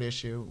read the 3rd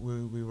issue.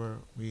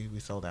 We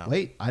sold out.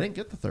 Wait, I didn't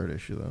get the 3rd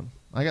issue though.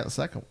 I got the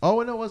 2nd.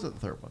 Oh no, was it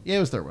the 3rd one? Yeah,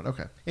 it was the 3rd one.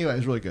 Okay. Anyway, it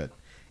was really good.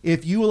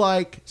 If you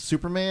like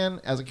Superman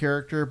as a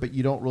character, but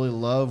you don't really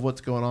love what's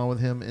going on with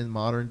him in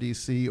modern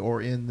DC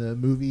or in the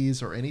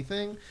movies or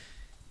anything,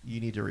 you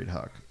need to read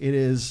Huck. It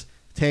is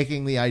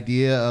taking the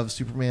idea of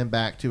Superman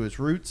back to its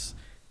roots,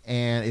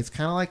 and it's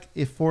kind of like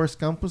if Forrest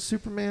Gump was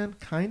Superman,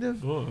 kind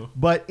of,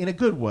 but in a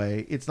good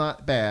way. It's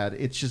not bad.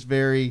 It's just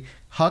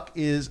Huck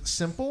is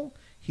simple.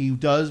 He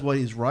does what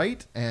is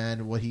right,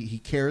 and what he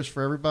cares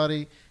for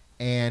everybody,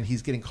 and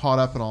he's getting caught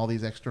up in all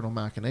these external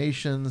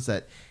machinations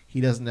that he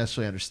doesn't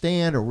necessarily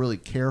understand or really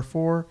care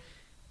for,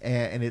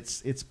 and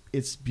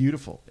it's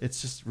beautiful.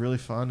 It's just really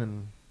fun,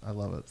 and I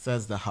love it.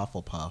 Says the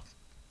Hufflepuff.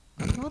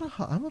 I'm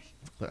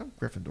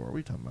Gryffindor. What are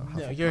you talking about?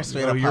 Yeah, you're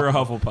straight up. You're a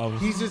Hufflepuff.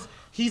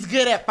 He's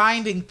good at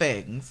finding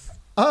things.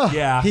 Oh,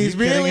 yeah. He's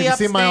really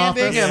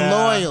upstanding and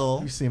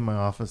loyal. You see my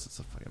office? It's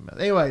a fucking mess.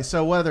 Anyway,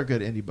 so what other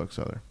good indie books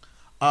are there?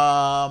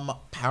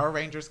 Power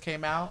Rangers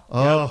came out.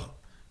 Oh,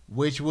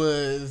 which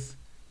was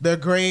the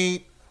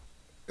great.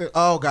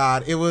 Oh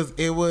god, it was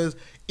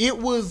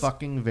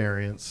fucking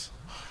variants.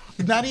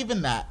 Not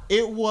even that.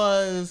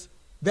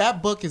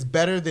 That book is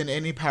better than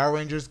any Power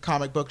Rangers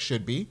comic book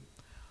should be.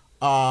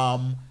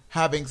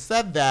 Having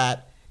said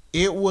that,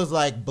 it was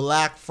like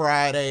Black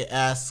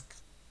Friday-esque,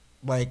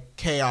 like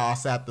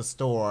chaos at the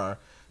store,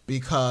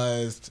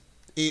 because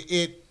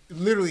it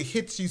literally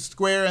hits you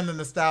square in the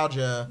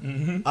nostalgia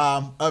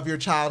of your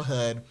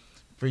childhood.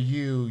 For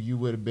you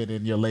would have been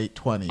in your late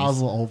 20s. I was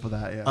a little old for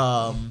that,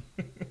 yeah.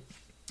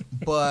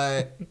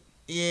 But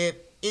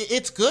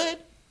it's good.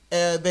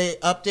 They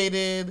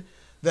updated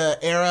the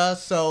era,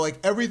 so like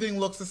everything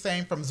looks the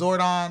same from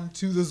Zordon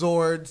to the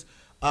Zords.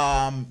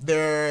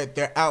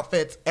 Their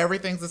outfits,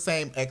 everything's the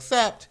same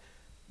except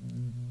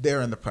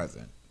they're in the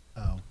present.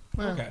 Oh,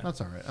 okay,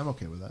 that's all right. I'm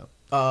okay with that.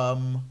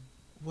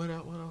 What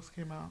else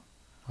came out?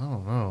 I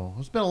don't know.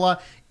 There's been a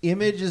lot.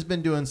 Image has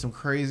been doing some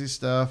crazy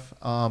stuff,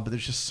 but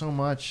there's just so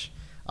much.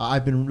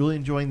 I've been really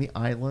enjoying The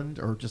Island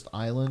or just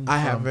Island.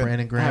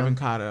 Brandon Graham. I haven't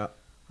caught up.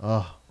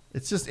 Oh,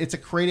 it's a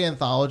great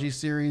anthology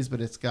series,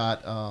 but it's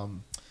got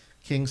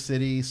King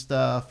City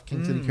stuff,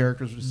 King City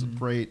characters, which is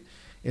great.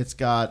 It's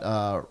got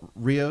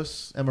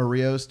Emma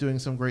Rios doing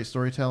some great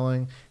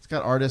storytelling. It's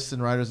got artists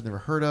and writers I've never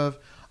heard of.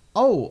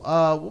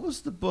 What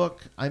was the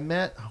book I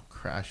met? Oh,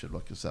 crap, I should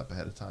look this up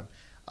ahead of time.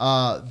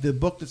 The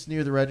book that's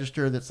near the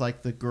register that's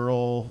like the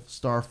girl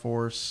Star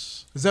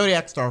Force.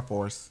 Zodiac Star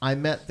Force. I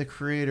met the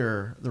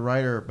creator, the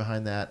writer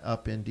behind that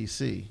up in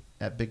D.C.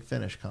 at Big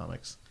Finish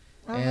Comics.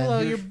 Oh, hello,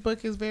 your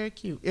book is very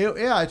cute.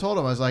 Yeah, I told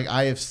him, I was like,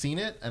 I have seen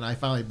it, and I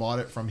finally bought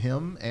it from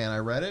him, and I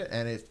read it,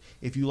 and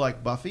if you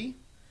like Buffy,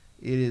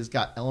 it has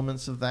got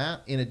elements of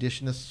that, in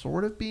addition to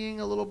sort of being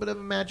a little bit of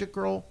a magic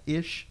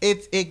girl-ish.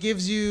 It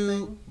gives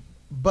you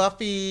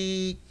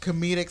Buffy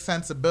comedic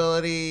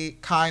sensibility,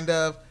 kind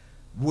of,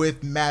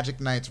 with Magic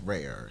Knight's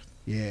Ray Earth.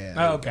 Yeah.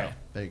 Oh, okay.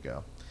 There you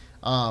go.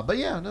 But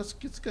yeah,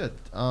 it's good.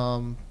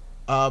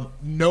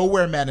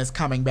 Nowhere Men is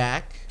coming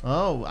back.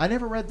 Oh, I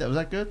never read that. Was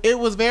that good? It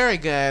was very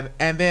good.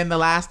 And then the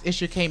last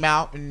issue came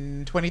out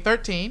in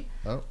 2013.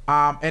 Oh.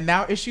 And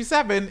now issue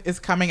 7 is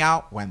coming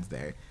out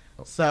Wednesday.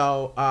 Oh.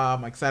 So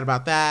I'm excited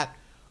about that.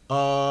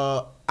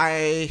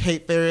 I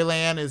Hate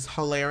Fairyland is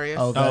hilarious.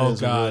 Oh, that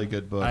is a really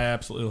good book. I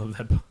absolutely love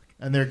that book.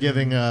 And they're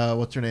giving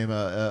what's her name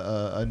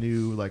a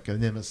new like a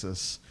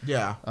nemesis.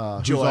 Yeah,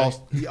 Joy.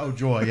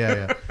 Joy.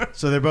 Yeah.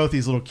 So they're both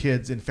these little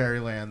kids in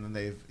fairyland, and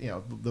they've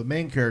the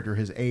main character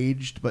has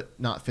aged, but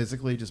not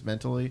physically, just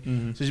mentally.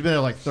 Mm-hmm. So she's been there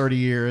like 30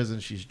 years,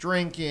 and she's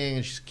drinking,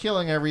 and she's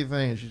killing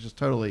everything, and she's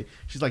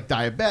she's like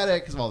diabetic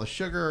because of all the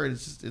sugar.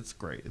 It's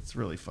great. It's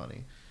really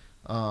funny.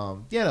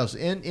 So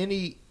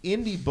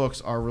indie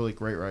books are really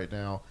great right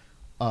now.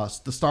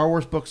 The Star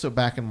Wars books are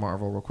back in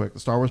Marvel real quick. The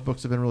Star Wars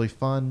books have been really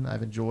fun.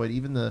 I've enjoyed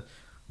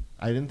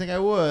I didn't think I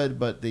would,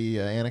 but the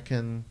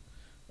Anakin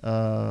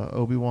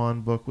Obi-Wan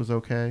book was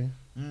okay.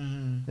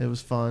 Mm-hmm. It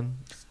was fun.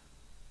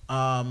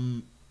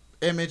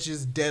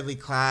 Image's Deadly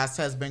Class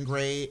has been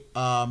great.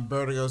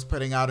 Vertigo's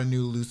putting out a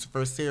new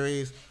Lucifer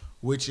series,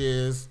 which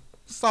is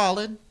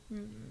solid.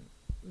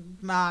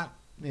 It's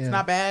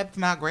not bad. It's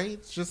not great.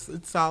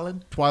 It's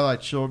solid.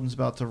 Twilight Children's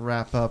about to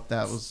wrap up.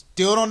 That was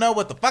still don't know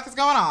what the fuck is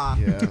going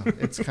on. Yeah,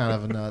 it's kind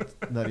of a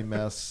nutty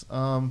mess.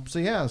 So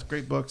yeah, it's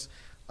great books.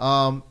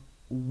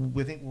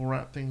 We think we'll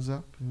wrap things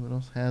up. Anyone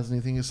else has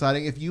anything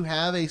exciting? If you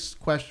have a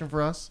question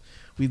for us,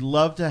 we'd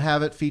love to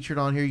have it featured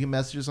on here. You can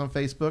message us on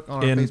Facebook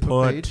on our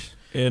Facebook page.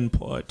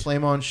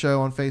 Flame On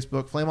Show on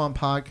Facebook. Flame On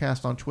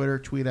Podcast on Twitter.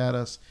 Tweet at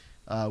us.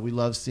 We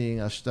love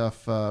seeing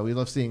stuff. We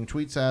love seeing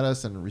tweets at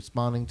us and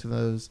responding to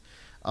those.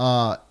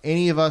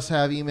 Any of us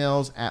have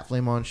emails at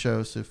Flame On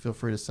Show, so feel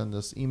free to send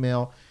us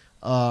email.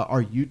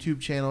 Our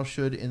YouTube channel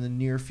should in the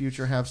near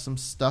future have some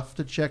stuff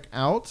to check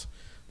out.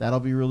 That'll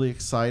be really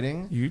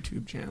exciting.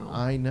 YouTube channel.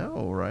 I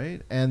know,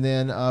 right? And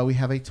then we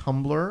have a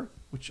Tumblr,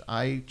 which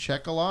I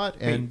check a lot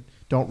and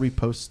don't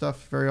repost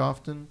stuff very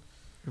often.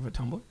 You have a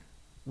Tumblr?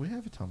 We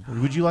have a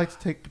Tumblr. Would you like to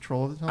take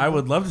control of the Tumblr? I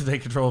would love to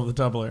take control of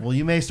the Tumblr. Well,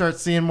 you may start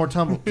seeing more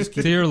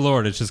Tumblr. Dear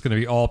Lord, it's just going to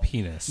be all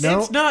penis. No,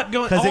 it's not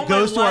going because it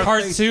goes to our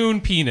cartoon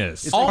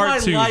penis. All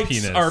cartoon my likes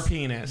penis. are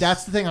penis.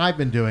 That's the thing I've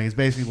been doing is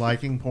basically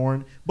liking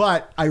porn,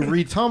 but I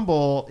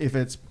retumble if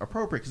it's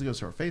appropriate because it goes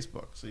to our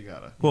Facebook. So you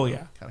gotta,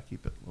 kind of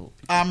keep it a little.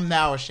 I'm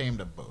now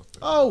ashamed of both.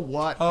 Oh,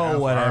 what? Oh,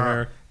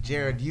 whatever.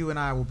 Jared, you and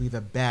I will be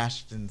the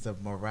bastions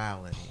of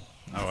morality.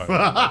 Oh,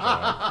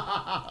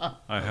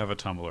 I have a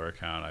Tumblr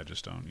account. I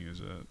just don't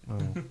use it. Oh,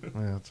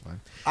 yeah, that's fine.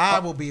 I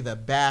will be the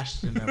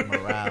bastion of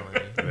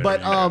morality.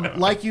 But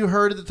like you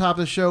heard at the top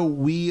of the show,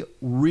 we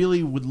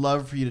really would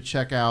love for you to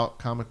check out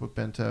Comic Book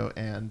Bento,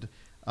 and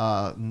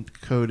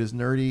code is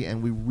nerdy,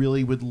 and we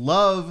really would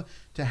love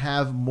to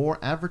have more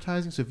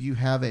advertising. So if you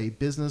have a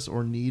business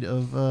or need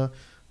of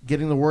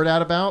getting the word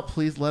out about,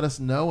 please let us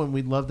know, and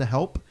we'd love to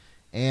help.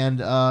 And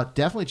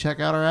definitely check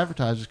out our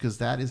advertisers, because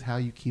that is how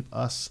you keep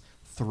us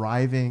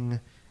thriving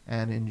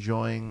and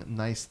enjoying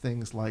nice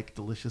things like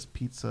delicious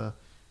pizza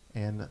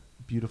and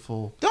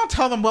beautiful. Don't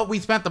tell them what we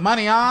spent the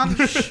money on.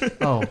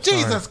 Oh,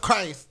 Jesus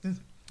Christ!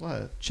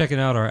 What? Checking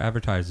out our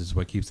advertisers is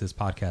what keeps this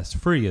podcast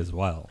free as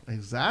well.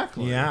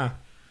 Exactly. Yeah.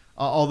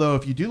 Although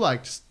if you do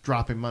like just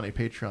dropping money,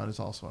 Patreon is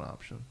also an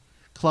option.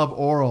 Club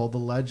Oral, the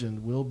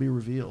legend, will be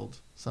revealed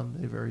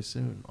someday very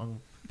soon on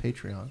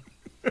Patreon.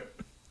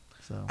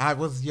 So I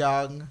was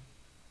young,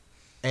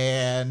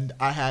 and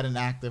I had an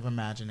active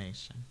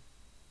imagination.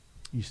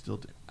 You still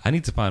do. I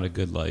need to find a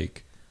good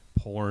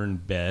porn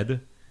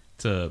bed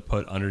to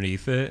put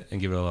underneath it and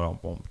give it a little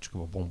boom,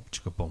 chicka boom,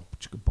 chicka boom,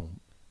 chicka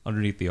boom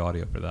underneath the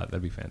audio for that.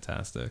 That'd be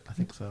fantastic. I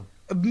think so.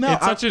 No,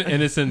 it's such an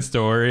innocent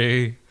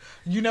story.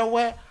 You know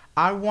what?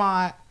 I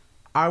want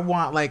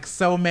like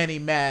so many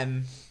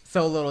men,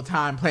 so little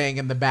time playing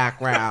in the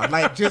background,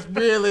 like just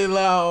really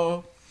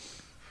low.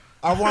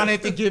 I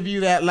wanted to give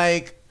you that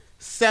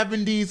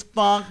 70s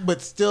funk,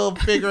 but still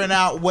figuring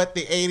out what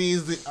the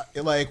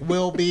 80s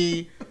will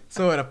be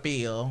sort of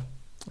feel.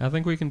 I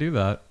think we can do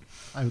that.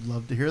 I would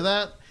love to hear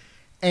that.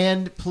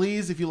 And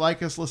please, if you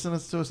like us, listen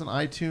to us on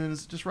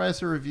iTunes. Just write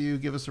us a review,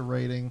 give us a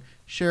rating,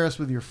 share us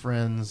with your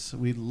friends.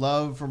 We'd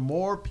love for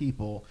more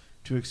people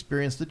to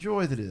experience the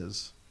joy that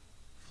is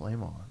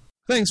Flame On.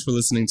 Thanks for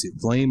listening to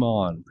Flame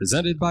On,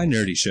 presented by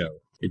Nerdy Show.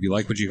 If you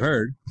like what you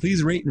heard,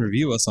 please rate and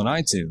review us on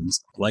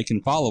iTunes, like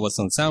and follow us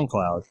on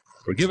SoundCloud,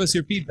 or give us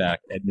your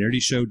feedback at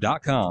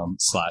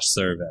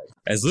nerdyshow.com/survey.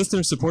 As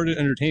listener-supported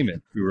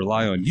entertainment, we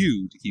rely on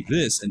you to keep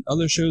this and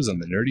other shows on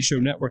the Nerdy Show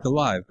Network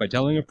alive by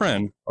telling a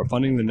friend or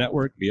funding the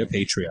network via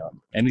Patreon.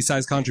 Any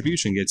size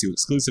contribution gets you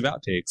exclusive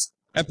outtakes,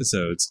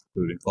 episodes,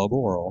 including Club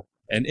Oral,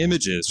 and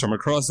images from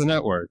across the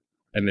network.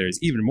 And there's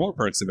even more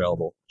perks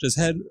available. Just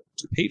head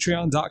to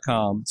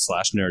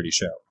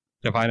patreon.com/nerdyshow.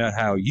 To find out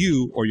how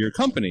you or your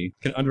company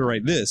can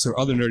underwrite this or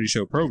other Nerdy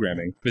Show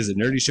programming, visit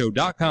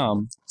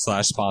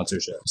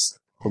nerdyshow.com/sponsorships.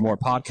 For more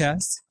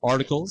podcasts,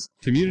 articles,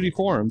 community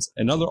forums,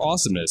 and other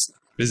awesomeness,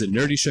 visit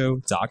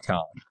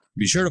nerdyshow.com.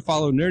 Be sure to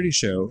follow Nerdy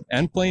Show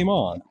and Flame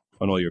On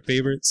all your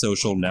favorite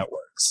social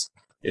networks.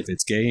 If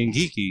it's gay and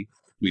geeky,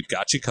 we've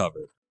got you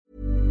covered.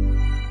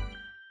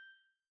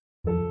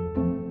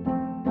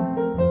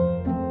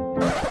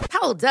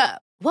 Hold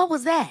up. What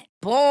was that?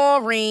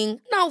 Boring.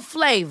 No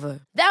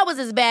flavor. That was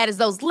as bad as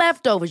those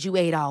leftovers you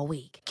ate all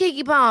week.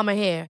 Keke Palmer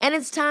here, and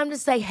it's time to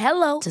say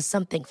hello to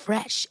something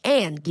fresh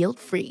and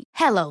guilt-free.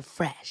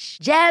 HelloFresh.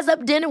 Jazz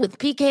up dinner with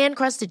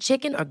pecan-crusted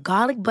chicken or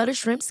garlic butter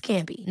shrimp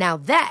scampi. Now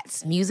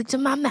that's music to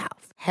my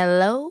mouth.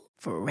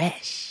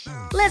 HelloFresh.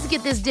 Let's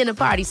get this dinner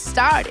party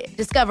started.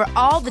 Discover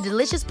all the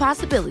delicious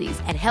possibilities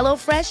at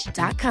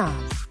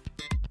HelloFresh.com.